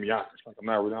 I'm just going to be honest. Like, I'm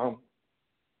not really, I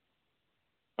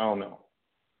don't know.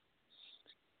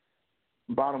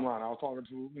 Bottom line, I was talking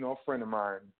to, you know, a friend of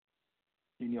mine.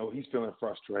 You know, he's feeling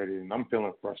frustrated, and I'm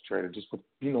feeling frustrated just with,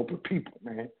 you know, with people,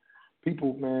 man.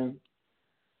 People, man,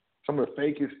 some of the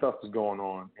fakest stuff is going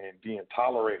on and being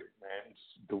tolerated, man. It's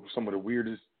some of the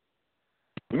weirdest.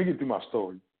 Let me get through my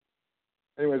story.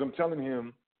 Anyways, I'm telling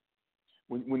him,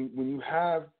 when you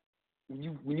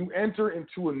enter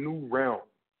into a new realm,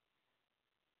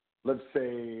 let's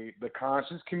say the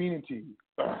conscious community,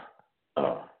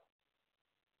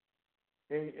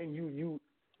 and you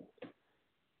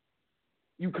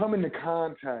come into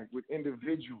contact with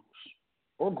individuals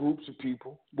or groups of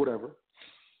people, whatever,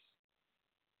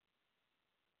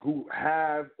 who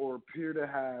have or appear to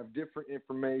have different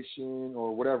information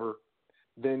or whatever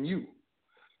than you.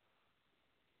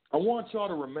 I want y'all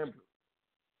to remember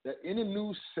that in a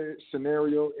new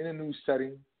scenario, in a new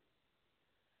setting,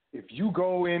 if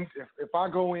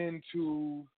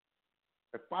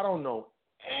I don't know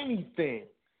anything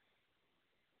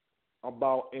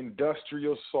about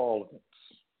industrial solvents,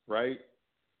 right?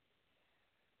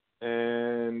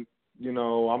 And, you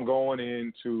know, I'm going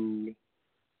into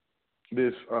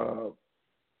this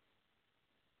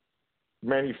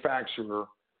manufacturer.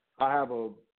 I have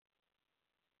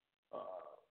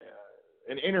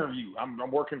an interview.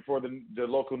 I'm working for the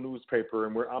local newspaper,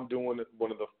 and I'm doing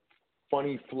one of the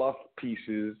funny fluff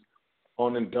pieces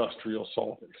on industrial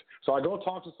solvents. So I go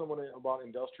talk to someone about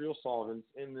industrial solvents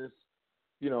in this,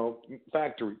 you know,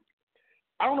 factory.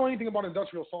 I don't know anything about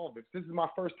industrial solvents. This is my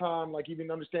first time, like, even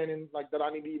understanding, like, that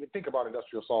I need to even think about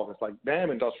industrial solvents. Like,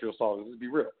 damn, industrial solvents, let's be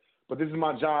real. But this is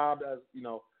my job as, you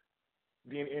know,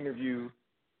 being interviewed.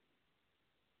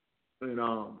 And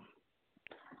I'm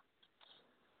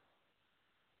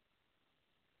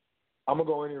going to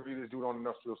go interview this dude on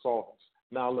industrial solvents.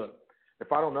 Now, look,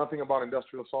 if I know nothing about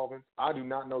industrial solvents, I do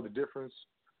not know the difference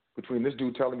between this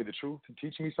dude telling me the truth and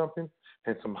teaching me something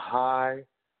and some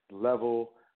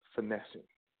high-level finessing.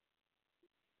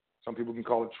 Some people can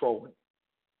call it trolling.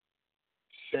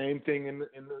 Same thing in the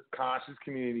conscious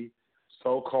community,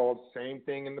 so-called same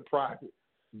thing in the private.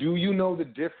 Do you know the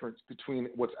difference between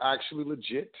what's actually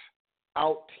legit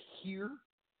out here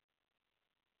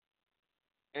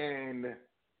and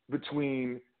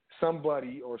between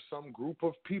somebody or some group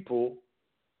of people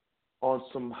on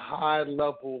some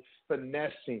high-level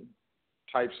finessing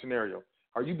type scenario?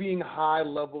 Are you being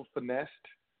high-level finessed,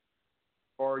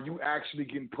 or are you actually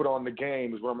getting put on the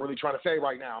game is what I'm really trying to say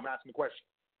right now. I'm asking the question.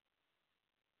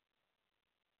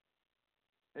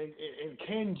 And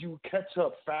can you catch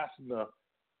up fast enough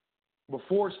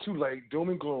before it's too late, doom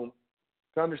and gloom,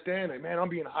 to understand that, man, I'm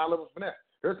being high-level finesse?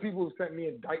 There's people who sent me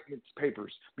indictment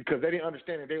papers because they didn't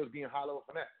understand that they was being high-level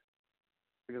finesse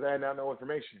because they had not no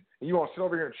information. And you want to sit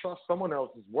over here and trust someone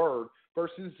else's word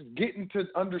versus getting to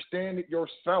understand it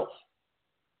yourself.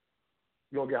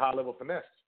 You're going to get high-level finesse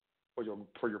for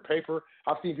your paper.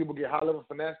 I've seen people get high-level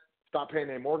finesse, stop paying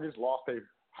their mortgage, lost their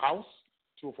house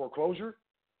to a foreclosure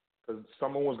because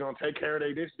someone was going to take care of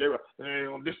their they were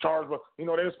discharged, but, you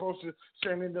know, they were supposed to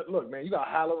send in. Look, man, you got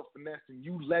high-level finesse and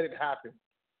you let it happen.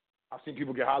 I've seen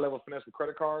people get high-level finesse with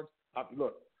credit cards.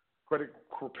 Credit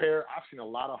repair, I've seen a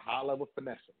lot of high-level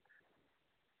finessing.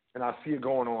 And I see it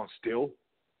going on still.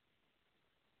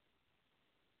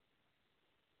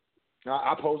 Now,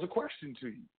 I pose a question to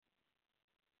you.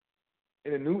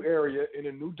 In a new area, in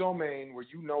a new domain where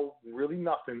you know really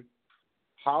nothing,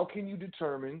 how can you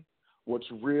determine what's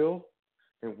real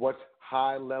and what's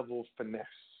high-level finesse?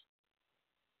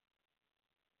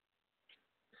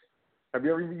 Have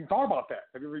you ever even thought about that?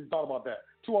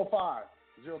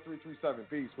 205-0337.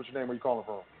 Peace. What's your name? Where you calling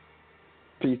from?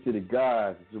 Peace to the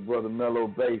guys. It's your brother Mellow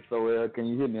Bass. So can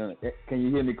you hear me? Can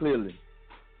you hear me clearly?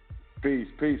 Peace,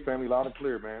 family, loud and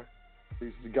clear, man.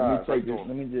 Peace to the guys. Let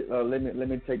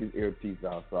me take this earpiece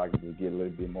out so I can just get a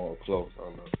little bit more close.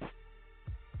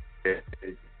 Yeah,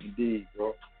 indeed,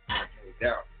 bro. No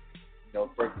doubt.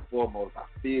 First and foremost, I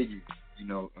feel you.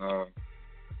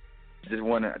 I just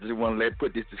wanna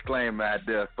put this disclaimer out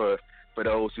there for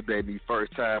those who may be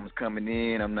first timers coming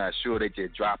in. I'm not sure they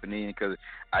just dropping in because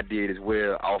I did as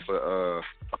well offer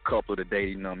a couple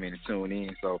today, to tune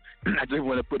in. So I just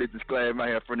want to put a disclaimer out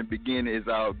here from the beginning. It's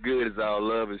all good. It's all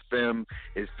love. It's family.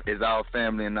 It's all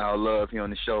family and all love here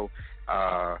on the show.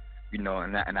 And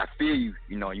I feel you.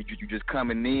 You just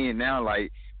coming in now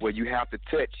like where you have to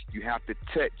touch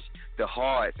the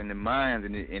hearts and the minds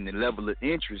and the level of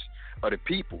interest of the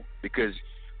people, because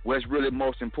what's really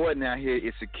most important out here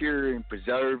is securing,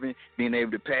 preserving, being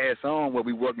able to pass on what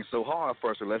we're working so hard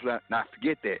for. So let's not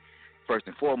forget that first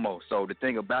and foremost. So the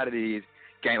thing about it is,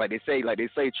 game, like they say,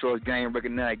 trust, game,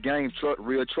 recognize game, trust,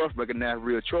 real trust, recognize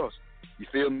real trust. You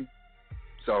feel me?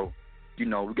 So, we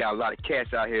got a lot of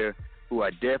cats out here who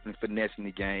are definitely finessing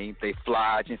the game. They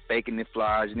flogging, faking it,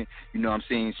 flogging it.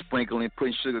 Sprinkling,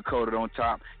 putting sugar coated on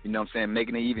top.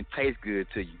 Making it even taste good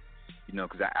to you.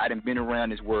 Because I done been around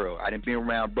this world. I done been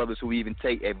around brothers who even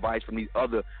take advice from these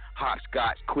other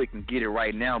hopscotch, quick and get it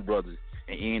right now brothers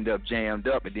and end up jammed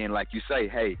up. And then, like you say,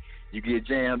 hey, you get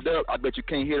jammed up, I bet you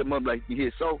can't hit them up like you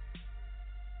hit so.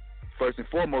 First and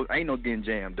foremost, ain't no getting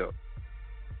jammed up.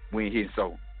 We ain't hitting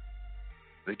so.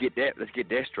 Let's get that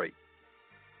straight.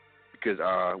 Because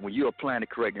when you're applying the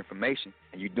correct information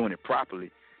and you're doing it properly,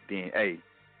 then, hey,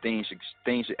 things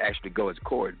should actually go as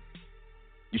according.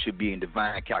 You should be in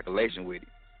divine calculation with it,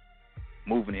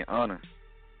 moving in honor,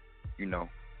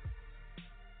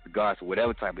 regardless of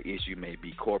whatever type of issue it may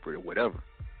be, corporate or whatever.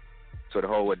 So the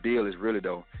whole deal is really,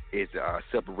 though, is to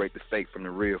separate the fake from the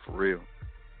real for real.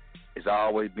 It's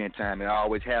always been time. It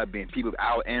always have been.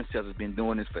 Our ancestors been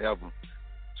doing this forever.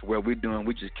 So what we're doing,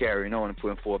 we just carrying on and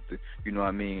putting forth the,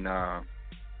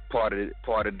 part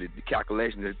of the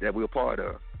calculation that we're a part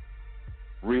of.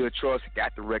 Real trust,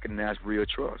 got to recognize real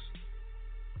trust.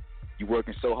 You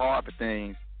working so hard for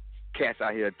things, cats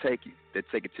out here take it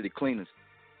to the cleaners,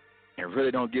 and really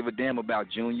don't give a damn about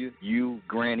Junior, you,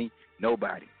 Granny,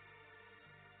 nobody.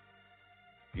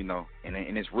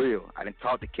 And it's real. I didn't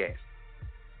talk to cats.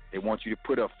 They want you to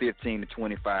put up 15 to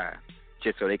 25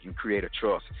 just so they can create a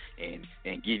trust and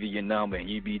give you your number and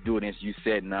you be doing this. You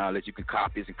said that you can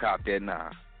cop this and cop that.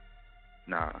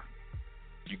 Nah.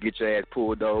 You get your ass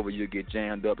pulled over, you get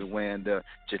jammed up and wound up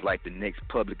just like the next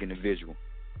public individual.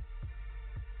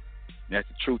 That's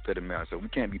the truth of the matter. So we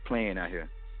can't be playing out here.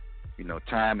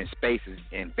 Time and space is,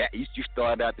 and you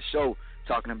started out the show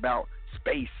talking about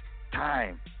space,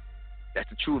 time. That's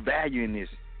the true value in this.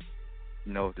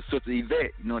 The sister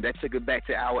Yvette, that took it back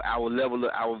to our level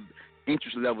of our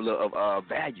interest level of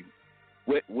value.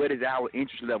 What is our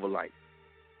interest level like?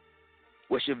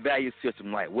 What's your value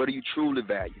system like? What do you truly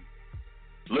value?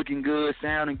 Looking good,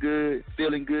 sounding good,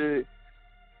 feeling good,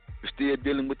 but still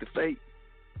dealing with the fake.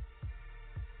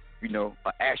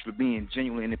 Actually being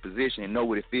genuine in the position and know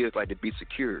what it feels like to be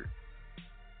secure.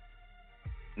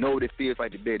 Know what it feels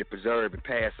like to be able to preserve and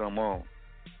pass them on.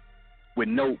 With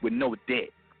no debt.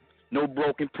 No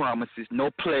broken promises, no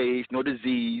plagues, no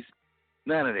disease,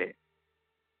 none of that.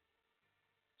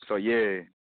 So yeah,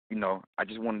 I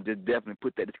just wanted to definitely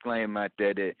put that disclaimer out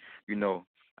there that,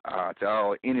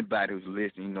 to anybody who's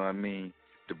listening,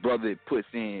 the brother that puts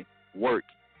in work,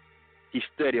 he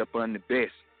study up on the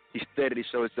best. He studied to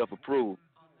show himself approved.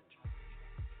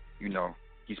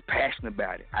 He's passionate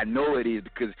about it. I know it is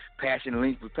because passion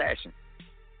links with passion.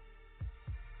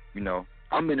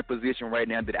 I'm in a position right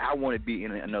now that I want to be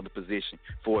in another position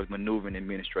for maneuvering,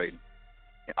 administrating,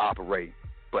 and operating.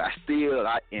 But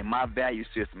in my value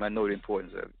system, I know the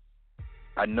importance of it.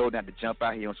 I know not to jump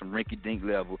out here on some rinky-dink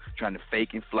level trying to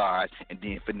fake and fly and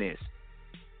then finesse.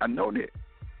 I know that.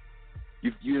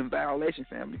 You're in violation,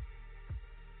 family.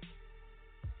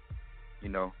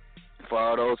 For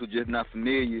all those who are just not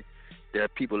familiar, there are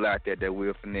people out there that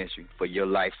will finesse you for your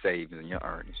life savings and your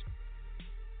earnings.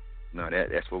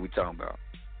 That's what we're talking about.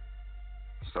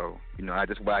 So,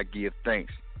 that's why I give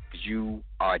thanks, because you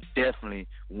are definitely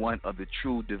one of the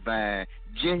true, divine,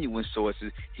 genuine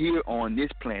sources here on this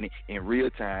planet in real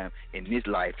time, in this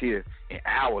life here, in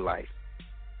our life.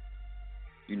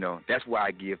 You know, that's why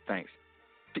I give thanks.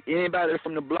 To anybody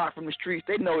from the block, from the streets,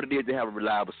 they know what it is to have a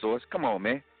reliable source. Come on,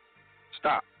 man.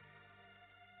 Stop.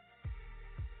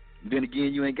 Then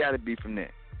again, you ain't got to be from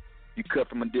that. You cut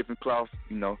from a different cloth,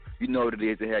 you know what it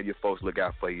is to have your folks look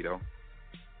out for you, though.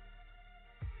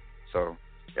 So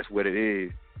that's what it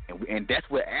is. And that's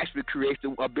what actually creates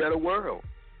a better world.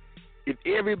 If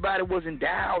everybody was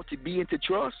endowed to be into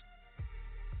trust,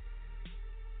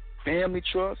 family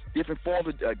trust, different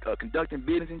forms of conducting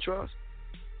business in trust,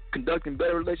 conducting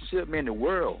better relationships, man, the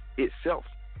world itself.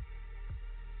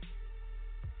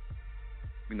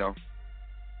 You know.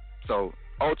 So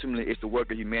ultimately, it's the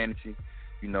work of humanity.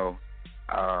 You know,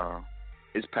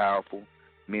 it's powerful.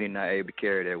 Many not able to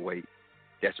carry that weight.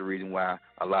 That's the reason why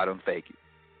a lot of them fake it.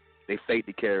 They fake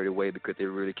to carry the weight because they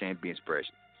really can't be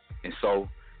expression. And so,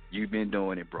 you've been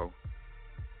doing it, bro.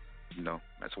 You know,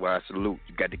 that's why I salute.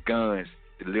 You got the guns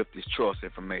to lift this trust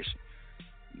information.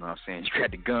 You know what I'm saying? You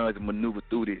got the guns to maneuver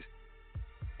through this.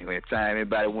 And by the time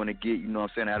anybody want to get, you know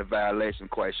what I'm saying, out of violation, I'm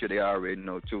quite sure they already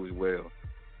know too as well.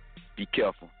 Be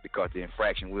careful, because the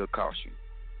infraction will cost you.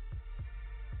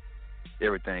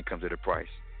 Everything comes at a price.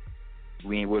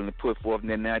 We ain't willing to put forth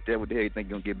nothing out there. What the hell you think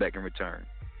you're going to get back in return?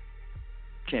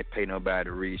 Can't pay nobody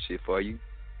to read shit for you.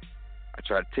 I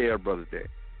try to tell brothers that.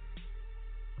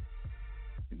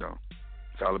 You know,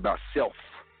 it's all about self.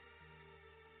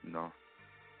 You know.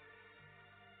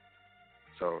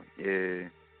 So, yeah.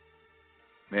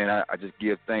 Man, I just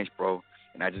give thanks, bro.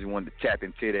 And I just wanted to tap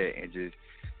into that and just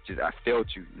I felt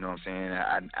you. You know what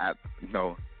I'm saying? I you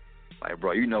know, like,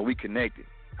 bro, you know we connected.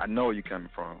 I know where you're coming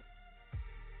from.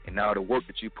 And all the work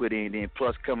that you put in, then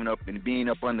plus coming up and being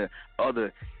up under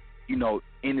other, other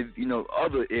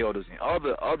elders and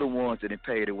other ones that have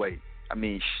paid away. I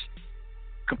mean,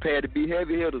 compared to be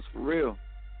heavy hitters, for real.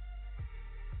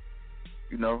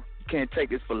 You know, you can't take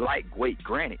this for lightweight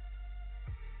granted.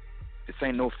 This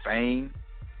ain't no fame.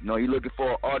 You know, you looking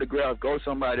for an autograph, go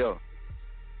somebody else.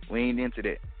 We ain't into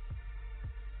that.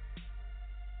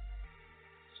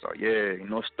 So, yeah,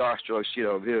 starstruck shit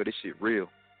over here, this shit real.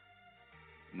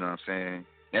 You know what I'm saying?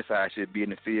 That's how I should be in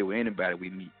the field with anybody we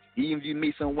meet. Even if you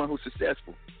meet someone who's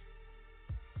successful.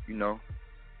 You know?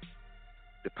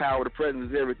 The power of the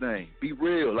presence is everything. Be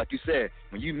real, like you said.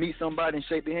 When you meet somebody and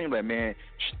shake their hand, like, man,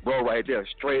 bro, right there,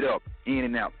 straight up, in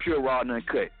and out, pure, raw, and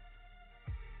uncut.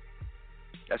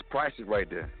 That's priceless right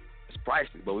there. It's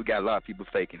priceless, but we got a lot of people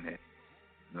faking that.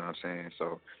 You know what I'm saying?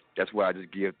 So that's why I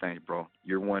just give thanks, bro.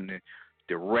 You're one of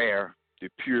the rare, the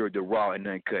pure, the raw, and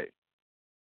uncut.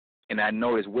 And I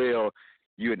know as well,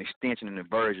 you're an extension and a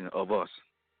version of us.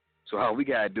 So how we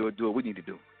got to do what we need to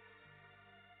do.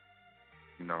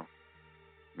 You know,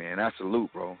 man, I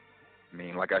salute, bro. I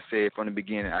mean, like I said from the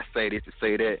beginning, I say this to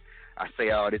say that. I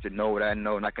say all this to know what I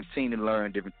know, and I continue to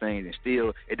learn different things. And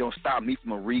still, it don't stop me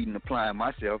from reading and applying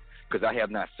myself, because I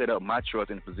have not set up my trust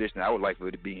in the position I would like for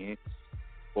it to be in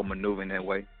or maneuver in that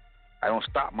way. I don't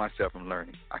stop myself from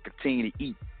learning. I continue to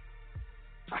eat.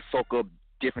 I soak up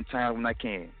different times when I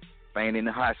can. If I ain't in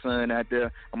the hot sun out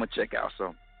there, I'm going to check out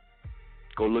something.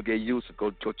 Go look at you, so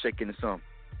go check into something.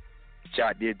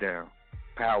 Jot this down.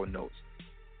 Power notes.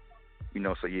 You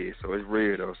know, so yeah, so it's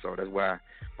real though. So that's why,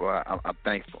 bro, I'm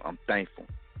thankful. I'm thankful.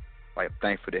 Like, I'm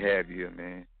thankful to have you here,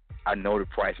 man. I know the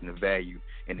price and the value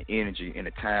and the energy and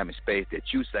the time and space that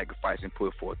you sacrifice and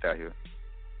put forth out here.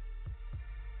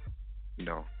 You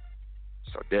know,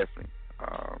 so definitely,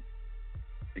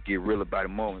 to get real about the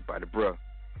moment, by the bruh.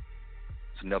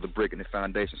 It's another brick in the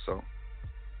foundation. So,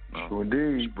 sure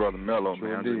indeed, it's Brother Mello, sure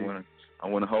man. Indeed. I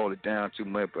want to hold it down too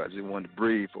much, but I just wanted to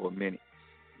breathe for a minute.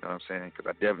 You know what I'm saying? Because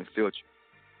I definitely felt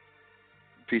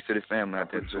you. Peace to the family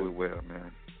out there too as well,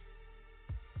 man.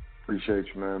 Appreciate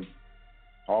you, man.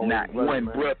 Always not one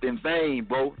breath in vain,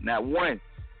 bro. Not one.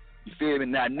 You feel me?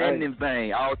 Not nothing in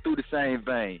vain. All through the same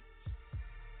vein.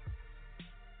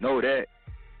 Know that.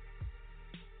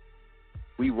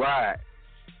 We ride.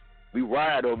 We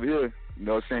ride over here. You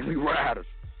know what I'm saying? We riders.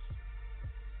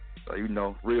 So, you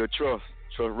know, real trust.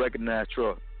 Trust, recognize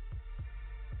trust.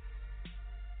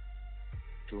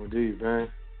 True indeed, man.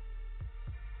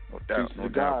 No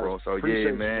doubt, bro. So,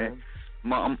 yeah, man.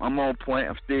 I'm on point.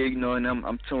 I'm still, you know, and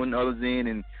I'm tuning others in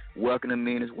and welcoming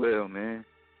them in as well, man.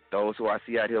 Those who I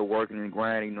see out here working and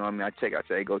grinding, you know what I mean? I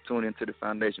say, go tune into the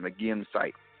foundation. I give them the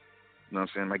site. You know what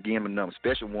I'm saying? I give them a number.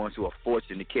 Special ones who are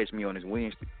fortunate to catch me on this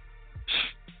Wednesday.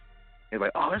 It's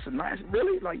like, oh, that's a nice,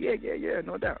 really? Like, yeah,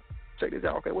 no doubt. Check this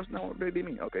out. Okay, what's no really be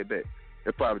me? Okay, bet.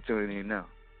 They're probably tuning in now.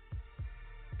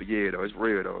 But yeah, though, it's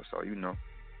real though. So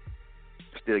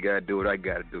still gotta do what I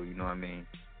gotta do. You know what I mean?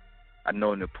 I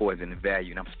know the importance and the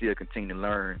value, and I'm still continuing to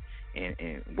learn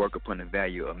and work upon the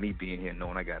value of me being here,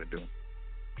 knowing I gotta do.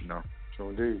 True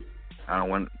indeed. I don't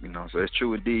want, so it's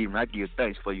true indeed. When I give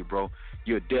thanks for you, bro,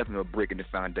 you're definitely a brick in the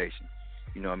foundation.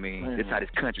 You know what I mean? Man. That's how this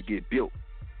country get built,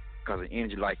 because of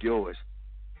energy like yours.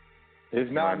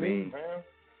 It's not me, me, man.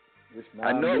 It's not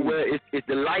I know. me. Well, it's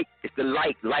the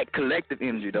light collective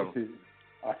energy though.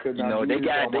 I could not. They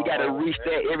gotta reach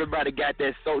that. Everybody got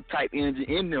that soul type energy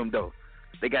in them though.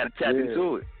 They gotta tap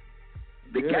into it.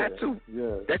 They got to.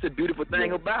 Yeah. That's a beautiful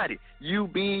thing about it. You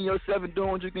being yourself and doing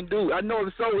what you can do. I know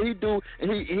the soul he do,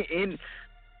 and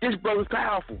this brother's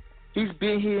powerful. He's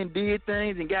been here and did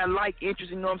things and got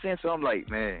interest. You know what I'm saying? So I'm like,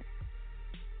 man,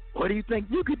 what do you think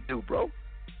you could do, bro?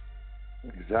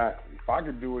 Exactly. If I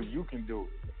could do it, you can do it.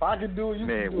 If I could do it, you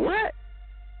can do what? it.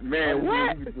 Man,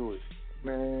 what? You can do it.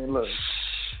 Man, look.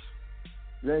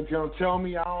 You ain't gonna tell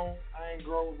me I ain't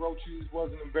grow roaches,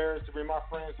 wasn't embarrassed to bring my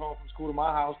friends home from school to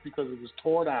my house because it was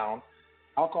tore down.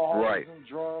 Alcoholism,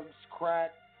 drugs,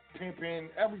 crack,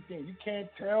 pimping, everything. You can't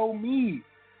tell me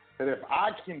that if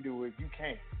I can do it, you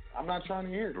can't. I'm not trying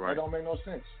to hear it. That don't make no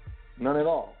sense. None at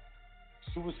all.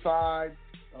 Suicide,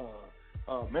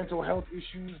 mental health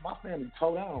issues. My family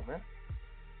tore down, man.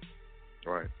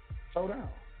 Right. Tore down.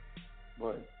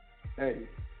 But, hey,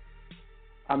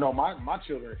 I know my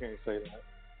children can't say that.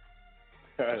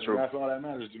 That's true. That's all that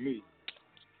matters to me.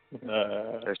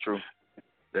 That's true.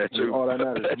 That's true. All that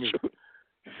matters to me.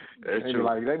 That's they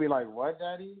true. They be like, what,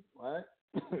 Daddy? What?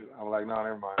 I'm like, no,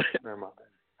 never mind.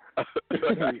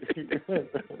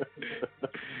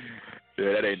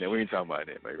 Yeah, that ain't that. We ain't talking about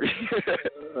that, baby.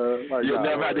 You'll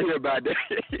never have to hear about that.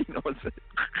 You know what I'm saying?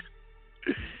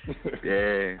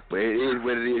 Yeah, but it is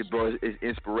what it is, bro. It's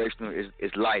inspirational.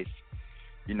 It's life.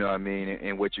 You know what I mean?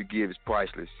 And what you give is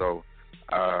priceless. So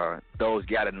those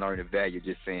got to learn the value.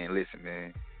 Just saying, listen,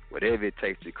 man, whatever it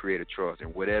takes to create a trust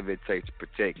and whatever it takes to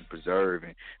protect and preserve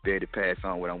and be able to pass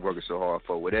on what I'm working so hard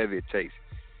for, whatever it takes,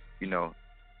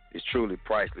 it's truly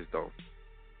priceless, though.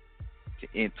 To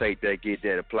intake that, get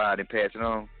that applied and pass it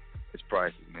on, it's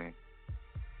priceless, man.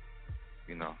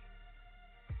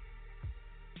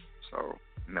 So,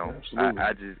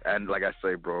 I like I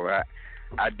say, bro,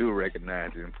 I do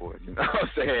recognize the importance, you know what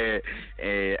I'm saying?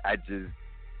 And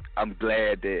I'm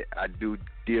glad that I do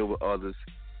deal with others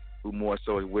who more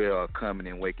so as well are coming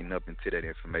and waking up into that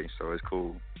information. So it's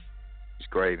cool. It's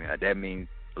great, man. That means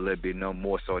a little bit no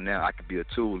more so now I could be a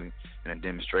tool and a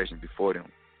demonstration before them.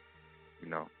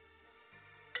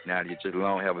 Now you just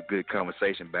alone have a good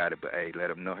conversation about it, but hey, let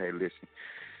them know, hey, listen,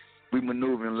 we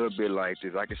maneuvering a little bit like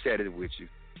this. I can share it with you.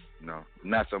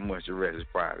 Not so much the rest is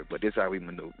private, but this is how we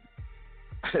maneuver.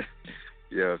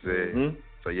 You know what I'm saying? Mm-hmm.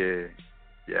 So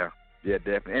yeah,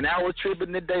 definitely. And I was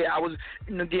tripping today. I was,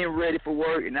 getting ready for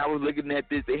work, and I was looking at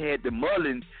this. They had the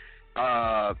Mullins,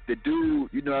 the dude,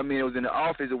 it was in the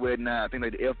office or whatnot. I think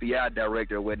like the FBI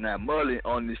director or whatnot. Mullins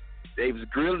on this, they was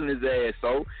grilling his ass.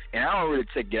 So, and I don't really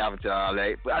get off into all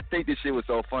that, but I think this shit was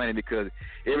so funny because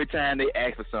every time they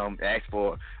ask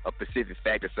for a specific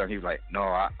fact or something, he was like, no,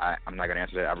 I'm not gonna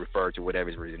answer that. I refer to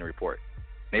whatever's in the report.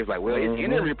 And they was like, well, it's in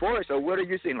the report. So what are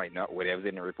you saying? Like, no, whatever's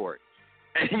in the report.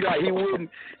 And he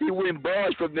wouldn't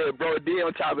budge from there, bro. Then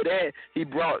on top of that,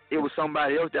 it was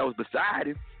somebody else that was beside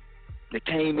him that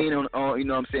came in on on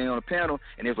the panel,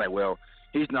 and it was like, well,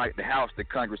 he's not the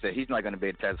Congress said he's not going to be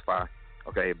able to testify,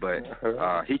 okay, but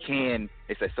he can.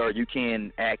 They said, sir, you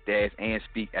can act as and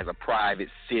speak as a private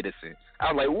citizen.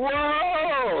 I was like,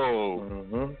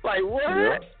 whoa, like what?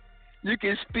 Yeah. You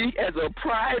can speak as a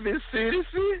private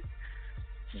citizen,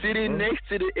 sitting next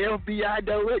to the FBI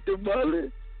director,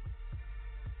 Mullins.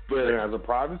 But as a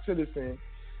private citizen,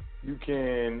 you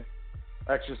can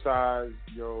exercise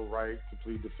your right to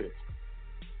plead the fifth.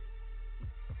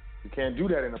 You can't do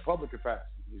that in a public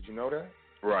capacity. Did you know that?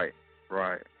 Right.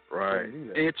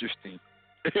 Interesting.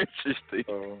 It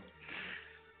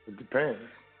depends.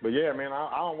 But yeah, man,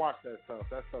 I don't watch that stuff.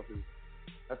 That stuff is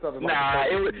nah,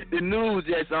 the news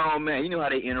that's on, man. You know how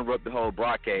they interrupt the whole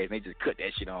broadcast and they just cut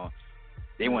that shit on.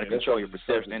 They want to control your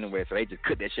perception anyway, so they just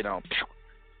cut that shit on.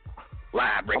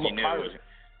 Live breaking news.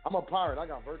 I'm a pirate. I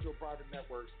got virtual private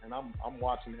networks, and I'm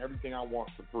watching everything I want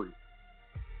for free.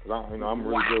 Cause I'm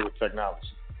really good with technology.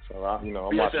 So I'm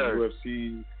watching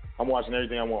UFC. I'm watching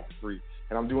everything I want for free,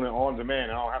 and I'm doing it on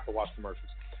demand. And I don't have to watch commercials.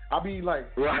 I'll be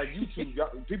like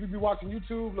YouTube. People be watching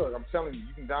YouTube. Look, I'm telling you,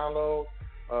 you can download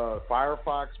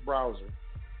Firefox browser,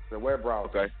 the web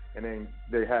browser, and then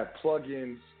they have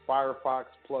plugins, Firefox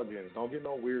plugins. Don't get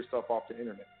no weird stuff off the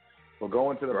internet. But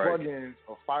go into the plugins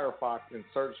of Firefox and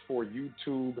search for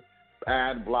YouTube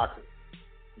ad blocker.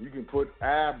 You can put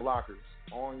ad blockers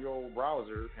on your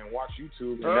browser and watch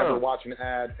YouTube and never watch an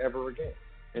ad ever again,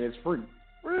 and it's free.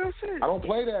 Real shit. I don't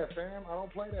play that, fam. I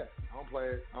don't play that. I don't play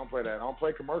it. I don't play that. I don't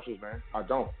play commercials, man. I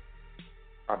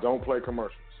don't play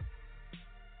commercials.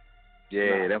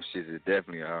 Yeah, them shits is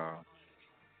definitely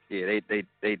yeah,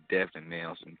 they definitely, man,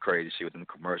 on some crazy shit with them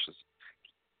commercials.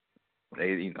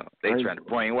 They trying to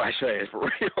brainwash your ass for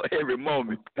real every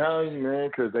moment. I'm telling you, man,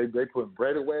 because they put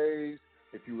breakaways.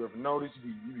 If you ever noticed,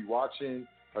 you be watching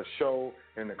a show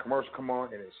and the commercial come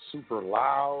on and it's super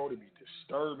loud. It be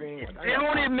disturbing.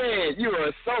 Damn it, man, you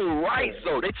are so right.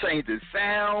 So they changed the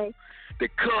sound, the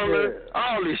color,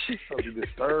 all this shit. It be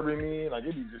disturbing me. Like,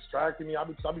 it be distracting me. I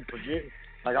be forgetting.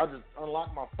 Like, I just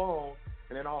unlock my phone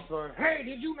and then all of a sudden, hey,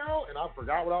 did you know? And I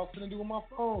forgot what I was going to do with my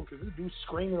phone because this dude's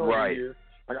screaming over here.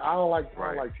 Like, I don't like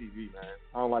TV, man.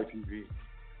 I don't like TV.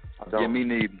 I don't. Yeah, me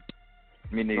neither.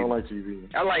 I don't like TV.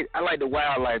 I like the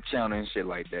wildlife channel and shit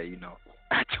like that, you know.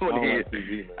 I tune in. Like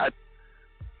TV, man.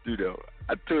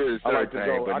 I tune in certain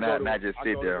things, but not just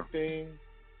sit there.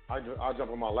 I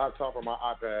jump on my laptop or my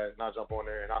iPad and I jump on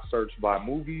there and I search by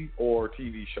movie or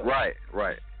TV show. Right.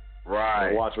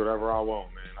 I watch whatever I want,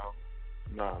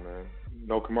 man. Nah, man.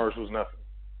 No commercials, nothing.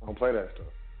 I don't play that stuff.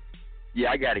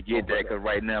 Yeah, I gotta get that because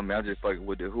right now, man, I'm just fucking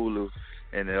with the Hulu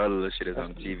and the other little shit that's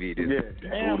on TV.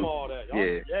 Damn Hulu. all that.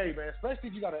 Hey, man, especially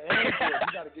if you got an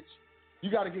Android,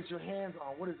 you gotta get your hands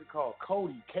on, what is it called?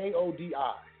 Kodi, Kodi.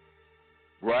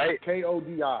 Right?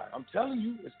 Kodi. I'm telling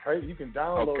you, it's crazy. You can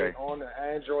download it on the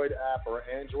Android app or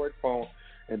Android phone,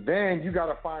 and then you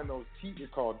gotta find those.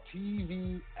 It's called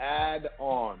TV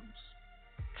add-ons.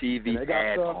 TV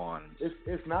add-ons.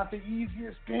 It's not the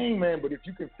easiest thing, man, but if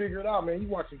you can figure it out, man, you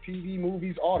watching TV,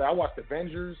 movies, all that. I watch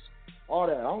Avengers, all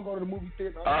that. I don't go to the movie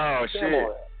theater. Oh, shit. All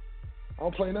that. I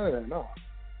don't play none of that, no.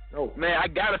 Man, I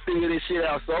gotta figure this shit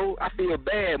out, so I feel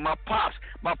bad. My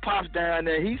pops down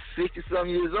there, he's 60-something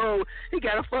years old. He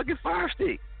got a fucking Fire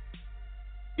Stick.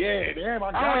 Yeah, damn,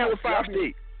 I don't have a Fire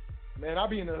Stick. Man, I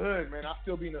be in the hood, man. I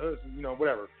still be in the hood, you know,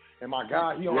 whatever. And my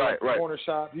guy, he owns a corner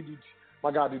shop.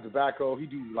 My guy do tobacco. He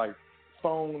do like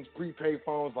phones, prepaid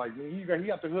phones. Like he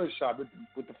got the hood shop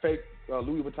with the fake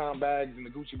Louis Vuitton bags and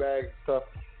the Gucci bags and stuff.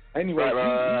 Anyway,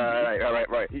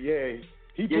 right. Yeah.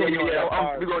 We're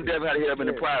gonna definitely have to hit up in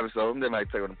the private, so I'm definitely have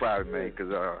to take on the private, man,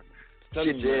 because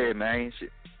shit, man,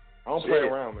 shit. I don't play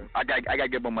around, man. I got to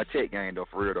get up on my tech game though,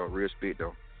 for real speed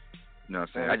though. You know what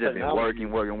I'm saying? I just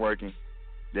been working.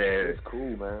 Yeah, it's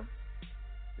cool, man.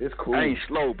 It's cool. I ain't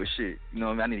slow, but shit, you know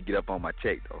what I mean? I need to get up on my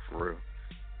tech though, for real.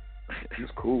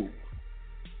 It's cool.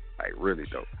 Like really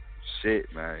though. Shit,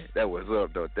 man, that was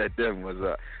up though. That definitely was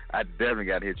up. I definitely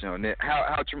got to hit you on that.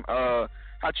 How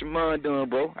your mom doing,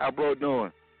 bro? How bro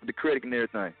doing with the critic and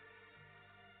everything?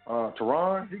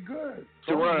 Teron, he good.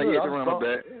 Teron, my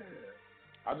bad.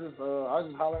 Yeah. I just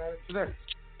hollering at him today.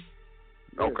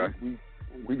 Okay.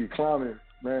 We be clowning,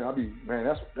 man.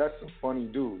 That's a funny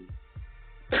dude.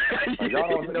 Like,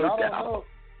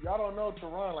 y'all don't know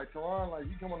Teron. Like Teron, like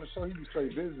he come on the show, he be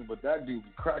straight business, but that dude be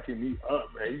cracking me up,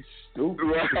 man. He's stupid.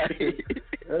 Right.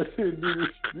 That shit dude is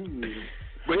stupid.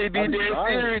 But he be dead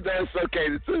serious, that's okay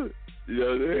too. You know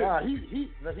what I mean?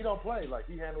 Yeah, he don't play. Like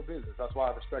he handle business. That's why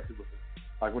I respect it with him.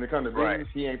 Like when it comes to business,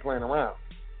 he ain't playing around.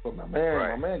 But my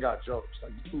man got jokes.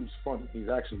 Like the dude's funny. He's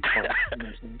actually funny. You know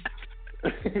what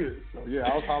I'm saying? So yeah,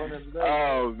 I was hollering at him today.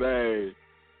 Oh man.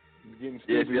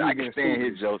 Yeah, I can stand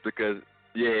his jokes because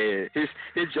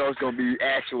his jokes gonna be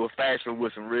actual factual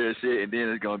with some real shit, and then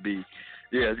it's gonna be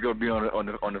on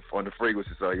the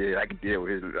frequency. So yeah, I can deal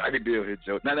with his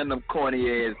jokes. None of them corny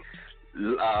ass,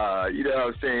 you know what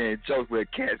I'm saying, jokes where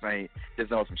cats ain't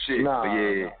just on some shit. He got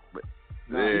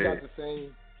the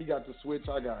same. He got the switch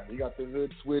I got. He got the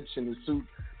hood switch and the suit.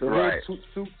 The hood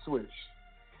suit switch.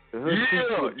 The hood suit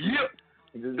switch.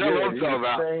 That's what I'm talking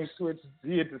about. Same switch.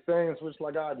 He hit the same switch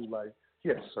like I do. Like,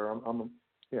 yes, sir.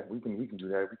 Yeah, we can do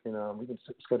that. We can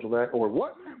schedule that. Or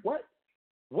what?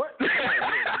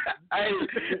 Hey,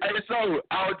 so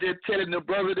I was just telling the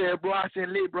brother there, bro. I said,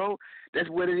 "Lit, bro, that's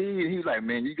what it is." He was like,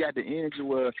 "Man, you got the energy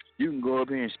where you can go up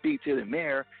here and speak to the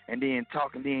mayor, and then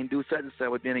talk, and then do such and such.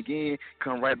 But then again,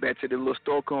 come right back to the little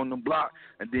store on the block,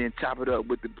 and then chop it up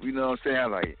with the, you know what I'm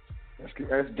saying?" Like,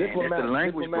 that's diplomatic,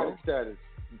 language, diplomatic status.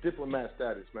 Diplomat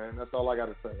status, man. That's all I got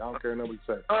to say. I don't care what nobody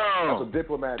say. Oh, that's a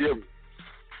diplomat.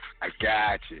 I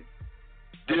got you.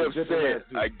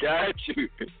 I got you.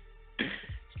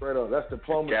 Straight up, that's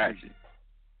diplomacy. Got you.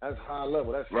 That's high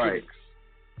level. That's right. physics.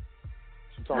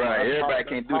 Right. Everybody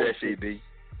can't do that shit, B.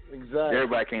 Exactly.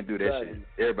 Everybody can't do that shit.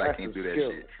 Everybody can't do that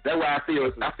shit. That's why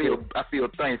I feel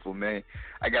thankful, man.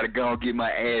 I gotta go and get my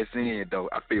ass in though.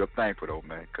 I feel thankful though,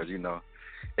 man, because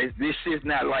this shit's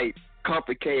not like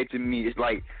complicated to me. It's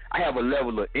like I have a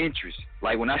level of interest.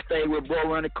 Like when I stayed with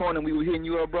bro around the corner, and we were hitting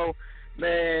you up, bro.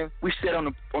 Man, we sat on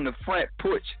the front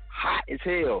porch, hot as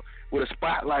hell, with a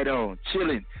spotlight on,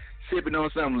 chilling, sipping on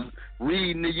something,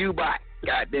 reading the U-Bot.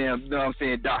 Goddamn, you know what I'm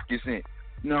saying? DocuSign.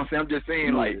 You know what I'm saying? I'm just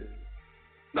saying,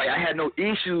 like I had no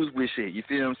issues with shit. You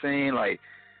feel what I'm saying? Like,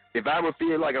 if I ever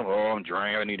feel like I'm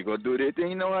drained, I need to go do this, then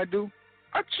you know what I do?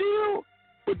 I chill.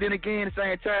 But then again, at the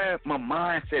same time, my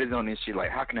mindset is on this shit. Like,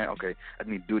 how can I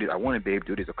need to do this. I want to be able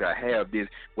to do this. Okay, I have this.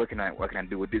 What can I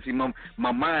do with this? See, my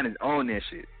mind is on that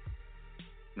shit.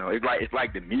 No, it's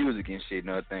like the music and shit and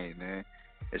other things, man.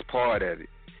 It's part of it.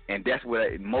 And that's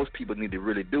what most people need to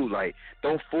really do. Like,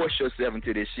 don't force yourself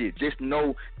into this shit. Just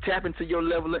tap into your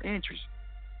level of interest.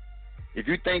 If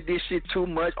you think this shit too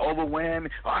much, overwhelming,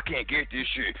 I can't get this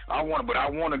shit. I want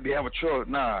to have a truck.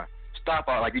 Nah, stop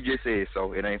out like you just said.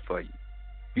 So it ain't for you.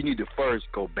 You need to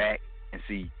first go back and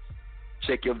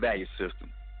check your value system.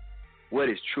 What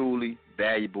is truly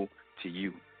valuable to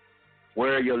you?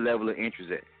 Where are your level of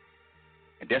interest at?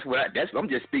 And I'm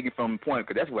just speaking from a point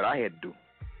because that's what I had to do.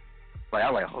 Like,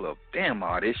 I was like, hold up, damn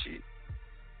all this shit.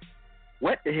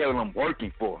 What the hell am I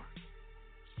working for?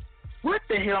 What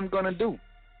the hell I'm gonna do?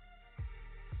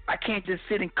 I can't just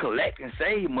sit and collect and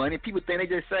save money. People think they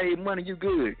just save money, you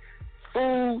good.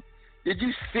 Fool, did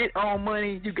you sit on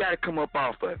money? You gotta come up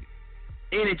off of it.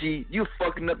 Energy, you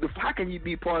fucking up. How can you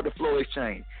be part of the flow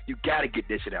exchange? You gotta get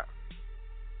that shit out.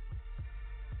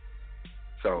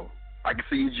 So, I can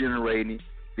see you generating it,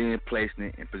 then placing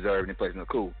it, and preserving it and placing it.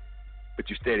 Cool. But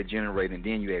you steady generating, and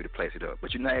then you're able to place it up.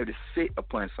 But you're not able to sit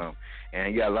upon something.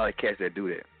 And you got a lot of cats that do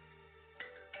that.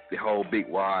 They whole big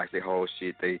wives, they whole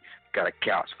shit, they got a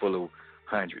couch full of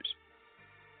hundreds.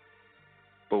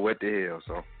 But what the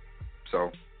hell?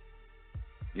 So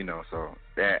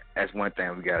that's one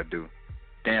thing we gotta do.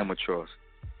 Damn a trust.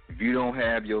 If you don't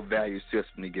have your value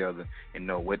system together and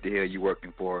know what the hell you're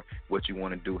working for, what you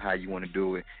want to do, how you want to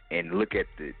do it, and look at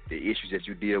the issues that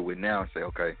you deal with now and say,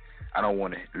 okay, I don't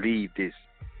want to leave this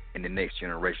in the next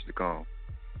generation to come.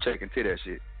 Check into that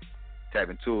shit. Tap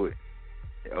into it.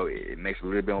 Oh, it makes it a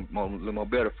little more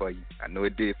better for you. I know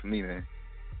it did for me, man.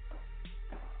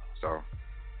 So,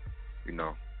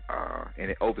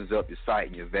 and it opens up your sight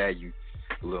and your value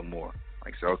a little more.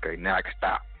 Like, so, okay, now I can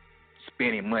stop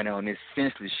spending money on this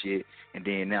senseless shit, and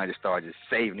then now just start just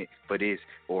saving it for this,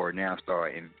 or now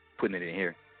start and putting it in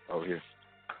here, over here.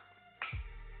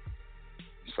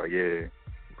 So, yeah.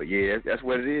 But, yeah, that's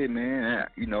what it is, man.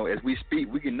 As we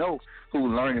speak, we can know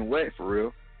who's learning what, for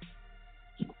real.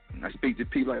 And I speak to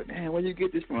people like, man, where you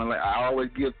get this from? Like, I always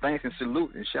give thanks and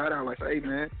salute and shout out. Like, hey,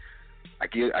 man, I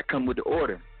come with the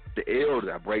order, the elders.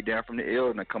 I break down from the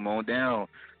elders and I come on down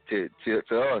to us.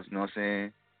 You know what I'm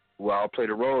saying? Who all play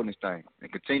the role in this thing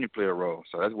and continue to play a role.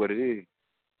 So that's what it is.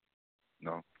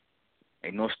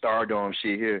 Ain't no stardom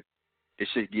shit here. This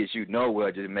shit gets you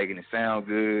nowhere, just making it sound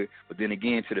good. But then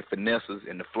again, to the finessers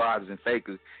and the floggers and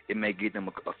fakers, it may get them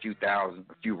a few thousand,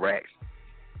 a few racks.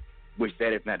 Which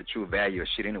that is not the true value of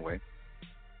shit anyway.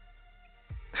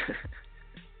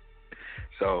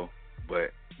 So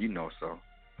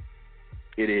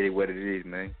it is what it is,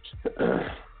 man.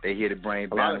 They here to bring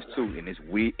balance too, in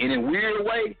a weird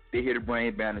way. They here to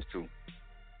bring balance too.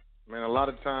 Man, a lot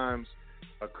of times,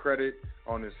 a credit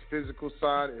on this physical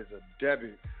side is a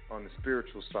debit on the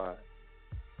spiritual side.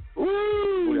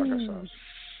 Ooh,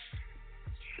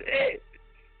 shit.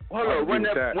 Hold on, one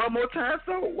more time.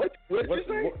 So what you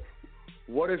say?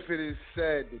 What if it is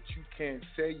said that you can't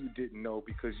say you didn't know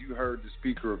because you heard the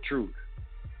speaker of truth?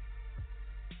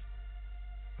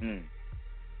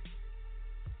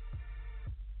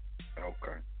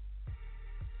 Okay.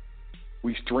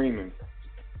 We streaming.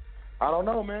 I don't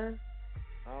know, man.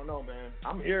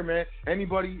 I'm here, man.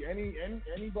 Anybody, I'm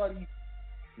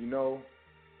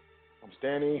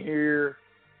standing here.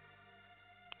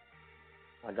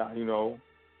 I got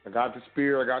the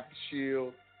spear, I got the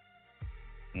shield.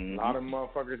 Mm-hmm. A lot of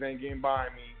motherfuckers ain't getting by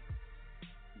me.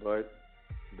 But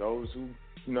those who,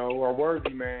 are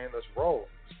worthy, man, let's roll.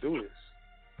 Let's do this.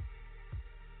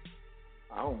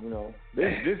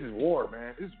 This is war,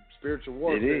 man. This is spiritual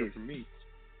warfare for me.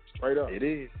 Straight up. It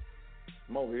is.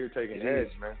 I'm over here taking heads,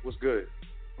 man. What's good?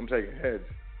 I'm taking heads.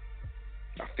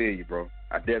 I feel you, bro.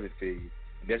 I definitely feel you.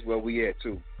 And that's where we at,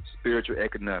 too. Spiritual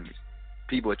economics.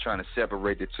 People are trying to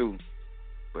separate the two,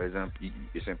 but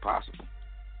it's impossible.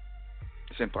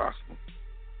 It's impossible.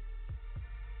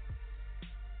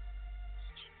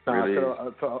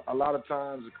 So a lot of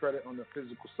times the credit on the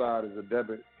physical side is a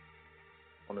debit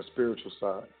on the spiritual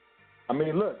side. I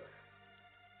mean, look,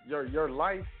 your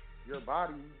life, your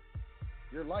body,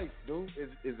 your life, dude,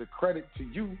 is a credit to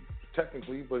you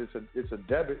technically, but it's a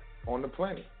debit on the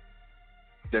planet.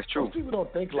 That's true. Most people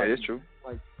don't think like that is me. true.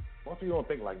 Like most people don't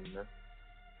think like me, man.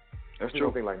 That's true. true.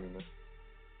 Don't think like me, man.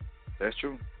 That's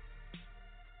true.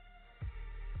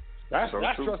 That's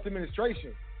true. trust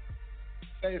administration.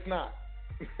 Say it's not.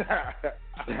 Say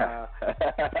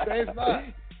it's not.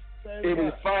 It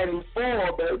is Final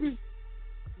Four, baby.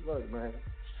 Look, man.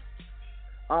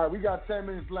 All right, we got 10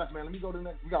 minutes left, man. Let me go to the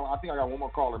next. I think I got one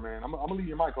more caller, man. I'm gonna leave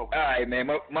your mic open. All right, man.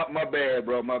 My bad,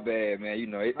 bro. My bad, man. You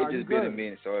know, it just been a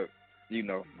minute, so you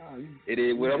know, it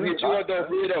is. Well, I'm hit you up though.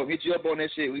 Hit you up on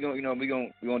that shit. We gonna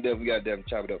definitely gotta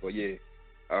chop it up. But yeah,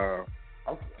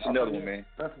 it's another one, man.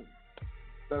 Definitely.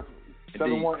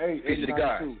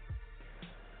 718-892.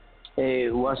 Hey,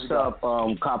 what's up,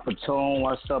 Coppertone?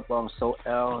 What's up, So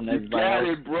L and everybody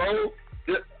else?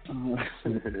 You got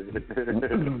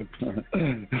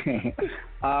it,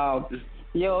 bro.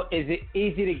 Yo, is it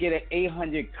easy to get an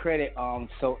 800 credit?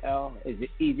 So L, is it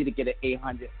easy to get an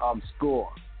 800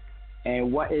 score?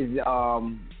 And what is like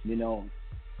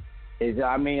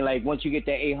once you get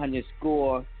that 800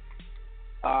 score,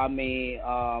 I mean,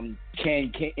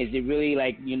 can is it really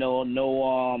like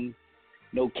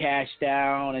no cash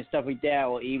down and stuff like that,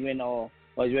 or it's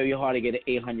very hard to get an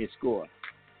 800 score?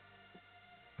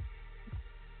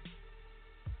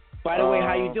 By the way,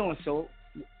 how you doing? So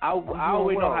I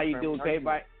already know how you doing, okay?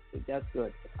 But that's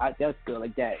good. That's good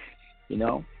like that.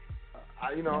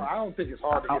 I don't think it's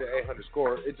hard to get an 800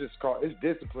 score. It's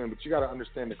discipline, but you got to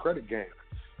understand the credit game.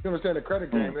 If you understand the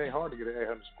credit game, it ain't hard to get an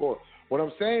 800 score. What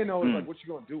I'm saying though is like, what you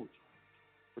gonna do with it?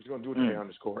 What you gonna do with the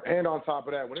 800 score? And on top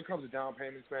of that, when it comes to down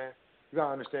payments, man, you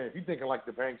gotta understand. If you're thinking like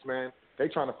the banks, man, they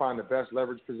trying to find the best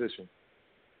leverage position.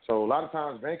 So a lot of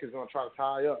times, bank is gonna try to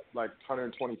tie up like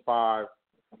 125,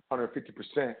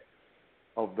 150%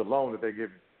 of the loan that they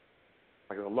give you.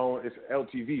 Like a loan, it's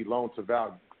LTV, loan to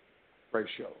value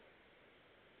ratio.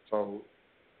 So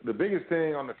the biggest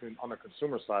thing on the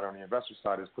consumer side, on the investor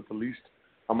side, is put the least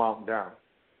amount down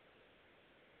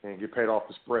and get paid off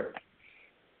the spread.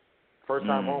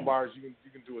 First-time home buyers, you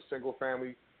can do a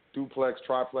single-family, duplex,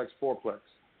 triplex, fourplex.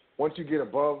 Once you get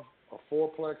above a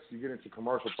fourplex, you get into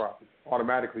commercial property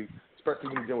automatically, especially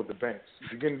when you deal with the banks.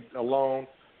 If you're getting a loan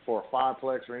for a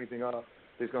fiveplex or anything up,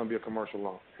 it's going to be a commercial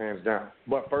loan, hands down.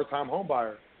 But first-time home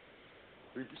buyer,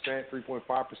 3%,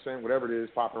 3.5%, whatever it is,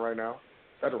 popping right now,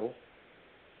 federal.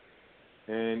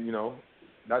 And,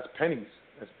 that's pennies.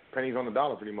 That's pennies on the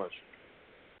dollar pretty much.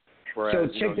 Whereas, so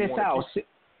check this out.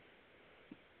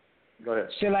 Go ahead.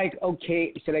 So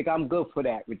I'm good for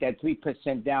that with that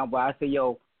 3% down. But I say,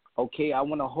 okay, I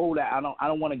want to hold that. I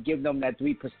don't want to give them that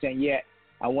 3% yet.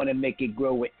 I want to make it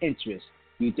grow with interest.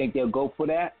 You think they'll go for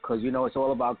that? Because it's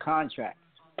all about contract.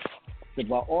 It's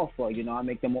about offer. I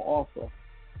make them an offer.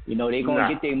 They're gonna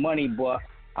get their money, but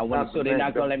I want so they're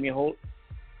not gonna let me hold.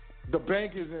 The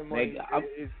bank is in money.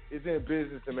 It's in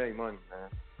business to make money, man,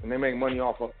 and they make money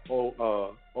off of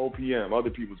OPM, other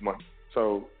people's money.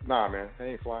 So nah, man,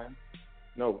 they ain't flying.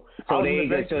 No. So I was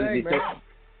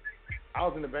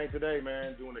in the bank today,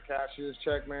 man, doing the cashier's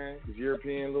check, man. This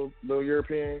European, little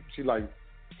European. She like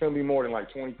couldn't be more than like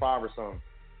 25 or something.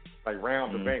 Like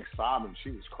ran the bank sobbing.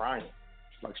 She was crying.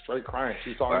 She's like straight crying.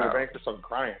 She was talking to the banker, started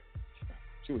crying.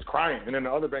 She was crying, and then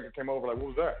the other banker came over like, "What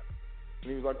was that?" And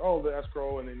he was like, "Oh, the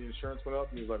escrow," and then the insurance went up,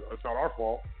 and he was like, "It's not our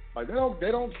fault." Like they don't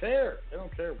care. They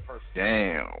don't care personally.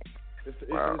 Damn. It's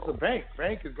a bank.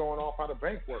 Bank is going off how the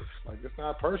bank works. Like it's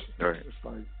not a person. Right. It's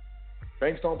like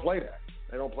banks don't play that.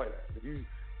 They don't play that. If you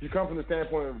come from the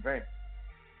standpoint of a bank,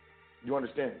 you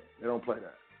understand. They don't play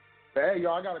that. But hey,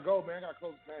 y'all, I gotta go, man. I gotta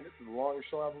close. Man, this is the longest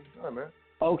show I've ever done, man.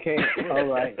 Okay, all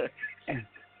right.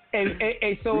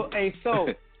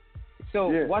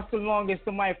 So yeah. What's the longest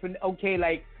somebody for? Okay,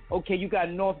 you got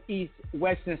north, east,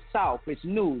 west, and south. It's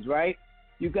news, right?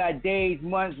 You got days,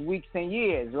 months, weeks, and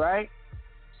years, right?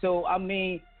 So I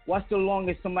mean, what's the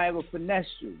longest somebody ever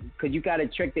finessed you? Because you got to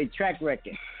check their track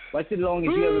record. What's the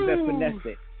longest you ever been finessed?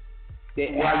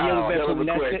 Wow, have you ever been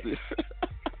finessed?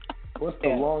 What's the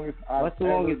longest I've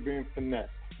ever been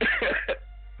finessed?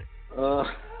 Well,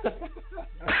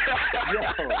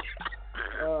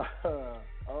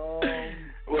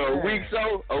 a week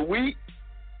so? A week?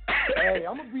 Hey,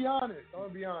 I'm gonna be honest.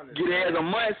 Get it as a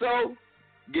month so?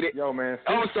 Get it? Yo, man.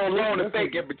 I'm so long to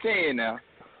fake and pretend now.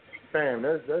 Fam,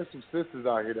 there's some sisters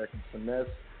out here that can finesse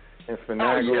and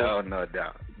finagle. Oh, yeah, no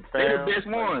doubt. They're the best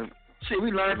ones. Shit,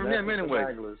 we learn from them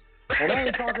anyway. And I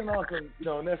ain't talking on some,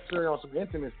 necessarily on some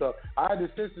intimate stuff. I had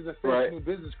this sister that sent me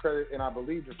business credit, and I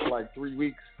believed her for like 3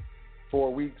 weeks,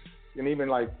 4 weeks, and even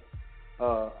like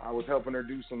I was helping her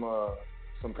do some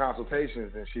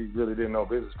consultations, and she really didn't know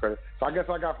business credit. So I guess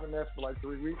I got finessed for like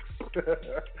 3 weeks.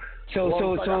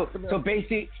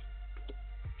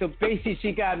 So basically,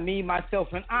 she got me,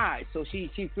 myself, and I. So she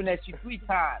finessed you 3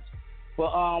 times.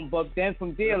 But then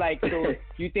from there, like, so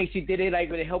you think she did it like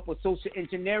with the help of social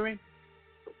engineering?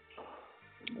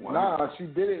 Nah, she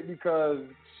did it because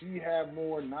she had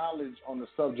more knowledge on the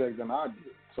subject than I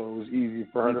did, so it was easy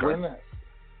for her to finesse.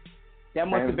 That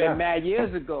must have been mad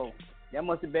years ago. I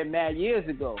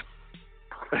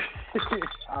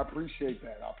appreciate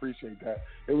that.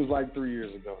 It was like 3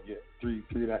 years ago. Yeah, three.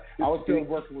 That I was still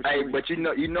working with. Hey, but you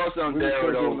know something,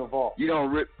 Daryl, though. You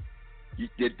don't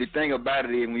the thing about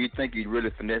it is when you think you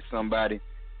really finesse somebody,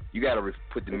 you got to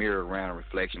put the mirror around in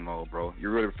reflection mode, bro.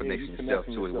 You're really finessing yourself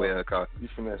too as well. Cause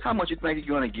how much you think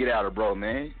you're going to get out of bro,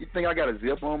 man? You think I got a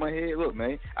zip on my head? Look,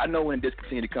 man, I know when to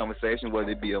discontinue the conversation,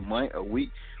 whether it be a month, a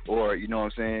week, or, 30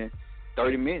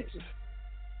 minutes.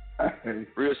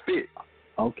 Real spit.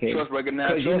 Okay. Trust,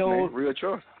 recognize, trust, man. Real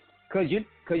trust. Cause you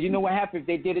know what happened? If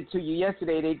they did it to you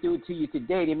yesterday, they do it to you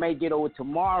today. They might get over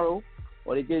tomorrow,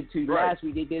 or they did it to you last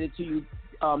week. They did it to you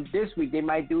this week. They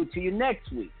might do it to you next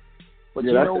week. But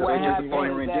you know what happened? So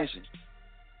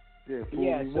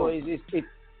it's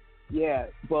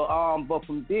but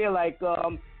from there, like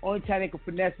only time they can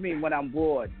finesse me when I'm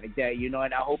bored, like that, and I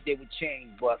hope they would change.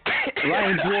 But when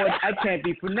I ain't bored, I can't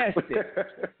be finessed.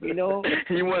 You want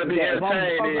to be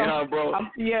entertained, bro? So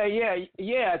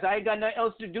I ain't got nothing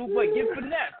else to do but get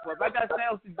finessed. But if I got something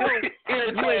else to do,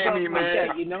 entertain me, man.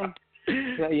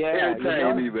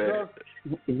 Entertain me, man.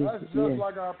 That's just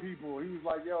like our people. He was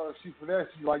like, yo, if she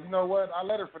finessed you, like, you know what? I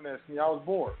let her finesse me. I was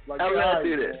bored. Like, I let her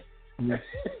do that.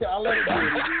 I let her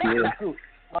do it.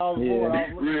 I was bored. I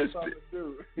was looking for something to do.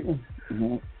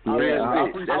 I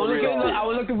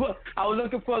was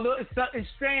looking for a little something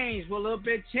strange with a little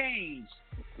bit of change.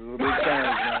 A little bit of change,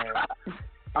 man.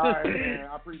 All right, man.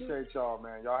 I appreciate y'all,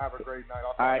 man. Y'all have a great night.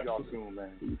 I'll talk to y'all soon,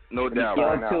 man. No doubt.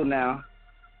 Y'all too now.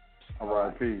 All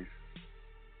right, peace.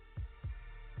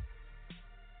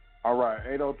 All right,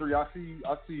 803. I see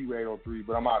you, 803,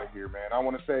 but I'm out of here, man. I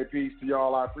want to say peace to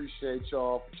y'all. I appreciate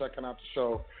y'all for checking out the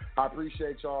show. I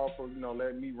appreciate y'all for,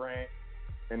 letting me rant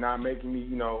and not making me,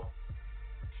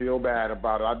 feel bad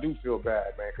about it. I do feel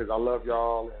bad, man, because I love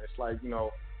y'all, and it's like,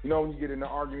 when you get in an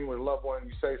argument with a loved one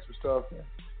and you say some stuff you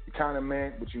kind of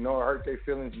meant, but it hurt their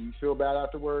feelings and you feel bad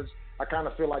afterwards. I kind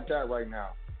of feel like that right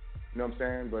now. You know what I'm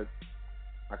saying? But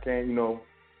I can't,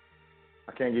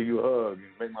 I can't give you a hug and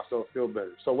make myself feel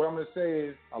better. So what I'm going to say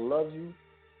is I love you,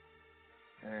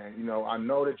 and, I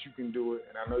know that you can do it,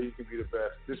 and I know you can be the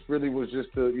best. This really was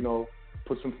just to,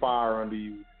 put some fire under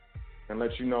you and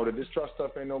let you know that this trust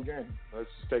stuff ain't no game. Let's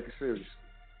just take it seriously.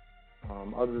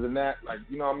 Other than that, like,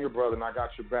 I'm your brother, and I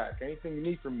got your back. Anything you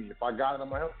need from me, if I got it, I'm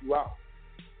going to help you out.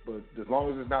 But as long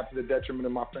as it's not to the detriment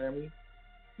of my family,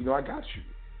 I got you.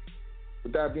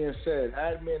 With that being said,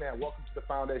 admin at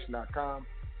welcometothefoundation.com.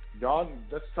 Y'all,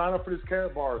 let's sign up for this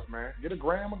Carrot Bars, man. Get a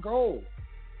gram of gold.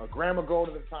 A gram of gold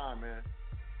at a time, man.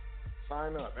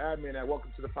 Sign up. Admin at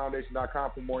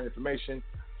welcometothefoundation.com for more information.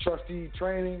 Trustee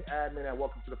training, admin at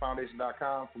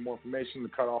welcometothefoundation.com for more information. The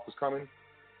cutoff is coming.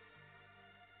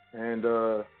 And,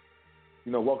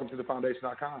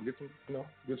 welcometothefoundation.com.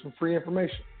 Get some free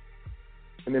information.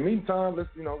 In the meantime, let's,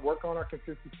 work on our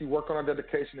consistency, work on our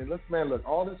dedication. And look,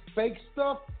 all this fake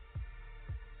stuff,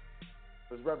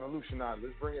 let's revolutionize.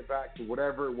 Let's bring it back to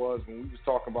whatever it was when we was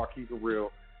talking about keep it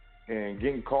real, and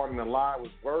getting caught in a lie was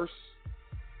worse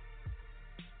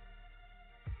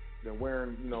than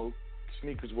wearing,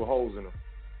 sneakers with holes in them.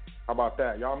 How about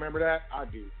that? Y'all remember that? I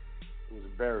do. It was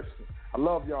embarrassing. I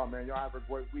love y'all, man. Y'all have a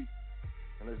great week,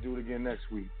 and let's do it again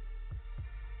next week.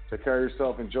 Take care of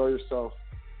yourself. Enjoy yourself.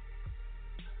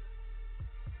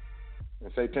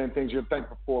 And say 10 things you're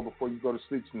thankful for before you go to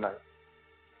sleep tonight.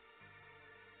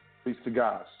 Peace to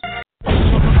guys.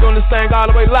 Doing this thing all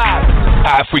the way live.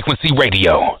 High Frequency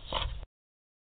Radio.